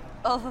amazing.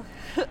 Oh,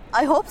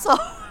 I hope so.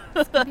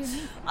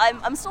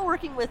 I'm still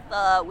working with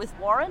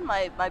Warren,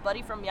 my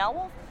buddy from Meow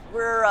Wolf.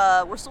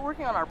 We're still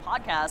working on our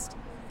podcast,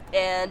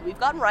 and we've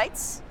gotten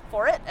rights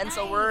for it, and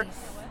so we're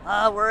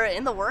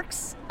in the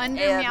works.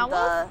 Under and, Meow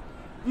Wolf?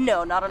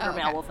 No, not under Oh, okay.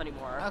 Meow Wolf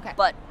anymore. Okay.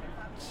 But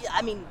yeah,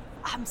 I mean,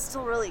 I'm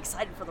still really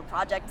excited for the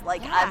project.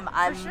 Like, Yeah,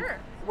 I'm for sure.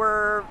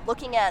 We're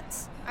looking at.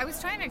 I was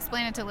trying to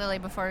explain it to Lily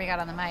before we got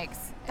on the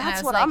mics. And That's I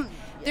was what like, I'm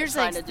there's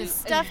trying like to do. this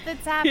stuff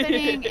that's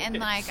happening, and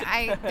like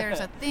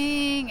there's a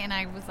thing, and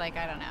I was like,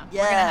 I don't know. We're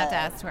gonna have to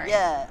ask Tori.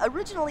 Yeah,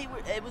 originally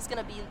it was going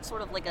to be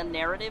sort of like a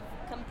narrative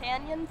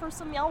companion for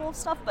some Meow Wolf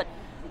stuff, but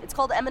it's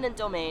called Eminent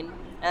Domain.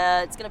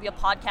 It's going to be a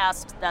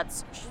podcast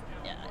that's,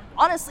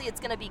 honestly, it's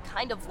going to be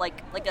kind of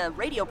like a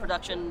radio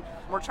production.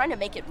 We're trying to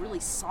make it really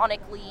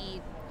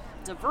sonically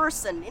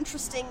diverse and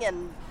interesting,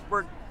 and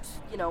we're,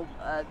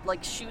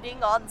 like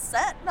shooting on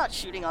set, not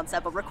shooting on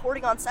set, but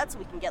recording on set, so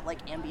we can get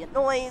like ambient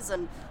noise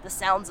and the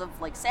sounds of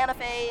like Santa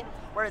Fe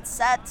where it's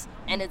set,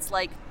 and it's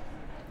like.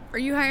 Are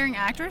you hiring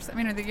actors? I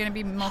mean, are there going to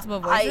be multiple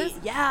voices?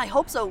 I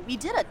hope so. We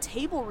did a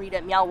table read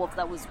at Meow Wolf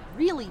that was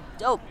really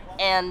dope,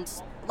 and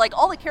like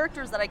all the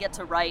characters that I get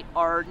to write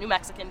are New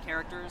Mexican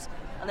characters,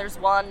 and there's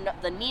one,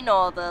 the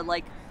Nino, the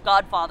like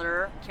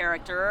Godfather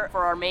character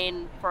for our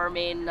main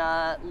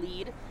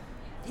lead.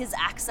 His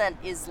accent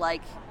is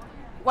like,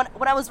 when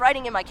I was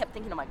writing him, I kept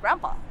thinking of my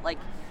grandpa, like,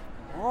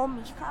 oh,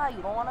 mija,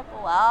 you don't want to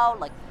go out,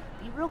 like,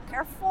 be real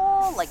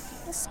careful, like,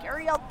 people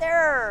scary out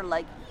there,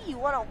 like, you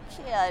want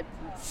to,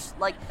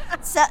 like,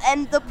 so,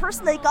 and the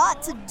person they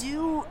got to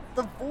do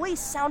the voice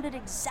sounded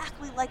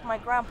exactly like my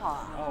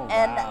grandpa. Oh,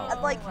 and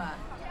wow. like,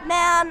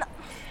 man,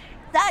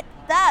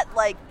 that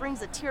like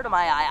brings a tear to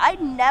my eye. I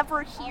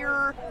never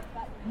hear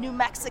New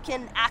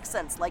Mexican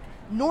accents, like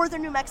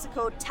Northern New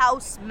Mexico,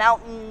 Taos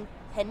Mountain,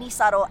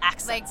 Genízaro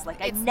accents. Like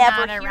I it's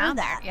never not hear around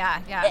that.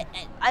 there. Yeah.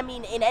 I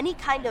mean, in any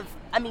kind of,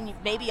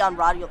 maybe on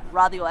Radio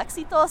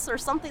Éxitos or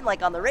something,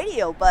 like on the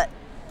radio, but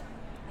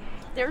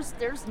there's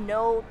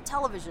no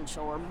television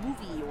show or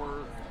movie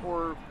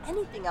or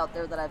anything out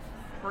there that I've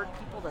heard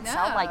people that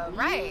sound like me.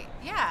 Right.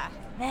 Yeah.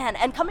 Man,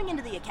 and coming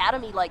into the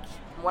academy, like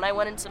when I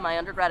went into my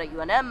undergrad at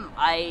UNM,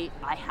 I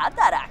had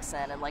that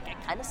accent, and like I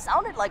kind of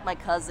sounded like my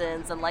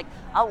cousins, and like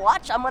I'm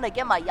gonna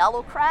get my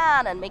yellow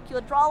crayon and make you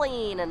a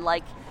drawing, and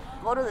like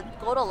go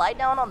to lie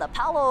down on the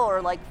palo,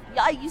 or like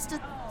I used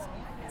to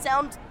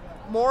sound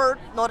more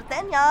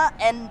norteña,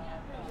 and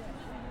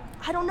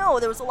I don't know,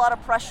 there was a lot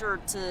of pressure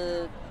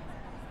to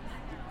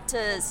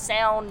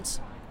sound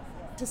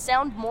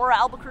more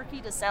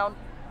Albuquerque, to sound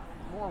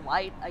more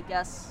white, I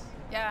guess.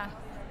 Yeah.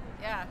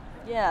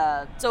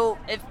 Yeah. So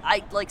if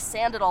I like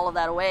sanded all of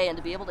that away and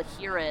to be able to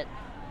hear it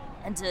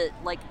and to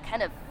like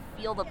kind of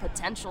feel the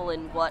potential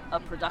in what a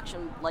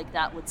production like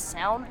that would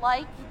sound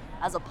like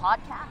as a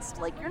podcast,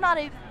 like you're not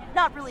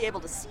really able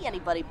to see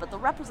anybody, but the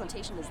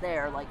representation is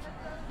there, like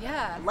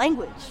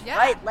language,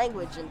 right?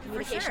 Language and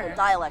communication and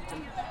dialect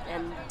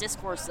and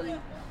discourse and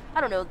I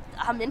don't know,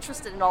 I'm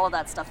interested in all of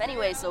that stuff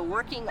anyway, so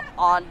working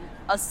on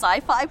a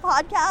sci-fi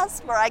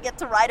podcast where I get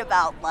to write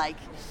about like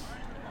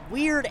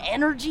weird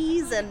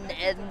energies and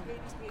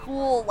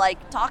cool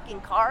like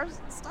talking cars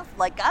and stuff,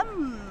 like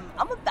I'm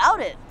about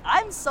it.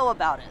 I'm so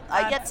about it.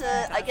 I get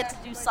to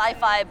do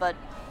sci-fi but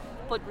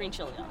put green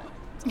chili on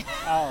it.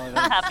 Oh,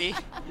 I'm happy.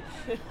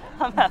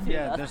 I'm happy.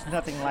 Yeah, there's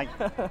nothing like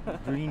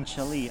green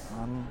chili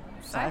on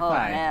sci-fi. Oh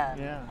man.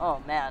 Yeah.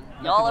 Oh man.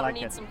 Nothing Y'all ever like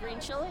need it. some green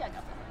chili? I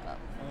got that.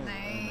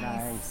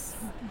 Nice.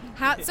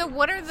 So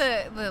what are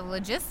the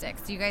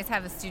logistics? Do you guys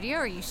have a studio?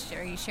 Are you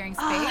sharing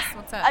space?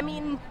 What's up? I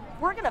mean,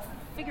 we're gonna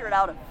figure it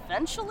out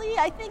eventually.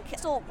 I think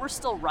we're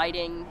still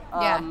writing.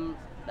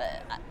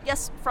 I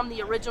guess from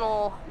the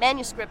original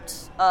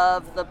manuscript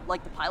of the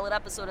pilot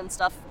episode and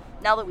stuff.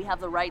 Now that we have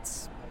the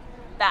rights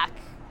back,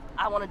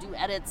 I want to do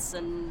edits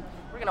and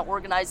we're gonna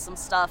organize some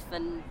stuff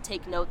and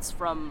take notes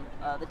from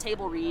the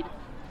table read.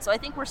 So I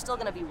think we're still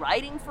gonna be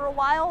writing for a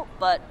while,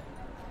 but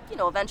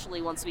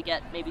eventually once we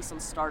get maybe some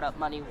startup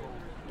money,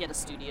 we'll get a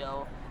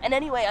studio. And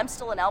anyway, I'm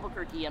still in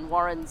Albuquerque and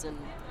Warren's in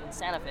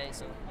Santa Fe,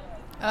 so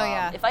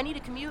if I need a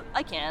commute,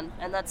 I can,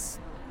 and that's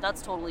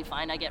totally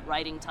fine. I get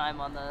writing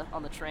time on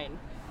the train.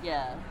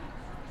 Yeah.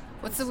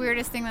 What's the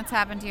weirdest thing that's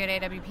happened to you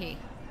at AWP?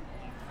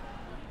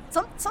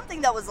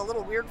 Something that was a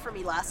little weird for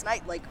me last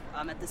night, like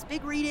I'm at this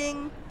big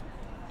reading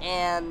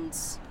and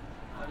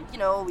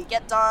we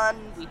get done,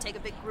 we take a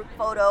big group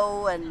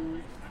photo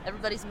and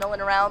everybody's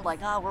milling around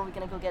like, where are we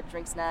gonna go get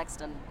drinks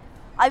next? And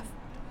I've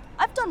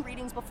done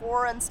readings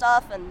before and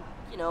stuff, and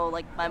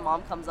like my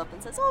mom comes up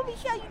and says, "Oh,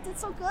 Mija, you did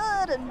so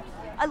good," and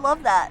I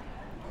love that.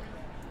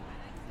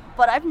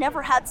 But I've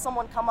never had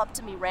someone come up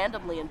to me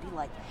randomly and be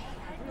like, "Hey,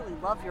 I really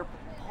love your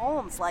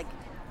poems. Like,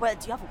 what?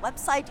 Do you have a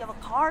website? Do you have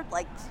a card?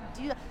 Like,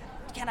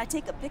 can I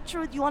take a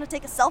picture? Do you want to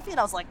take a selfie?" And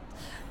I was like,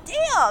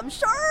 "Damn,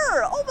 sure!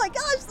 Oh my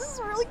gosh, this is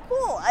really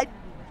cool."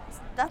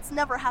 That's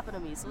never happened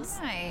to me, so it's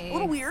a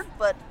little weird,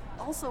 but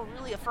also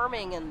really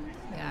affirming. And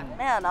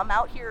man, I'm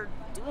out here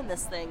doing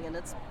this thing, and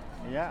it's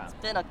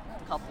been a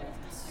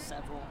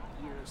several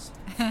years.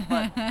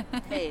 But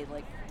hey,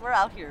 like we're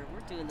out here,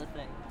 we're doing the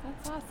thing.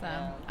 That's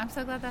awesome. I'm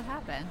so glad that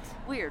happened.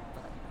 Weird,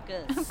 but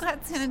good. I'm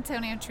glad San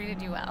Antonio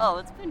treated you well. Oh,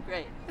 it's been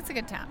great. It's a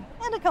good town.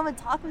 And to come and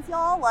talk with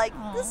y'all, like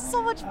this is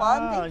so much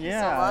fun. Thank you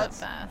so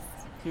much.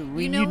 To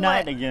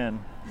reunite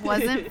again.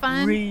 Wasn't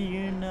fun?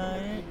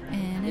 Reunite.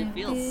 And it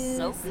feels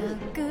so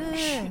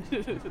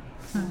good.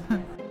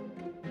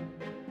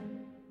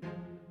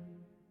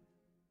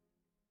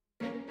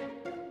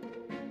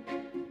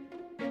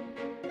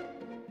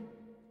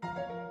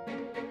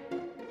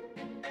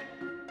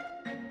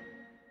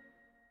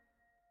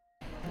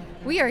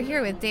 We are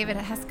here with David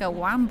Heska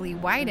Wambly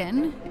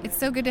Wyden. It's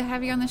so good to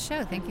have you on the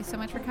show. Thank you so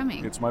much for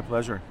coming. It's my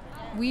pleasure.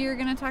 We are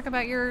going to talk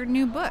about your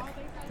new book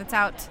that's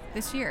out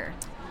this year.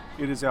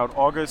 It is out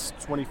August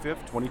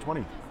 25th,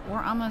 2020.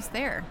 We're almost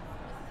there.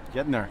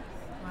 Getting there.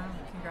 Wow,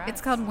 congrats.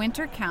 It's called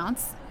Winter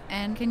Counts,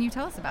 and can you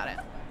tell us about it?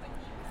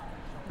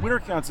 Winter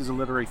Counts is a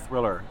literary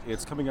thriller.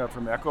 It's coming out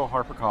from Echo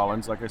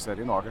HarperCollins, like I said,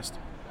 in August.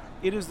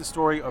 It is the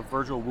story of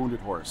Virgil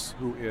Wounded Horse,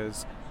 who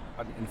is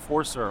an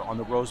enforcer on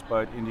the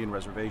Rosebud Indian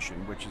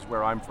Reservation, which is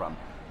where I'm from.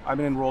 I'm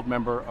an enrolled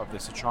member of the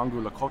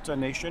Sichangu Lakota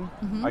Nation.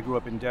 Mm-hmm. I grew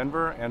up in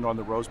Denver and on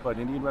the Rosebud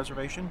Indian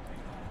Reservation.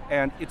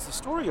 And it's the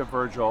story of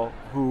Virgil,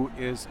 who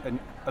is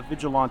a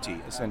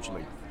vigilante,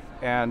 essentially.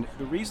 And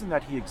the reason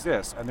that he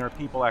exists, and there are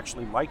people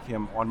actually like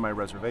him on my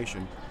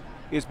reservation,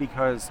 is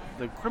because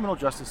the criminal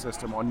justice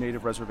system on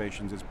Native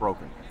reservations is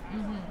broken.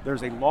 Mm-hmm.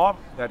 There's a law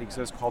that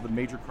exists called the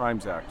Major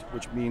Crimes Act,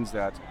 which means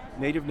that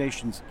Native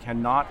nations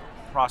cannot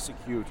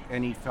prosecute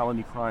any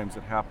felony crimes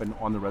that happen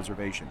on the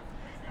reservation.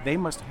 They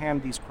must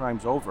hand these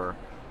crimes over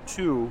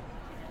to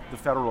the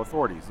federal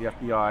authorities, the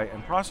FBI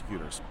and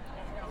prosecutors.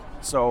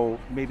 So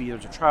maybe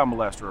there's a child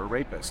molester or a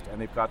rapist,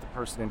 and they've got the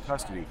person in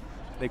custody.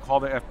 They call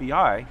the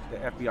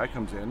FBI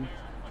comes in,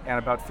 and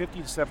about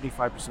 50 to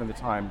 75% of the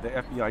time, the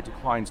FBI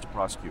declines to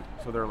prosecute.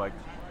 So they're like,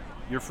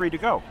 you're free to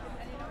go.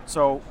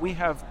 So we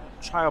have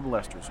child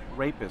molesters,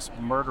 rapists,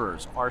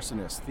 murderers,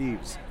 arsonists,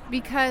 thieves.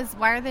 Because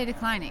why are they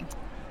declining?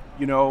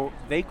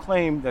 They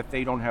claim that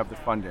they don't have the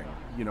funding.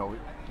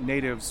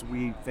 Natives,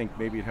 we think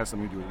maybe it has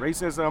something to do with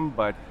racism,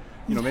 but,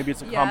 maybe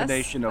it's a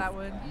combination of... That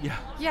would.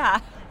 Yeah.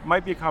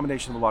 Might be a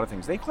combination of a lot of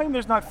things. They claim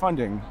there's not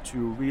funding to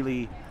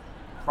really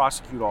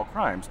prosecute all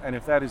crimes, and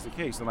if that is the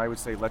case, then I would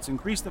say let's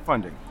increase the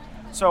funding.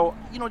 So,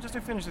 just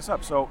to finish this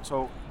up,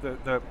 so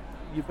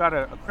you've got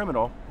a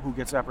criminal who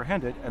gets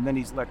apprehended and then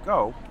he's let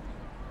go.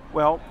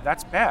 Well,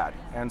 that's bad.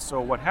 And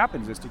so what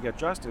happens is, to get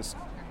justice,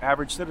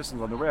 average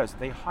citizens on the res,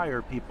 they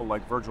hire people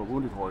like Virgil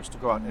Wounded Horse to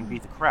go out and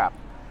beat the crap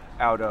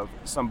out of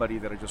somebody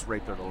that had just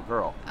raped their little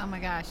girl. Oh my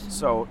gosh.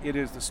 So it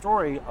is the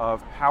story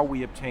of how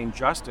we obtain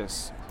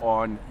justice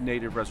on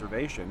native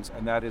reservations,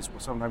 and that is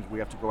sometimes we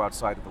have to go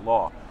outside of the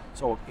law.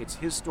 So it's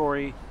his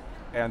story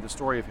and the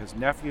story of his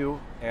nephew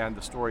and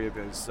the story of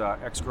his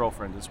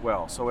ex-girlfriend as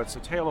well. So it's a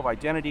tale of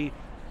identity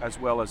as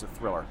well as a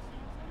thriller.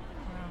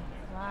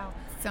 Wow.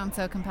 Sounds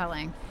so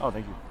compelling. Oh,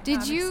 thank you. Did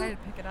I'm you excited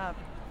to pick it up.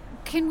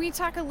 Can we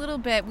talk a little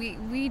bit?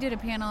 We did a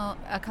panel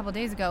a couple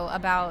days ago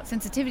about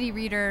sensitivity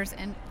readers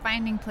and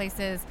finding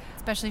places,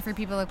 especially for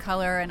people of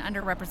color and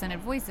underrepresented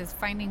voices,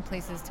 finding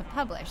places to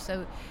publish.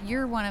 So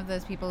you're one of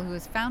those people who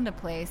has found a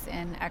place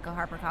in Echo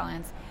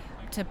HarperCollins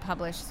to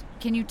publish.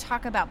 Can you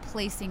talk about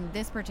placing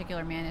this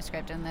particular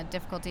manuscript and the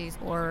difficulties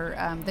or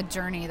the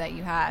journey that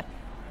you had?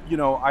 You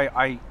know,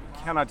 I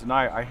cannot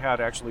deny I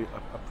had actually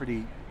a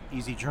pretty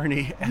easy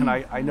journey, and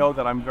I know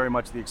that I'm very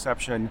much the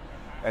exception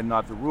and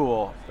not the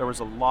rule. There was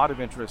a lot of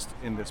interest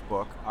in this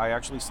book. I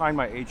actually signed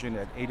my agent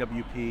at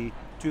AWP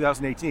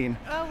 2018.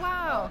 Oh,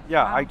 wow.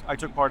 Yeah, Wow. I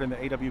took part in the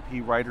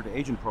AWP Writer to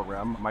Agent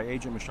program. My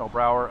agent, Michelle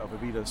Brower of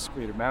Avitas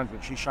Creative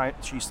Management,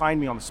 she signed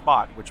me on the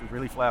spot, which was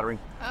really flattering.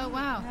 Oh,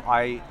 wow.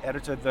 I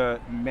edited the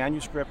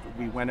manuscript.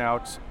 We went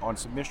out on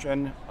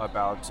submission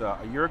about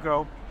a year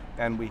ago,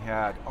 and we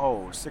had,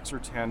 6 or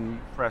 10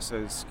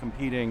 presses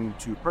competing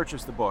to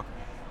purchase the book,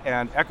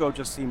 and Echo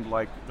just seemed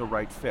like the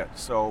right fit.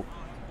 So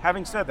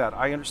having said that,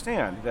 I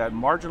understand that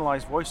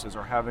marginalized voices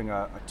are having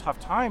a tough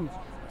time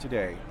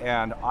today,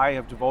 and I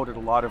have devoted a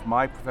lot of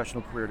my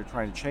professional career to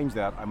trying to change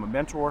that. I'm a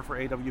mentor for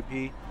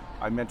AWP.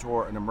 I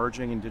mentor an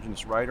emerging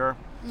Indigenous writer.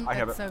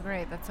 That's so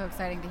great. That's so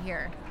exciting to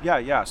hear.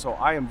 Yeah. So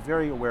I am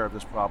very aware of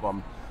this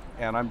problem,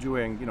 and I'm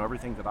doing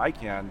everything that I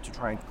can to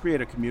try and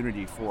create a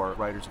community for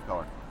writers of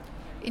color.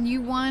 And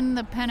you won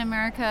the PEN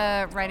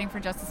America Writing for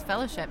Justice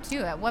Fellowship, too.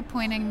 At what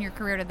point in your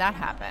career did that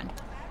happen?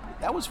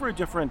 That was for a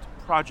different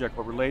project,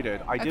 but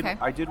related.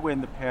 I did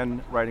win the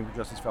PEN Writing for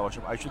Justice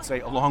Fellowship, I should say,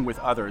 along with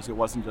others. It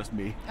wasn't just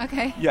me.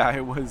 Okay. Yeah,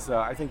 it was,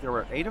 I think there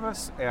were 8 of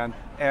us, and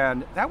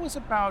that was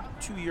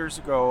about 2 years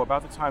ago,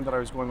 about the time that I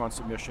was going on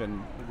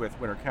submission with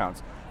Winter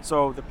Counts.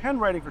 So the PEN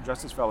Writing for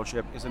Justice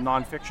Fellowship is a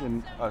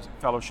nonfiction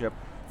fellowship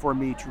for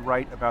me to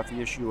write about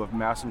the issue of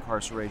mass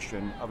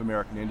incarceration of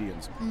American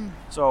Indians.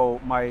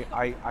 So my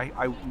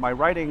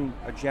writing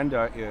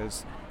agenda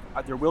is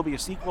there will be a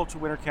sequel to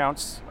Winter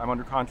Counts. I'm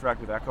under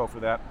contract with Echo for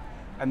that.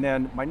 And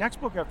then my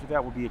next book after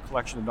that will be a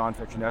collection of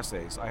nonfiction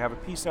essays. I have a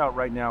piece out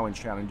right now in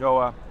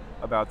Shenandoah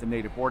about the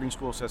Native boarding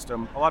school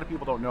system. A lot of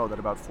people don't know that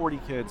about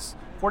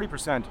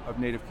 40% of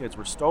Native kids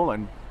were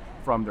stolen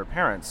from their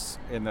parents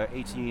in the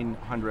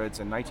 1800s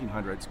and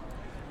 1900s.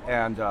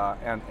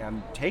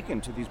 And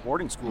taken to these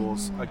boarding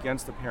schools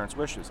against the parents'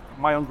 wishes.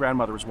 My own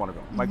grandmother was one of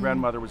them. My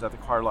grandmother was at the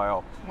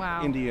Carlisle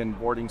Indian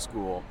boarding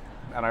school,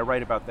 and I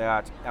write about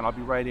that. And I'll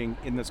be writing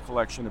in this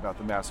collection about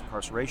the mass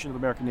incarceration of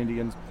American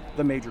Indians,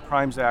 the Major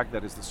Crimes Act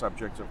that is the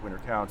subject of Winter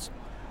Counts.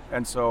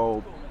 And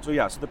so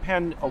the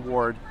PEN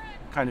Award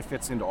kind of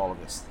fits into all of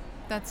this.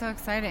 That's so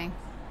exciting.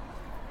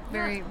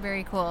 Very,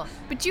 very cool.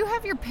 But you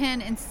have your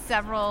pen in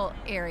several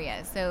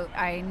areas. So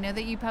I know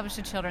that you published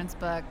a children's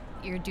book.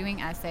 You're doing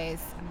essays.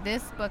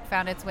 This book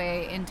found its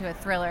way into a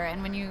thriller.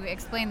 And when you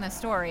explain the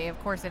story, of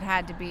course, it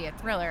had to be a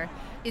thriller.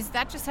 Is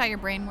that just how your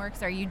brain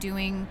works? Are you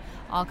doing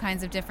all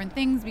kinds of different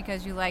things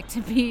because you like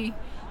to be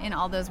in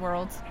all those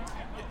worlds?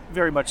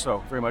 Very much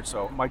so, very much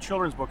so. My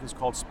children's book is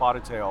called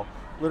Spotted Tail.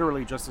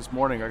 Literally just this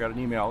morning I got an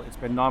email. It's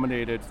been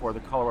nominated for the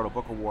Colorado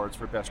Book Awards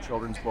for Best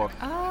Children's Book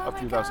of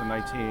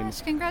 2019.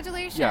 Gosh,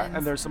 congratulations. Yeah,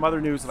 and there's some other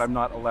news that I'm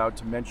not allowed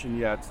to mention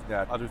yet,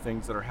 that other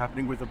things that are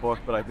happening with the book,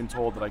 but I've been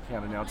told that I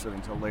can't announce it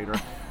until later.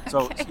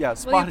 So yeah,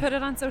 Will you put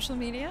it on social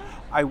media?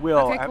 I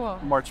will, Okay, cool.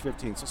 at March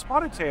 15th. So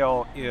Spotted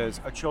Tail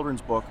is a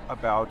children's book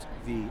about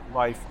the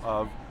life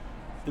of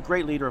the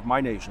great leader of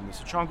my nation, the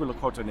Sicangu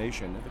Lakota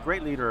Nation. The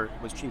great leader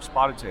was Chief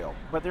Spotted Tail,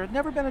 but there had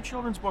never been a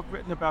children's book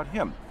written about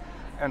him.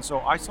 And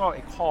so I saw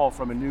a call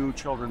from a new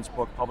children's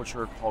book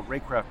publisher called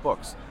Raycraft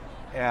Books,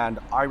 and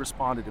I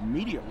responded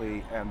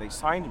immediately, and they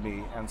signed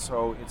me. And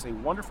so it's a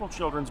wonderful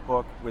children's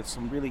book with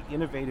some really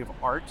innovative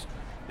art.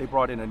 They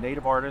brought in a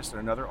native artist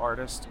and another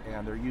artist,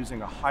 and they're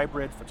using a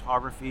hybrid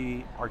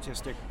photography,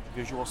 artistic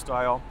visual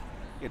style.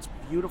 It's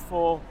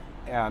beautiful,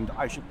 and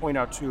I should point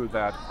out too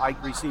that I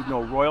received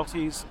no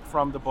royalties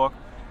from the book.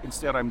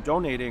 Instead, I'm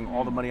donating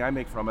all the money I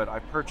make from it. I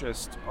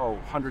purchased,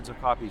 hundreds of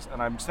copies, and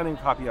I'm sending a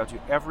copy out to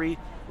every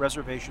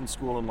reservation,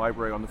 school, and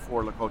library on the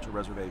 4 Lakota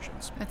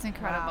reservations. That's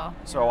incredible. Wow.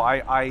 So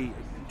I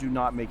do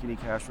not make any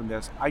cash from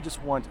this. I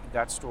just want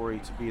that story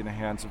to be in the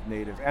hands of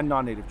Native and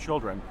non-Native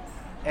children.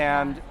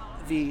 And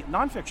the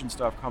nonfiction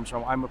stuff comes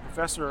from, I'm a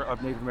professor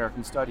of Native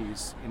American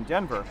Studies in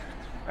Denver,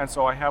 and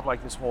so I have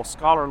like this whole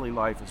scholarly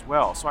life as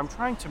well. So I'm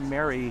trying to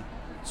marry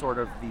sort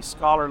of the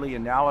scholarly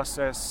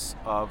analysis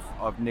of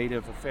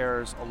Native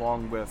affairs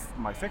along with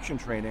my fiction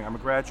training. I'm a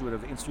graduate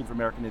of the Institute for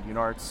American Indian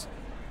Arts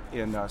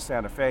in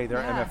Santa Fe, their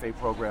MFA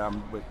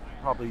program, with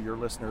probably your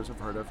listeners have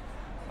heard of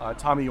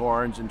Tommy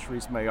Orange and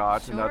Therese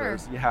Mayotte and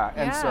others.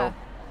 And so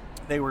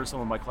They were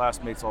some of my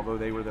classmates, although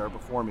they were there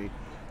before me.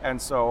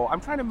 And so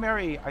I'm trying to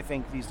marry, I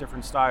think, these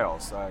different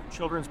styles,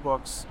 children's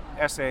books,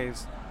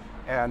 essays,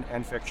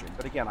 and fiction.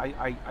 But again,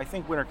 I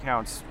think Winter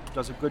Counts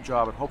does a good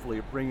job at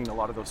hopefully bringing a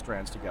lot of those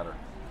strands together.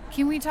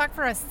 Can we talk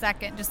for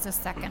just a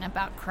second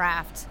about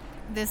craft?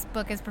 This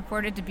book is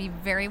purported to be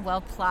very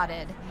well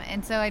plotted.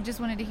 And so I just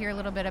wanted to hear a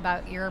little bit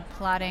about your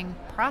plotting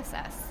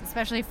process,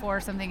 especially for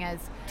something as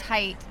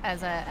tight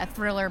as a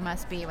thriller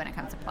must be when it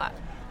comes to plot.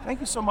 Thank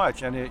you so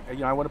much. And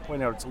I want to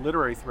point out it's a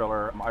literary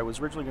thriller. I was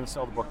originally going to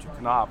sell the book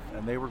to Knopf,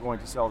 and they were going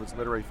to sell this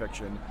literary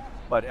fiction.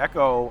 But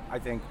Echo, I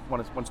think,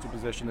 wants to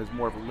position as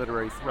more of a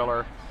literary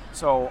thriller.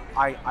 So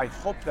I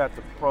hope that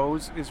the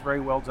prose is very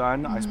well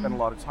done. I spend a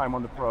lot of time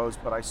on the prose,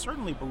 but I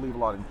certainly believe a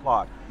lot in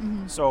plot.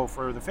 So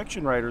for the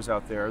fiction writers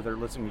out there that are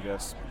listening to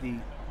this, the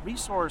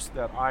resource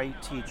that I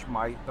teach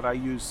that I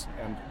use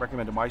and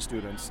recommend to my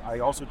students, I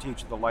also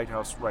teach at the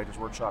Lighthouse Writers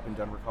Workshop in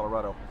Denver,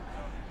 Colorado.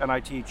 And I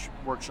teach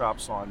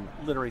workshops on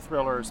literary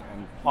thrillers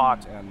and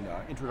plot and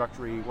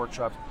introductory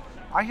workshops.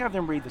 I have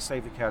them read the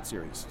Save the Cat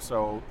series.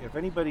 So if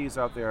anybody is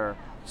out there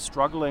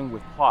struggling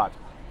with plot,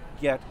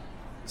 get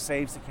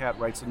Saves the Cat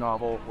Writes a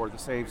Novel or the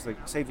Save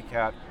the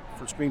Cat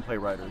for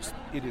screenplay writers.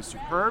 It is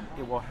superb.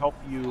 It will help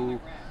you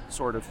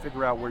sort of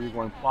figure out where you're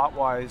going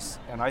plot-wise.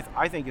 And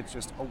I think it's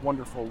just a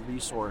wonderful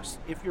resource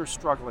if you're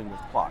struggling with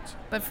plot.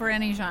 But for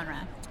any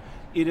genre?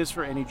 It is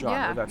for any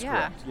genre, that's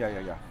correct.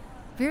 Yeah.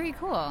 Very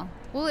cool.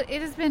 Well,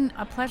 it has been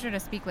a pleasure to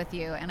speak with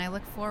you, and I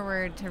look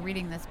forward to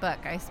reading this book.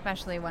 I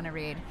especially want to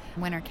read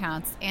Winter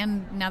Counts,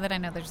 and now that I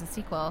know there's a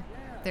sequel,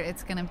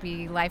 it's going to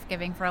be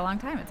life-giving for a long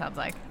time, it sounds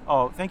like.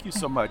 Oh, thank you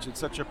so much. It's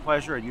such a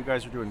pleasure, and you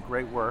guys are doing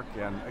great work,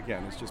 and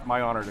again, it's just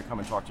my honor to come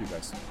and talk to you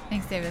guys.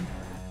 Thanks, David.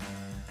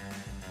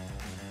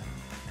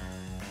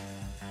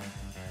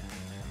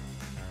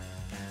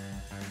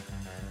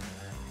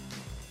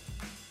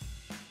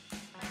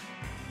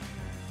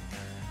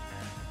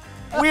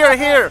 We are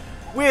here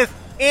with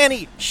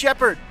Annie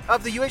Shepard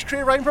of the UH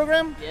Creative Writing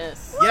Program.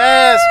 Yes.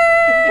 Yes.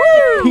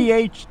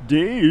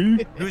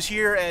 PhD. Who's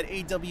here at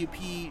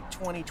AWP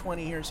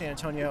 2020 here in San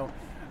Antonio.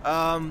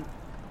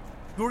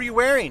 Who are you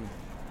wearing?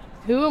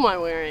 Who am I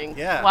wearing?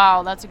 Yeah.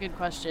 Wow, that's a good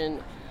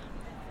question.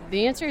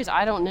 The answer is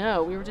I don't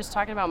know. We were just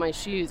talking about my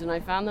shoes, and I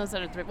found those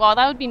at a thrift. Well,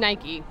 that would be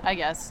Nike, I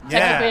guess. Yeah.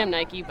 Technically, I'm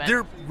Nike, but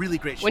they're really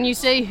great shoes. When you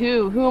say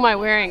who am I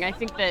wearing? I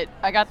think that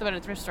I got them at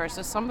a thrift store,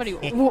 so somebody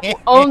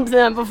owned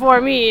them before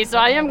me. So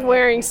I am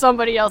wearing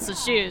somebody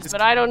else's shoes, but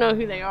I don't know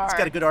who they are. It's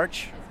got a good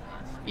arch.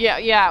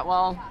 Yeah.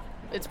 Well,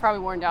 it's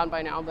probably worn down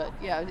by now, but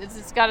yeah,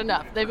 it's got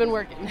enough. They've been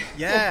working.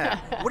 Yeah.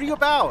 What are you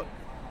about?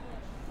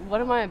 What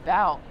am I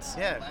about?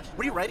 Yeah.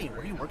 What are you writing?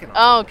 What are you working on?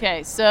 Oh,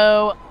 okay.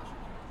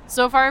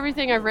 So far,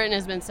 everything I've written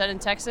has been set in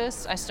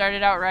Texas. I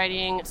started out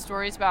writing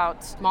stories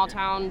about small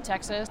town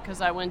Texas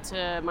because I went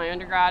to my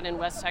undergrad in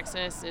West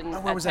Texas at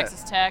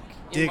Texas Tech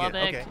in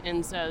Lubbock. Okay.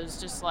 And so it was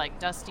just like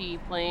dusty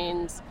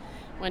plains.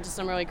 Went to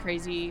some really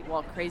crazily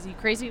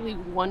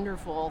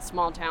wonderful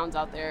small towns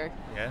out there.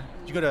 Yeah.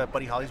 Did you go to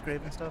Buddy Holly's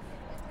grave and stuff?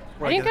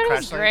 I didn't go to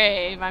his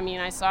grave. I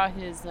mean, I saw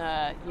his,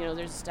 there's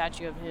a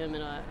statue of him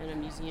in a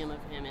museum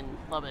of him in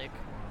Lubbock.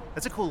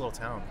 That's a cool little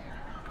town.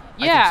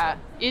 Yeah, so.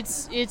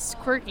 It's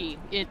quirky.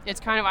 It's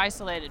kind of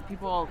isolated.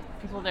 People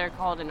there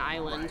call it an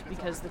island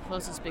because the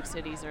closest big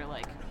cities are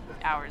like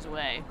hours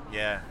away.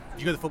 Yeah.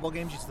 Did you go to the football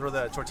games? Did you throw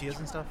the tortillas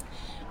and stuff?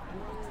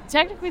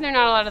 Technically, they're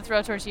not allowed to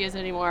throw tortillas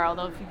anymore,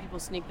 although a few people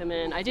sneak them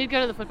in. I did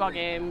go to the football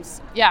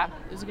games. Yeah,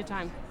 it was a good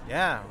time.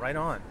 Yeah, right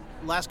on.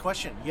 Last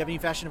question. You have any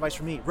fashion advice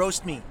for me?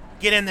 Roast me.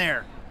 Get in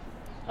there.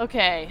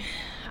 Okay.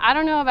 I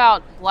don't know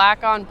about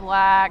black on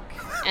black,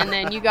 and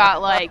then you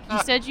got you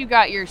said you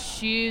got your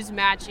shoes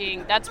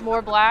matching. That's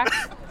more black,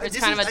 or it's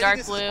kind of a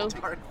dark blue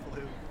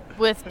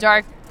with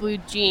dark blue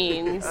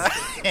jeans.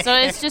 So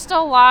it's just a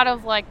lot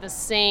of the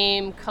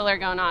same color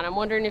going on. I'm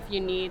wondering if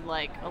you need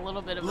a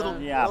little bit of a little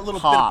bit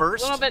of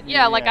burst. A little bit,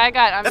 yeah. Like I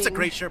got. That's a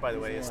great shirt, by the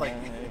way. It's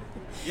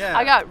yeah.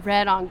 I got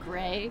red on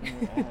gray.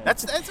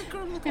 That's a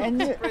good look.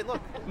 That's a great look.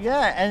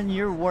 Yeah, and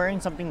you're wearing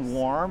something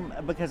warm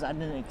because I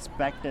didn't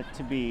expect it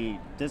to be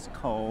this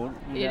cold.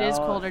 It is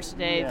colder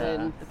today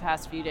than the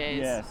past few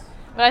days. Yes.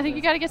 But I think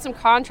you got to get some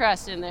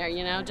contrast in there,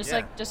 just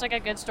like a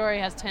good story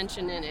has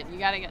tension in it. You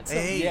got to get some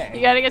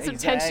some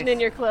tension in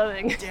your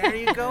clothing. There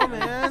you go,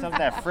 man. Some of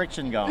that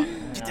friction going.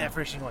 Get that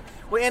friction going.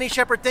 Well, Annie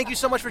Shepard, thank you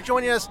so much for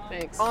joining us.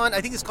 Thanks. On I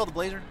think it's called The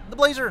Blazer. The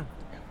Blazer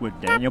with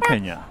Daniel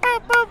Pena.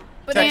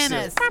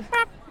 Bananas.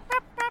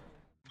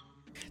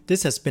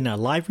 This has been a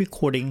live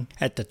recording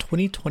at the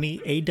 2020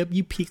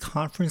 AWP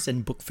Conference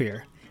and Book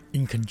Fair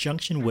in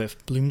conjunction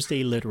with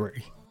Bloomsday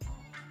Literary.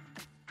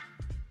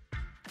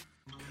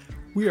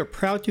 We are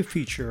proud to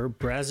feature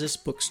Brazos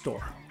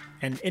Bookstore,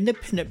 an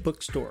independent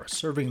bookstore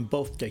serving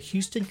both the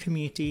Houston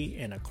community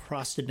and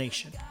across the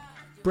nation.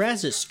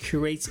 Brazos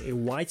curates a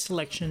wide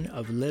selection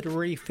of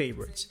literary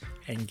favorites,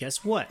 and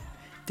guess what?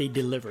 They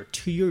deliver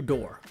to your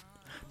door.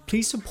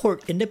 Please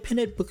support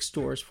independent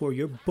bookstores for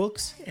your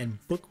books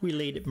and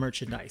book-related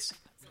merchandise.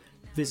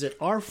 Visit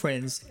our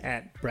friends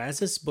at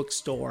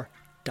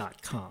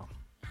brazosbookstore.com.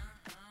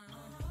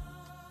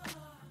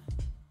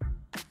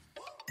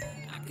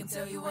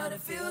 tell you what it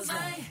feels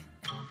like.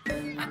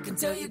 I can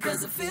tell you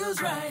cause it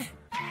feels right.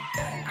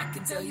 I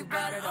can tell you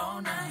about it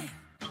all night.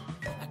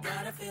 I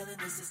got a feeling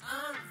this is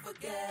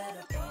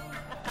unforgettable.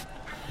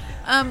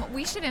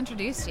 We should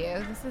introduce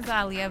you. This is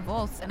Alia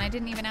Volz, and I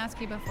didn't even ask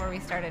you before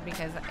we started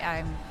because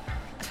I'm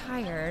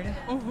tired.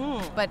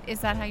 Mm-hmm. But is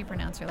that how you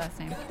pronounce your last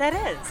name? That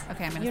is.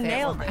 Okay, I'm going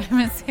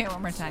to say it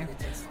one more time.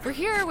 We're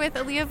here with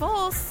Alia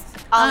Volz.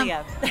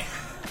 Alia.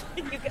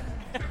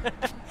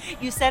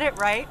 You said it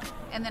right.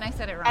 And then I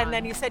said it wrong. And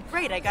then you said,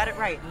 great, I got it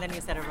right. And then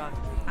you said it wrong.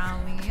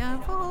 Alia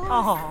Volz.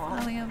 Oh.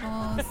 Alia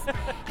Volz.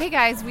 Hey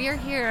guys, we are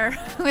here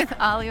with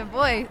Alia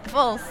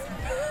Volz.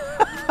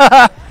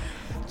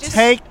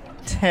 Take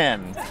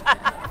 10.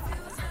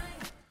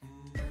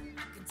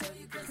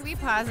 Can we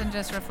pause and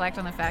just reflect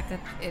on the fact that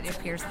it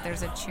appears that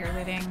there's a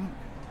cheerleading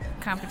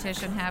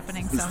competition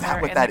happening somewhere? Is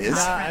that what that is?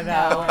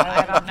 No,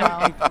 I don't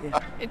know.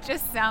 It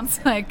just sounds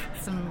like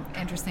some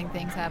interesting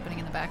things happening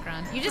in the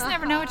background. You just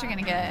never know what you're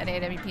going to get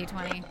at AWP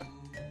 20.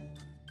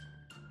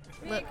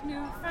 Look,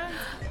 new friends,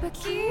 but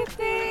keep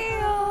the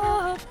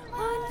old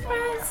one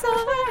friend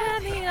silver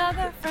and the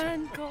other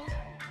friend gold.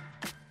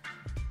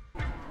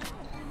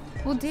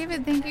 Well,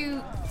 David, thank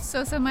you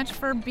so much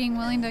for being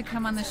willing to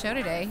come on the show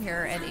today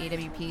here at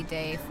AWP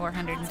Day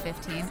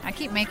 415. I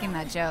keep making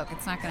that joke.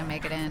 It's not going to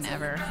make it in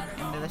ever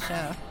into the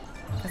show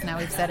because now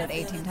we've said it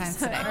 18 times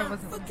today.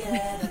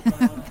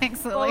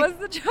 Thanks, Lily. What was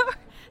the joke?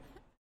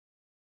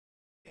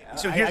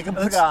 So here, I can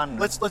put it on.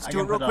 Let's do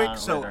it real quick.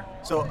 So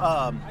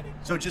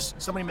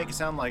just somebody make it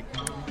sound like.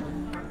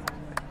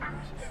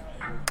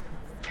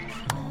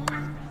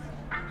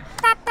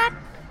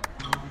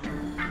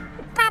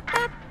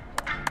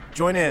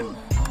 Join in.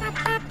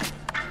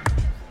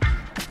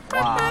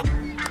 Wow.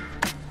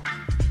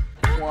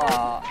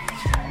 Wow.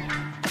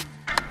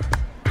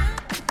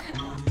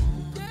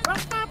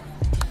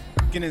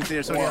 Get in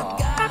there, Sonia. Wow.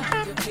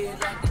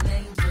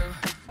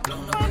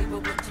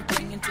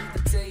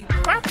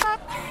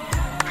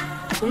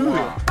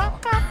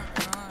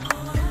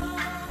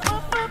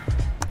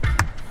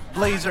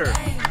 Blazer.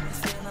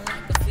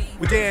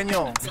 With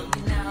Daniel.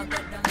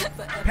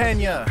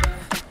 Pena.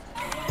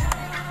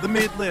 The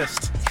mid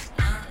list.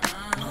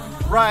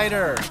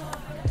 Ryder.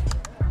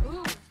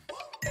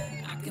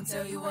 I can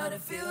tell you what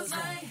it feels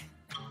like.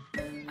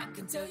 I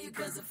can tell you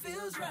cause it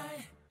feels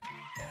right.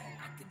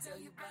 I can tell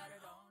you about it.